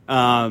say.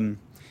 But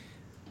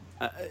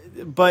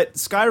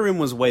Skyrim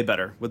was way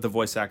better with the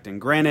voice acting.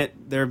 Granted,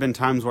 there have been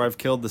times where I've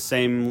killed the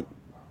same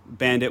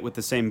bandit with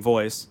the same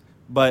voice,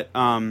 but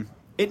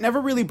it never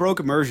really broke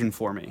immersion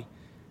for me.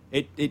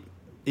 It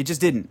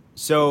just didn't.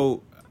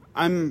 So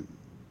I'm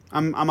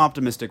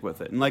optimistic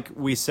with it. And like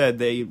we said,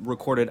 they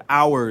recorded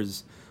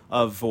hours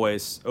of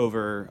voice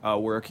over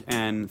work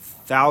and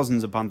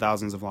thousands upon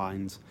thousands of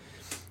lines.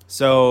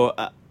 So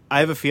I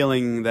have a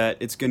feeling that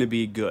it's going to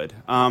be good.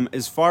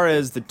 As far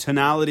as the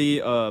tonality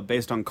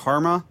based on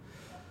karma,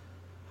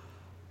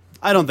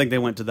 I don't think they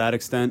went to that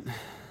extent,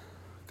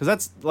 because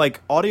that's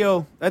like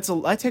audio.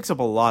 That takes up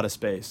a lot of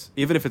space,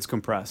 even if it's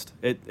compressed.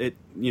 It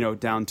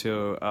down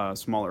to a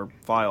smaller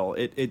file.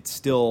 It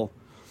still,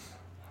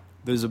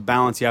 there's a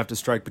balance you have to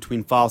strike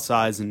between file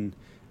size and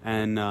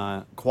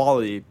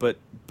quality. But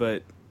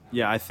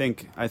yeah, I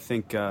think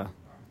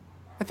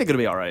it'll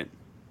be all right.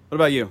 What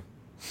about you?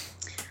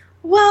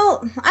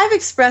 Well, I've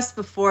expressed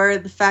before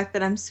the fact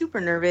that I'm super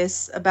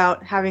nervous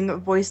about having a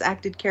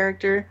voice-acted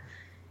character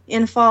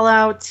in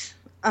Fallout.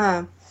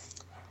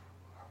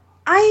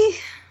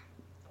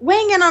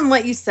 Weighing in on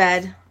what you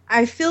said,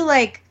 I feel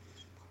like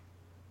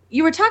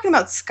you were talking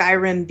about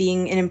Skyrim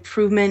being an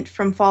improvement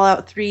from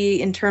Fallout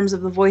 3 in terms of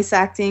the voice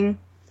acting.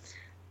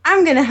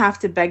 I'm going to have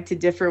to beg to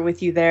differ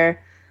with you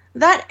there.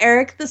 That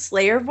Eric the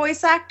Slayer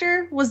voice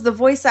actor was the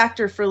voice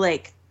actor for,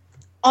 like,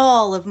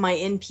 all of my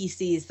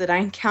NPCs that I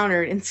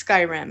encountered in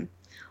Skyrim.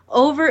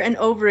 Over and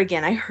over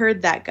again, I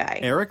heard that guy.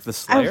 Eric the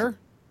Slayer?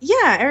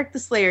 Yeah, Eric the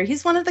Slayer.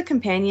 He's one of the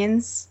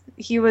companions.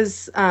 He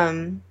was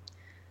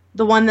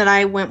the one that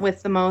I went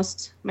with the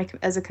most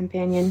as a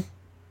companion,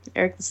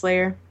 Eric the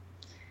Slayer.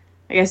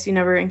 I guess you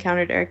never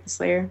encountered Eric the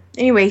Slayer.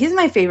 Anyway, he's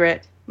my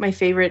favorite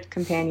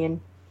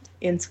companion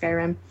in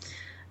Skyrim.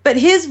 But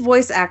his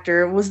voice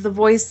actor was the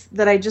voice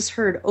that I just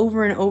heard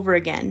over and over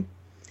again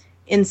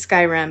in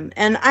Skyrim.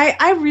 And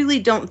I really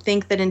don't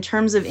think that in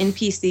terms of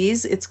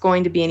NPCs, it's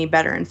going to be any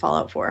better in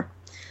Fallout 4.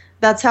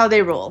 That's how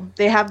they roll.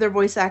 They have their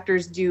voice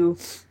actors do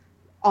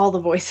all the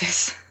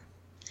voices.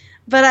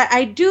 But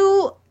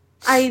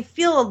I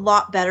feel a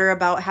lot better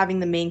about having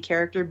the main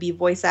character be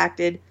voice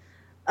acted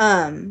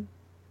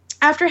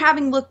after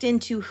having looked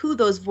into who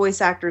those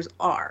voice actors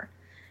are.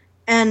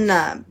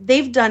 And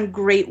they've done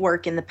great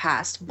work in the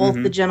past,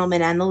 both the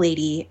gentleman and the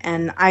lady.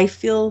 And I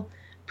feel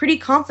pretty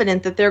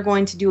confident that they're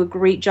going to do a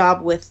great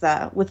job with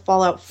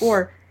Fallout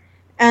 4.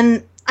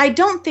 And I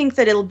don't think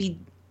that it'll be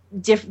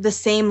the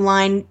same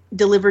line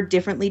delivered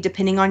differently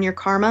depending on your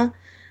karma.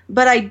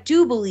 But I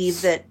do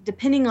believe that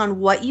depending on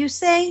what you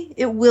say,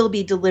 it will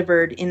be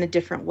delivered in a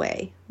different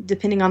way,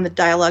 depending on the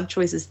dialogue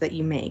choices that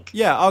you make.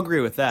 Yeah, I'll agree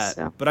with that.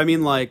 So. But I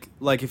mean, like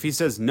if he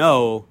says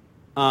no,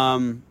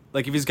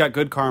 like if he's got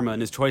good karma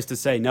and his choice to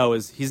say no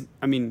is he's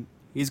going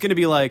to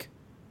be like,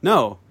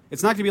 no.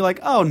 It's not going to be like,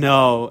 oh,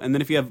 no. And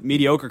then if you have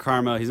mediocre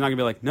karma, he's not going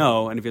to be like,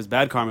 no. And if he has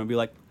bad karma, he'll be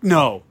like,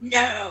 no.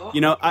 No. You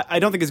know, I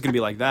don't think it's going to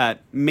be like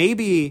that.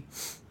 Maybe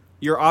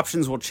your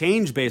options will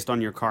change based on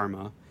your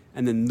karma,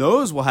 and then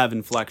those will have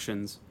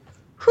inflections.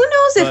 Who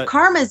knows But if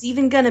karma is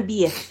even going to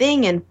be a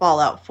thing in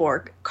Fallout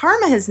 4?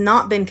 Karma has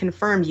not been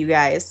confirmed, you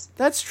guys.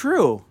 that's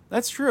true.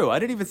 That's true. I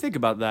didn't even think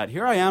about that.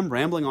 Here I am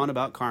rambling on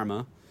about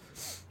karma,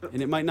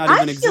 and it might not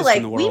even I exist feel like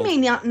in the we world. may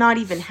not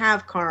even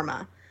have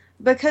karma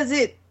because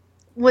it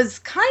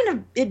was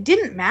it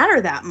didn't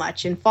matter that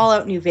much in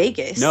Fallout New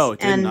Vegas. No, it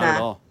didn't, and, not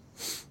at all.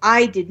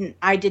 I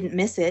didn't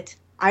miss it.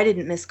 I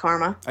didn't miss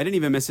karma. I didn't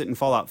even miss it in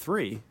Fallout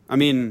 3. I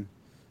mean,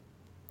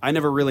 I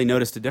never really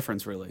noticed a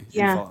difference, really,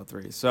 Yeah. in Fallout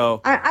 3.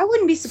 So, I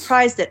wouldn't be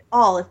surprised at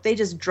all if they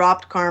just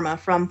dropped karma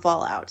from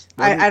Fallout.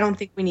 I don't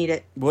think we need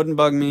it. wouldn't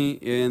bug me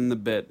in the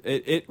bit.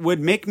 It would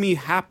make me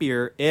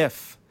happier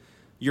if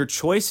your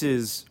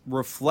choices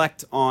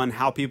reflect on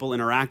how people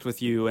interact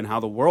with you and how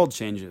the world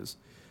changes.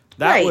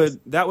 Right.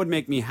 That would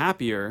make me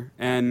happier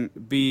and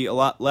be a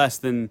lot less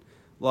than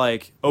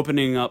like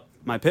opening up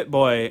my Pit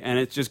Boy and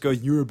it just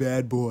goes, "You're a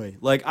bad boy."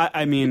 Like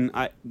I mean,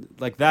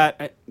 like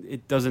that.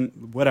 It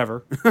doesn't.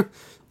 Whatever.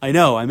 I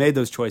know I made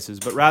those choices,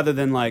 but rather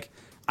than like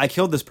I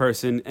killed this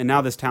person and now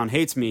this town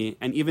hates me,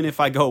 and even if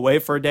I go away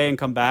for a day and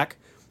come back,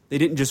 they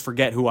didn't just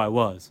forget who I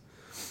was.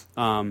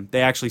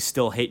 They actually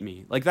still hate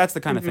me. Like that's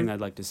the kind of thing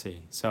I'd like to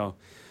see. So,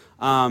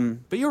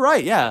 but you're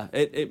right. Yeah,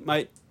 it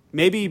might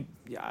maybe.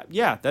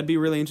 Yeah, that'd be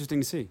really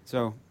interesting to see.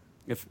 So,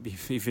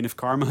 even if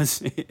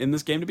karma's in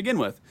this game to begin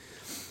with.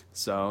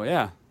 So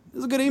yeah,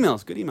 those are good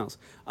emails. Good emails.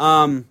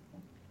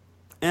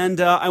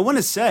 And I want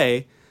to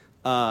say,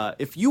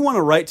 if you want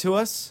to write to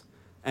us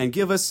and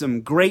give us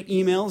some great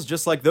emails,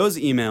 just like those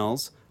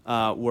emails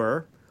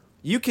were,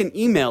 you can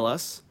email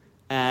us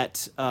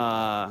at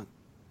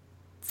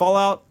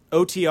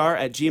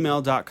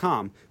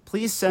falloutotr@gmail.com.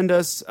 Please send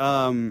us,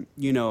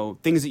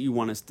 things that you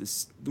want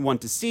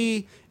to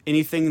see,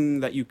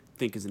 anything that you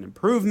think is an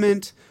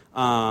improvement,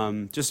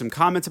 just some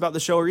comments about the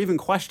show, or even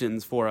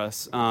questions for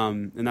us,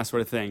 and that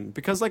sort of thing.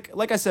 Because,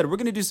 like I said, we're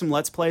going to do some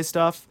Let's Play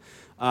stuff.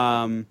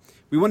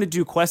 We want to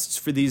do quests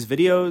for these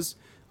videos.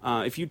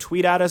 If you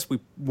tweet at us, we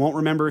won't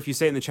remember. If you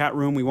say it in the chat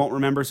room, we won't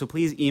remember. So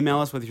please email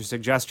us with your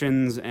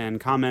suggestions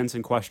and comments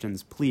and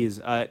questions. Please.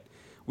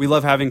 We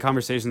love having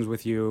conversations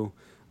with you,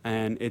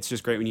 and it's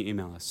just great when you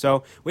email us.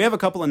 So we have a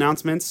couple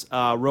announcements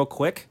real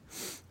quick.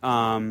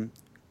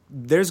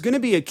 There's going to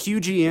be a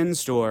QGN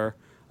store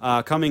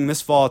coming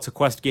this fall to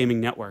Quest Gaming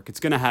Network. It's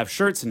going to have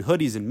shirts and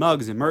hoodies and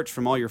mugs and merch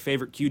from all your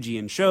favorite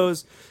QGN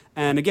shows.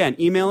 And again,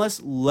 email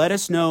us. Let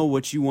us know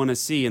what you want to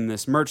see in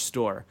this merch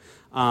store.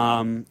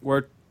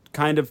 We're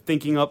kind of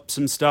thinking up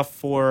some stuff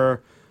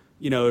for,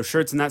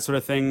 shirts and that sort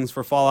of things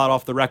for Fallout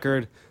Off the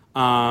Record.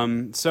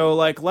 So,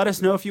 let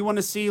us know if you want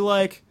to see,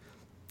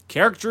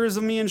 characters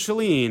of me and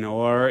Shalene,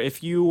 or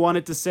if you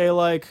wanted to say,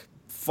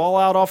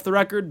 Fallout Off the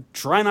Record,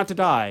 Try Not to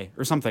Die,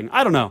 or something.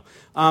 I don't know.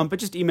 But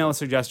just email us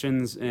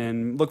suggestions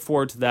and look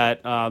forward to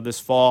that this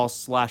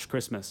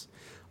fall/Christmas.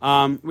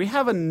 We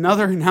have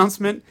another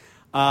announcement.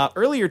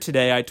 Earlier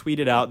today, I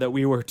tweeted out that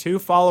we were 2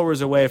 followers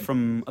away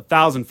from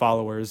 1,000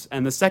 followers,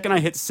 and the second I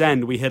hit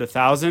send, we hit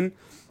 1,000,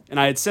 and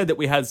I had said that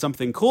we had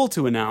something cool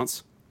to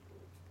announce,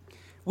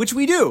 which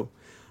we do.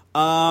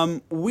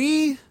 If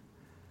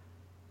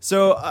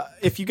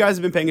you guys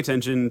have been paying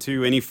attention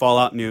to any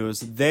Fallout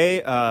news,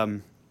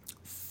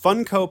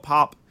 Funko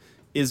Pop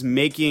is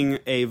making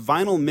a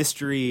vinyl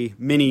mystery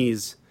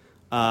minis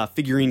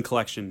figurine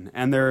collection,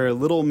 and they're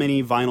little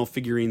mini vinyl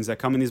figurines that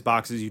come in these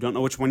boxes. You don't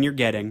know which one you're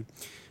getting.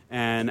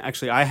 And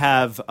actually, I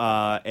have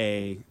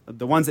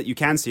the ones that you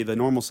can see, the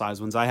normal size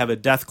ones. I have a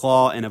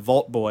Deathclaw and a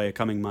Vault Boy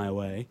coming my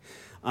way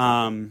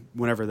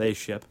whenever they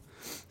ship.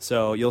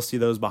 So you'll see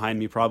those behind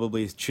me,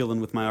 probably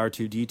chilling with my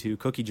R2-D2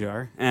 cookie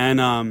jar.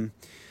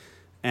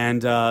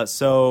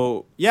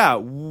 So yeah,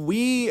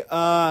 we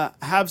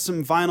have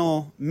some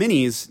vinyl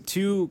minis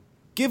to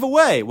give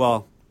away.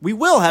 Well, we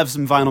will have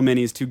some vinyl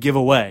minis to give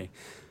away,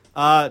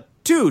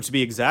 2 to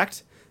be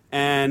exact.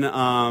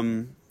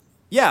 And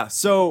yeah,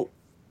 so.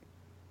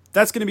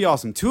 That's going to be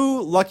awesome.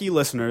 2 lucky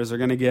listeners are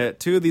going to get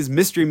 2 of these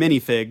mystery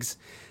minifigs,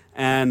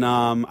 and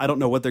I don't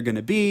know what they're going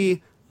to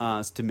be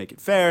to make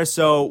it fair.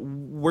 So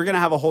we're going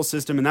to have a whole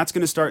system, and that's going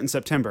to start in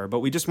September.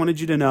 But we just wanted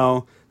you to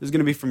know there's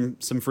going to be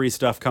some free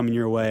stuff coming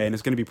your way, and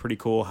it's going to be pretty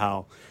cool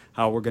how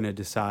we're going to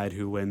decide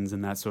who wins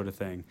and that sort of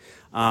thing.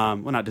 Well,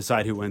 not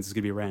decide who wins, it's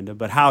going to be random,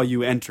 but how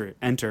you enter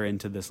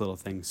into this little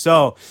thing.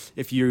 So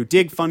if you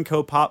dig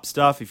Funko Pop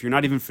stuff, if you're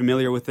not even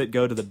familiar with it,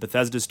 go to the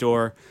Bethesda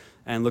store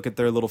and look at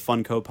their little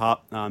Funko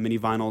Pop mini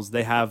vinyls.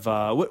 They have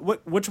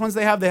which ones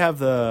they have? They have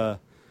the.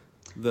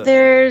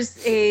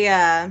 There's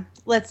a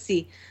let's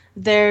see.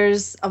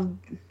 There's a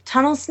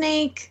Tunnel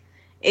Snake,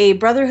 a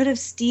Brotherhood of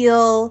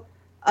Steel,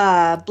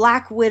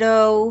 Black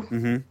Widow,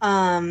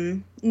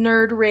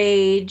 Nerd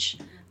Rage,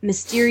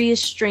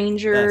 Mysterious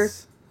Stranger,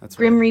 Yes, that's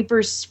Grim right.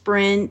 Reaper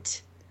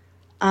Sprint.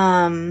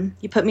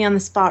 You put me on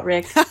the spot,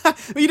 Rick.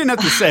 You didn't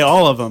have to say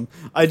all of them.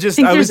 I I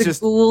think was there's a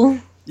just ghoul.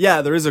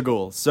 Yeah, there is a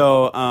ghoul.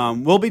 So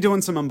we'll be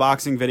doing some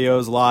unboxing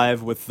videos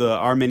live with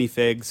our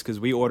minifigs because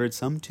we ordered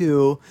some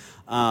too.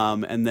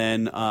 And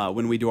then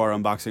when we do our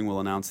unboxing, we'll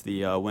announce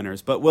the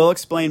winners. But we'll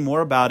explain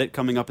more about it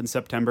coming up in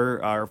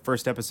September. Our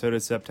first episode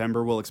of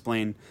September, we'll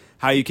explain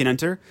how you can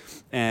enter,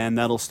 and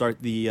that'll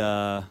start the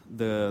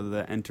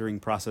entering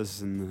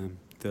process and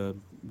the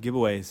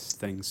giveaways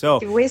thing. So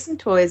Give away some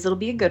toys. It'll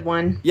be a good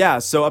one. yeah,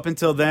 so up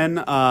until then,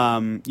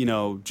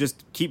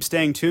 just keep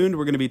staying tuned.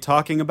 We're going to be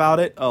talking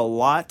about it a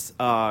lot.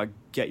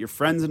 Get your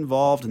friends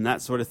involved and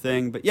that sort of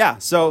thing. But yeah,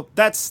 so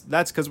that's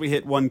because we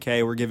hit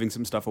 1K. We're giving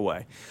some stuff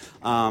away.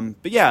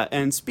 But yeah,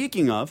 and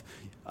speaking of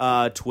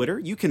Twitter,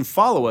 you can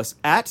follow us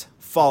at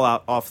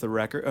Fallout Off the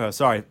Record.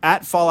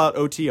 At Fallout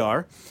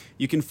OTR.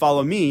 You can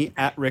follow me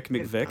at Rick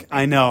McVick.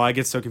 I know, I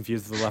get so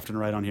confused with the left and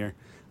right on here.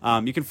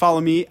 You can follow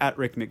me at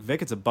Rick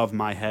McVick. It's above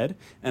my head.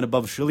 And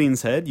above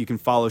Shalene's head, you can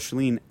follow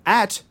Shalene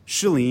at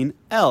Shalene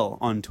L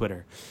on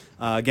Twitter.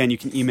 Again, you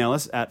can email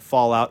us at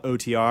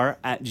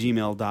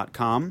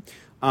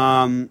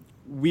falloutotr@gmail.com.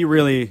 We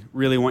really,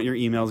 really want your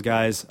emails,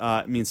 guys.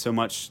 It means so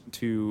much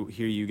to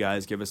hear you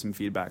guys give us some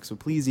feedback. So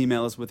please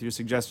email us with your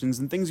suggestions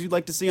and things you'd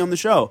like to see on the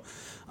show.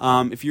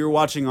 If you're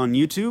watching on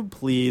YouTube,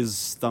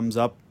 please thumbs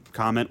up,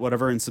 comment,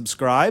 whatever, and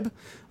subscribe.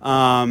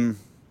 And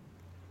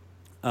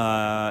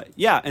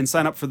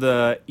sign up for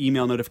the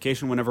email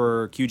notification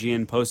whenever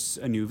QGN posts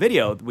a new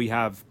video. We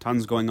have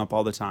tons going up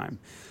all the time.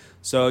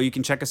 So you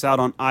can check us out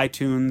on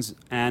iTunes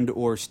and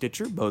or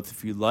Stitcher, both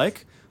if you'd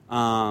like.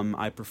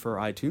 I prefer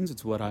iTunes.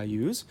 It's what I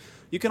use.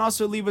 You can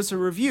also leave us a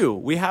review.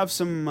 We have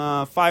some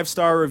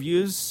 5-star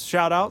reviews,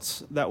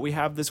 shout-outs that we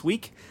have this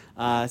week.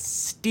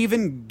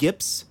 Stephen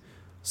Gips,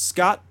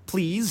 Scott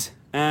Please,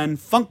 and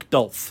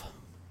Funkdolf.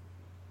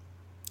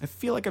 I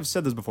feel like I've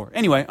said this before.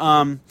 Anyway,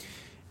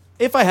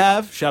 if I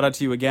have, shout out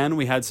to you again.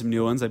 We had some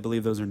new ones. I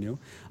believe those are new.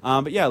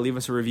 But yeah, leave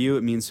us a review.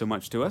 It means so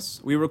much to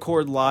us. We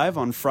record live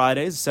on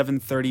Fridays,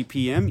 7:30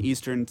 p.m.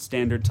 Eastern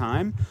Standard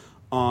Time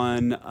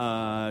on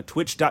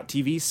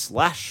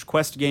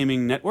twitch.tv/Quest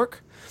Gaming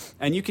Network.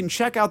 And you can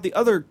check out the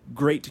other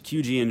great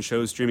QGN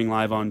shows streaming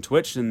live on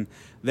Twitch, and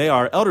they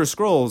are Elder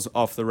Scrolls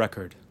Off the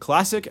Record,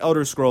 Classic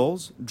Elder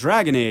Scrolls,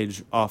 Dragon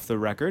Age Off the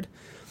Record,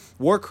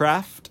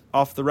 Warcraft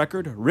Off the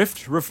Record,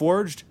 Rift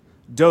Reforged,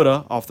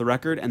 Dota Off the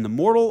Record, and the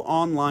Mortal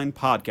Online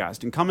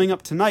Podcast. And coming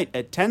up tonight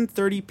at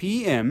 10:30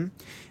 p.m.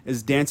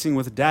 is Dancing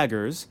with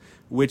Daggers,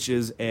 which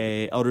is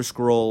a Elder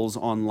Scrolls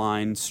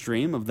Online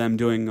stream of them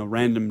doing a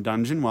random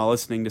dungeon while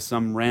listening to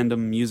some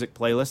random music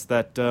playlist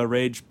that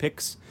Rage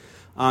picks.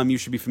 You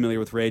should be familiar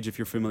with Rage if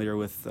you're familiar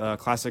with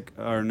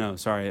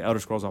Elder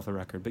Scrolls Off the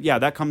Record. But yeah,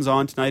 that comes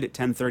on tonight at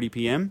 10:30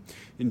 p.m.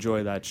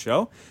 Enjoy that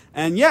show.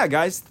 And yeah,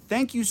 guys,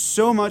 thank you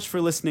so much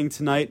for listening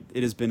tonight.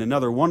 It has been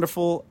another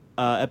wonderful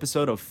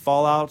episode of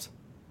Fallout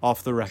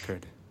Off the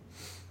Record.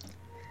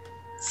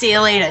 See you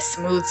later,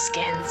 smooth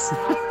skins.